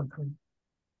 also at the...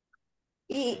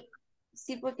 Y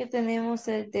sí, porque tenemos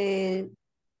el de...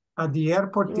 At the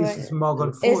airport is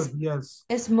smuggled food, yes.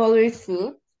 Smuggled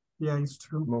food. Yeah, it's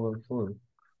true. Smuggled food.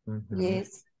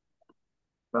 Yes.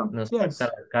 Nos yes. falta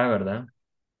acá, ¿verdad?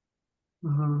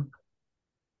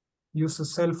 Use a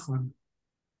cell phone.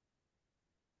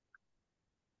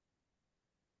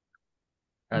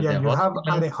 At Yeah, the you have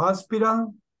hospital? at a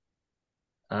hospital.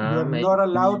 You're not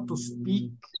allowed to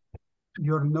speak.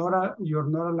 You're not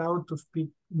allowed to speak.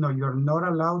 No, you're not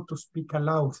allowed to speak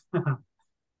aloud.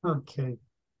 Okay.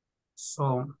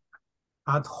 So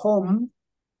at home,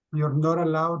 you're not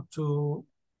allowed to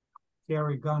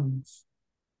carry guns.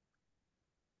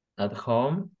 At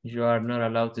home, you are not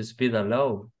allowed to speak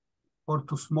aloud. Or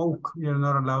to smoke. You're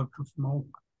not allowed to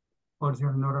smoke. Or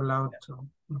you're not allowed to.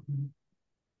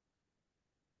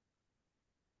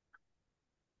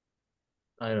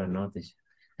 I don't know this.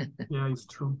 Yeah, it's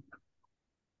true.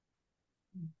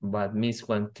 But miss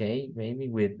 1K maybe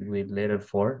with letter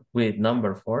 4, with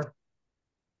number 4.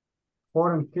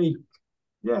 4 and 8.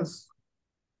 Yes,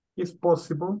 it's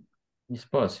possible. It's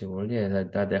possible, yeah.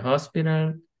 At the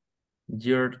hospital,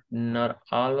 you're not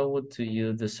allowed to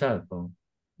use the cell phone.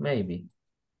 Maybe.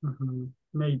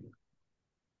 Maybe.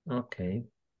 Okay.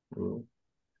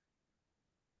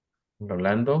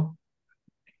 Rolando?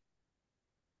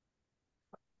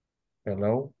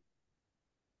 Hello?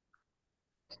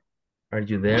 Are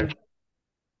you there?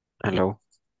 Hello.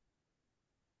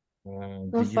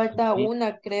 Nos falta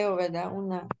una, creo, ¿verdad?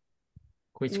 Una.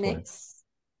 Which next.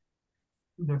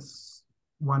 Yes,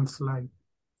 one slide.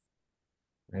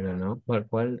 one? I don't know.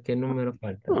 ¿Qué número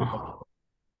falta?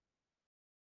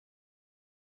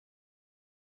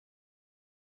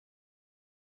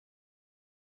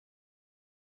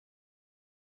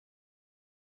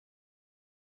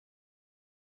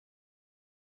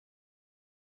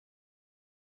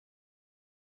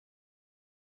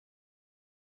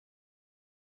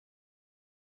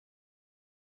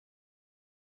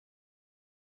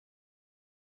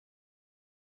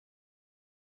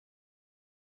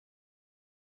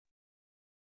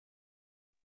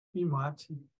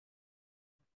 Imagine.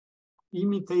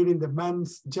 Imitating the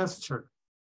man's gesture.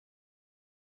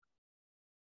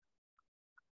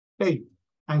 Hey,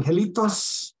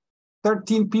 Angelitos,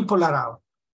 13 people are out.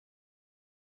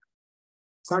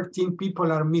 13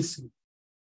 people are missing.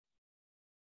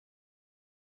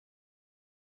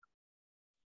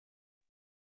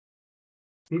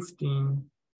 $15.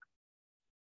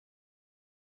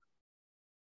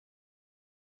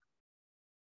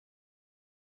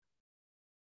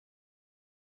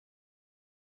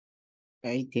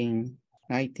 18,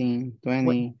 19,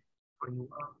 20,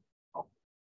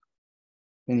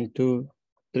 22,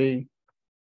 3.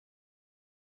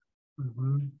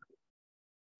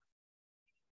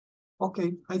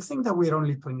 Okay, I think that we're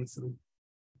only 23.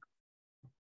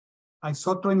 I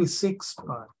saw 26,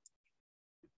 but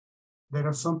there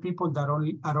are some people that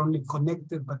are only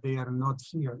connected, but they are not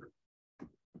here.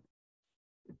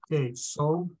 Okay,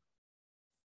 so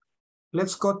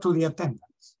let's go to the attendance.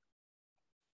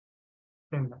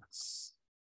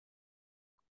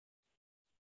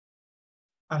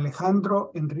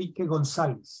 Alejandro Enrique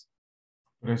González.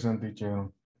 Present, teacher.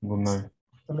 Good night.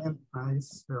 Excellent,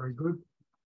 nice, very good.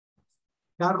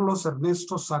 Carlos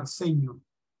Ernesto Sarceño.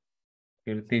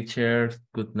 Here, teacher.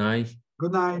 Good night.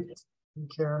 Good night. Take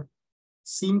care.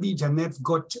 Cindy Janet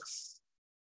Goches.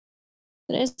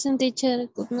 Present, teacher.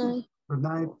 Good night. Good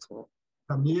night.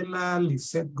 Daniela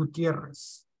Lisette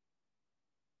Gutierrez.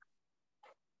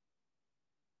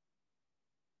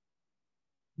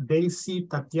 Daisy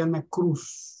Tatiana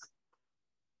Cruz.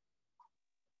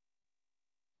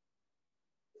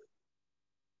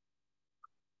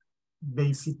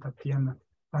 Daisy Tatiana.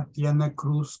 Tatiana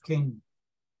Cruz came.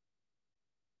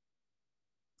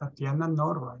 Tatiana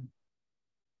Norway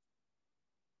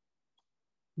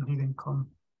didn't come.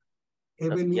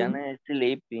 Evelyn Tatiana is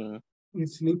sleeping.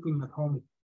 is sleeping at home.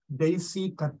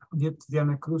 Daisy,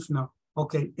 Tatiana Cruz, no.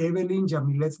 Okay, Evelyn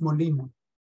Yamilet Molina.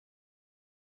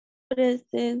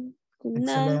 Present. Good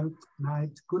night. Excellent.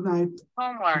 Night. Good night.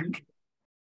 Homework.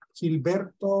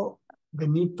 Gilberto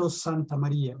Benito Santa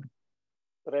Maria.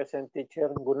 Present,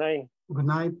 teacher. Good night. Good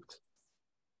night.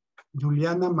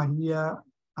 Juliana Maria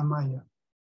Amaya.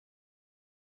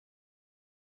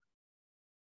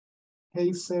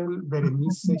 Hazel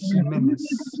Berenice Jimenez.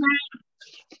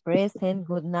 Present,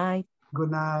 good night.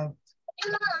 Good night.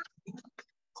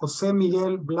 Jose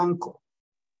Miguel Blanco.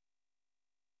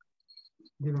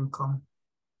 Didn't come.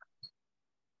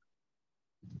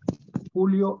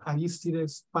 Julio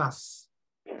Aristides Paz.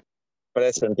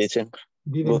 Present, teacher.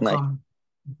 Didn't Good night. come.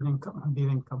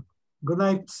 Didn't come. Good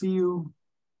night. See you.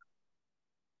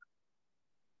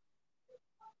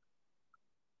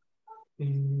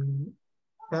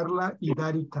 Carla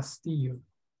Idari Castillo.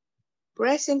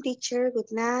 Present, teacher.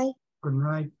 Good night. Good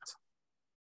night.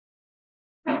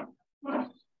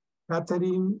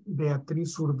 Catherine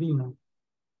Beatriz Urbina.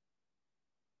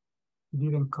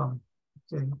 Didn't come.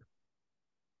 Okay.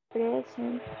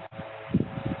 Present.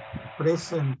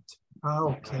 Present. Ah,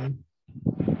 okay.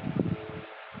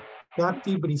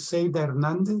 Kathy Briseida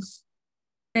Hernandez.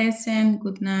 Present.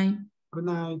 Good night. Good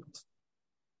night.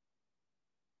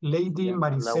 Lady Yeah,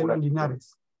 Maricela Laura.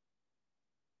 Linares.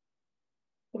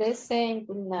 Present.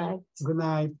 Good night. Good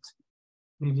night.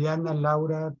 Liliana,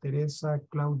 Laura, Teresa,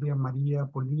 Claudia, María,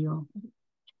 Polillo.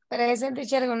 Present,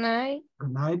 teacher. Good night.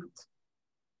 Good night.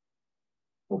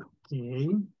 Okay.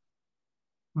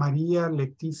 María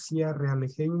Leticia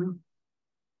Realejeño.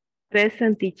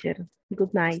 Present, teacher.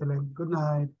 Good night. Excellent. Good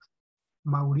night.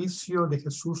 Mauricio de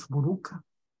Jesús Buruca.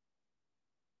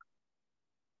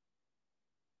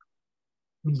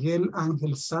 Miguel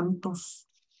Ángel Santos.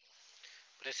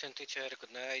 Present, teacher.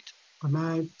 Good night. Good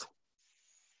night.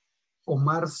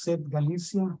 Omar Seth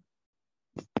Galicia.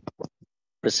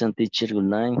 Present, teacher. Good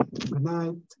night. Good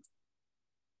night.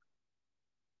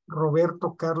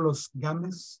 Roberto Carlos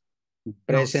Gámez.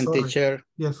 Present, sorry. teacher.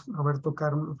 Yes, Roberto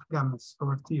Carlos Gámez.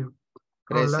 Robertillo.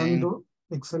 Present. Rolando,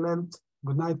 excellent.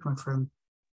 Good night, my friend.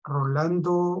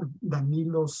 Rolando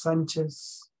Danilo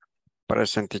Sánchez.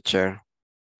 Present, teacher.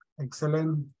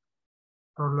 Excellent.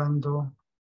 Rolando.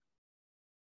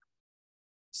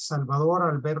 Salvador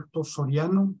Alberto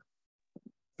Soriano.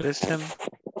 Present.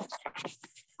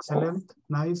 Excellent.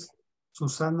 Nice.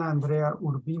 Susana Andrea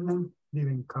Urbina.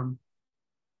 Didn't come.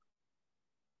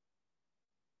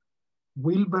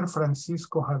 Wilber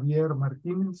Francisco Javier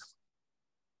Martinez.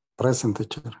 Present,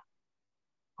 teacher.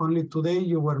 Only today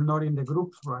you were not in the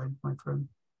groups, right, my friend?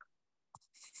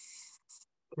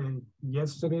 Okay.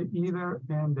 Yesterday either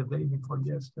and the day before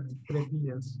yesterday. 3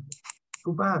 días.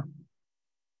 Too bad.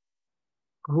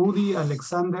 Rudy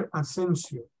Alexander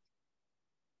Asensio.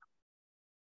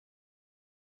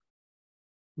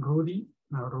 Rudy,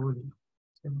 no, Rudy.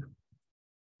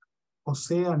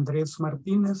 José Andrés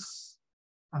Martínez.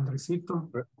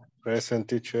 Andresito. Present,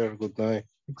 teacher. Good night.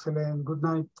 Excellent. Good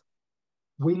night.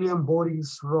 William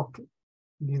Boris Roque.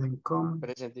 Didn't come.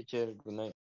 Present, teacher. Good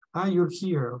night. Ah, you're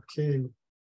here. Okay.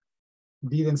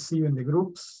 Didn't see you in the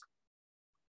groups.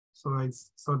 So I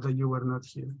thought that you were not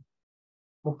here.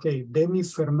 Okay.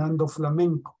 Denis Fernando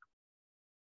Flamenco.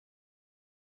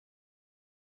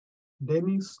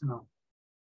 Denis? No.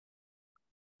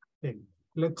 Okay.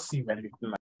 Let's see.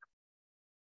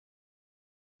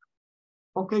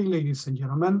 Okay, ladies and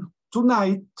gentlemen.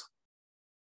 Tonight,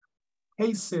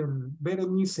 Hazel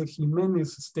Berenice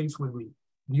Jimenez stays with me.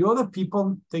 The other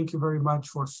people, thank you very much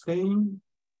for staying.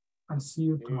 I'll see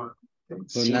you tomorrow. Okay?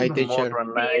 Good night, teacher.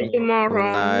 See you tomorrow.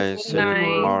 Good night. See you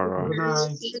tomorrow. Good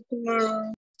night. See you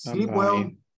tomorrow. Sleep Bye-bye.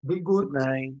 well. Be good. Good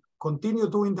night. Continue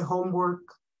doing the homework.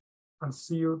 I'll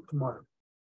see you tomorrow.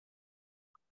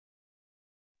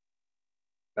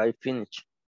 I finished.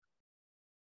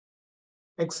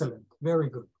 Excellent. Very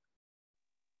good.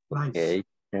 Nice. Okay.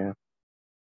 Yeah.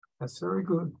 That's very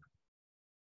good.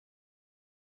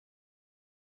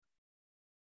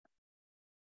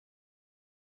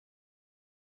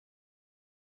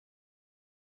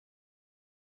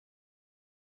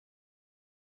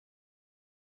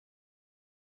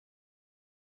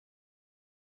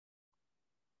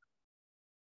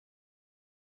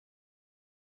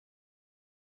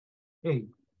 Hey.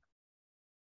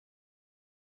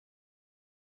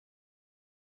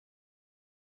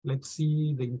 Let's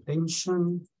see the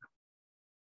intention.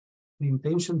 The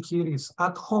intention here is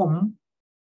at home,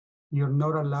 you're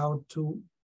not allowed to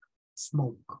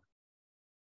smoke.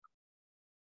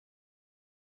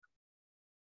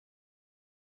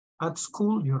 At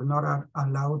school, you're not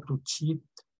allowed to cheat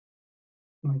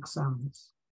in exams.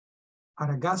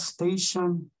 At a gas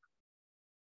station,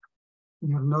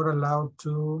 you're not allowed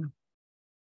to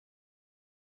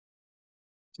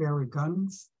carry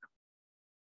guns.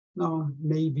 No,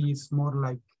 maybe it's more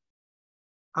like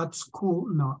at school,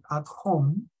 no, at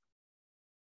home.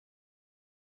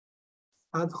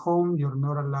 At home, you're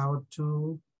not allowed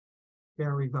to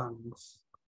carry guns.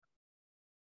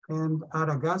 And at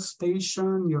a gas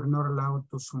station, you're not allowed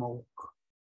to smoke.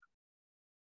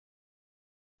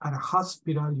 At a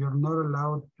hospital, you're not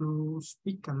allowed to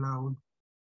speak aloud.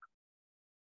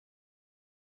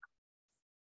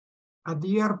 At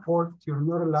the airport, you're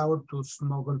not allowed to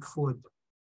smuggle food.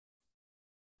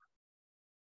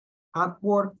 At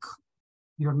work,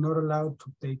 you're not allowed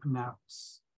to take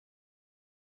naps.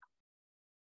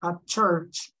 At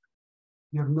church,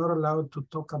 you're not allowed to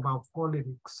talk about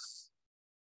politics.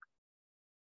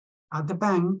 At the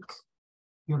bank,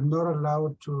 you're not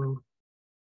allowed to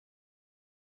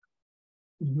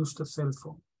use the cell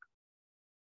phone.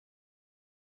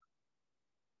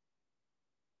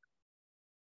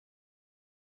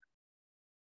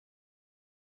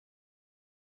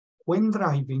 When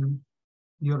driving,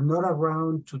 you're not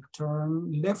allowed to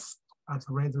turn left at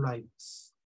red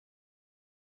lights.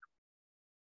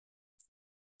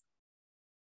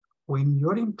 When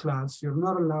you're in class, you're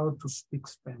not allowed to speak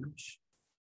Spanish.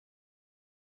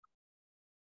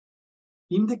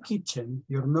 In the kitchen,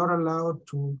 you're not allowed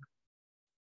to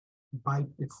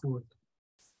bite the food.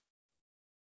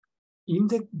 In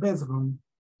the bedroom,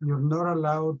 you're not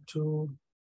allowed to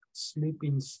sleep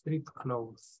in street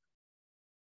clothes.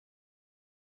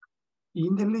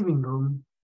 In the living room,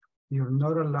 you're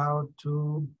not allowed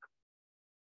to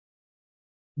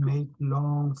make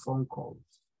long phone calls.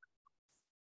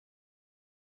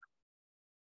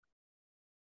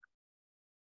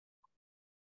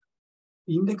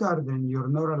 In the garden, you're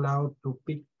not allowed to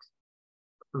pick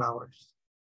flowers.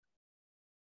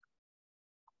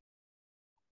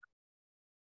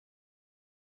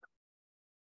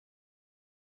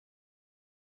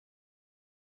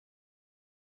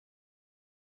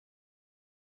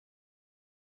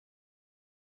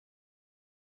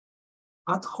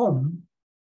 At home,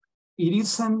 it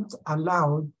isn't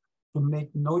allowed to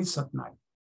make noise at night.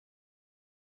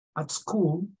 At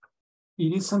school,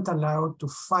 it isn't allowed to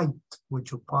fight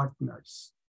with your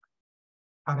partners.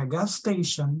 At a gas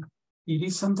station, it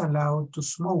isn't allowed to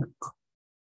smoke.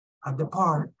 At the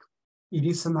park, it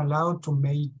isn't allowed to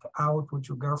make out with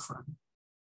your girlfriend.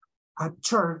 At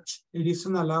church, it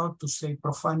isn't allowed to say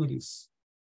profanities.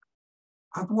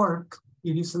 At work,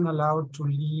 it isn't allowed to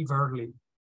leave early.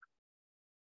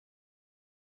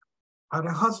 At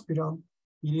a hospital,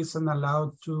 it isn't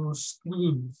allowed to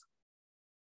scream.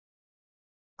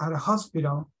 At a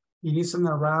hospital, it isn't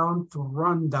allowed to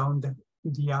run down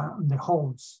the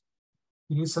halls.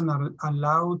 It isn't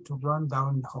allowed to run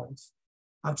down the halls.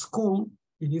 At school,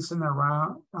 it isn't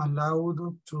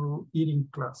allowed to eat in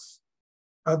class.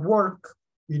 At work,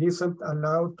 it isn't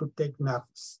allowed to take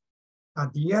naps.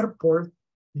 At the airport,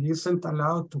 it isn't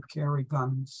allowed to carry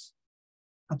guns.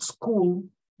 At school,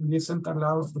 it isn't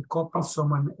allowed to copy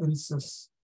someone else's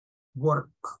work.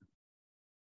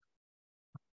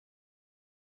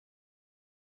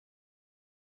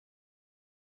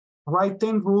 Write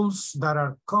 10 rules that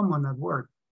are common at work.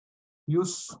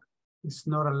 Use is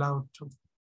not allowed to.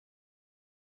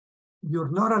 You're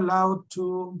not allowed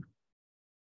to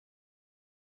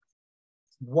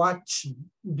watch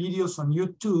videos on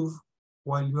YouTube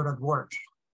while you're at work.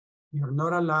 You're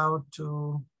not allowed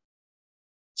to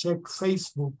check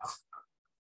Facebook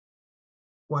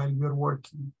while you're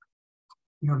working.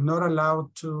 You're not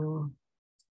allowed to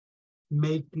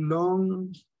make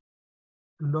long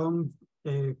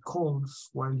calls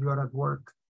while you're at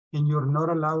work. And you're not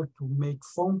allowed to make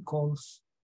phone calls,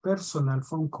 personal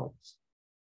phone calls.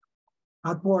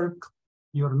 At work,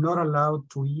 you're not allowed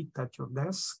to eat at your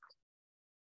desk.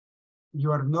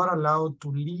 You are not allowed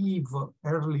to leave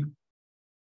early.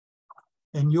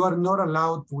 And you are not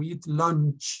allowed to eat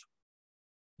lunch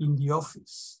in the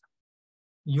office.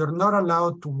 You're not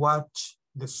allowed to watch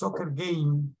the soccer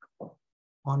game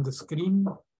on the screen.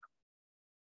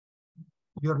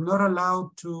 You're not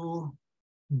allowed to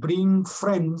bring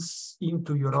friends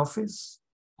into your office.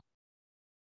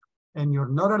 And you're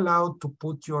not allowed to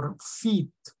put your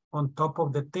feet on top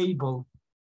of the table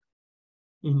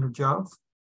in your job.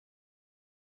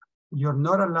 You're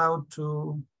not allowed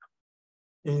to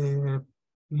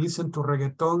listen to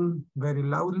reggaeton very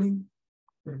loudly.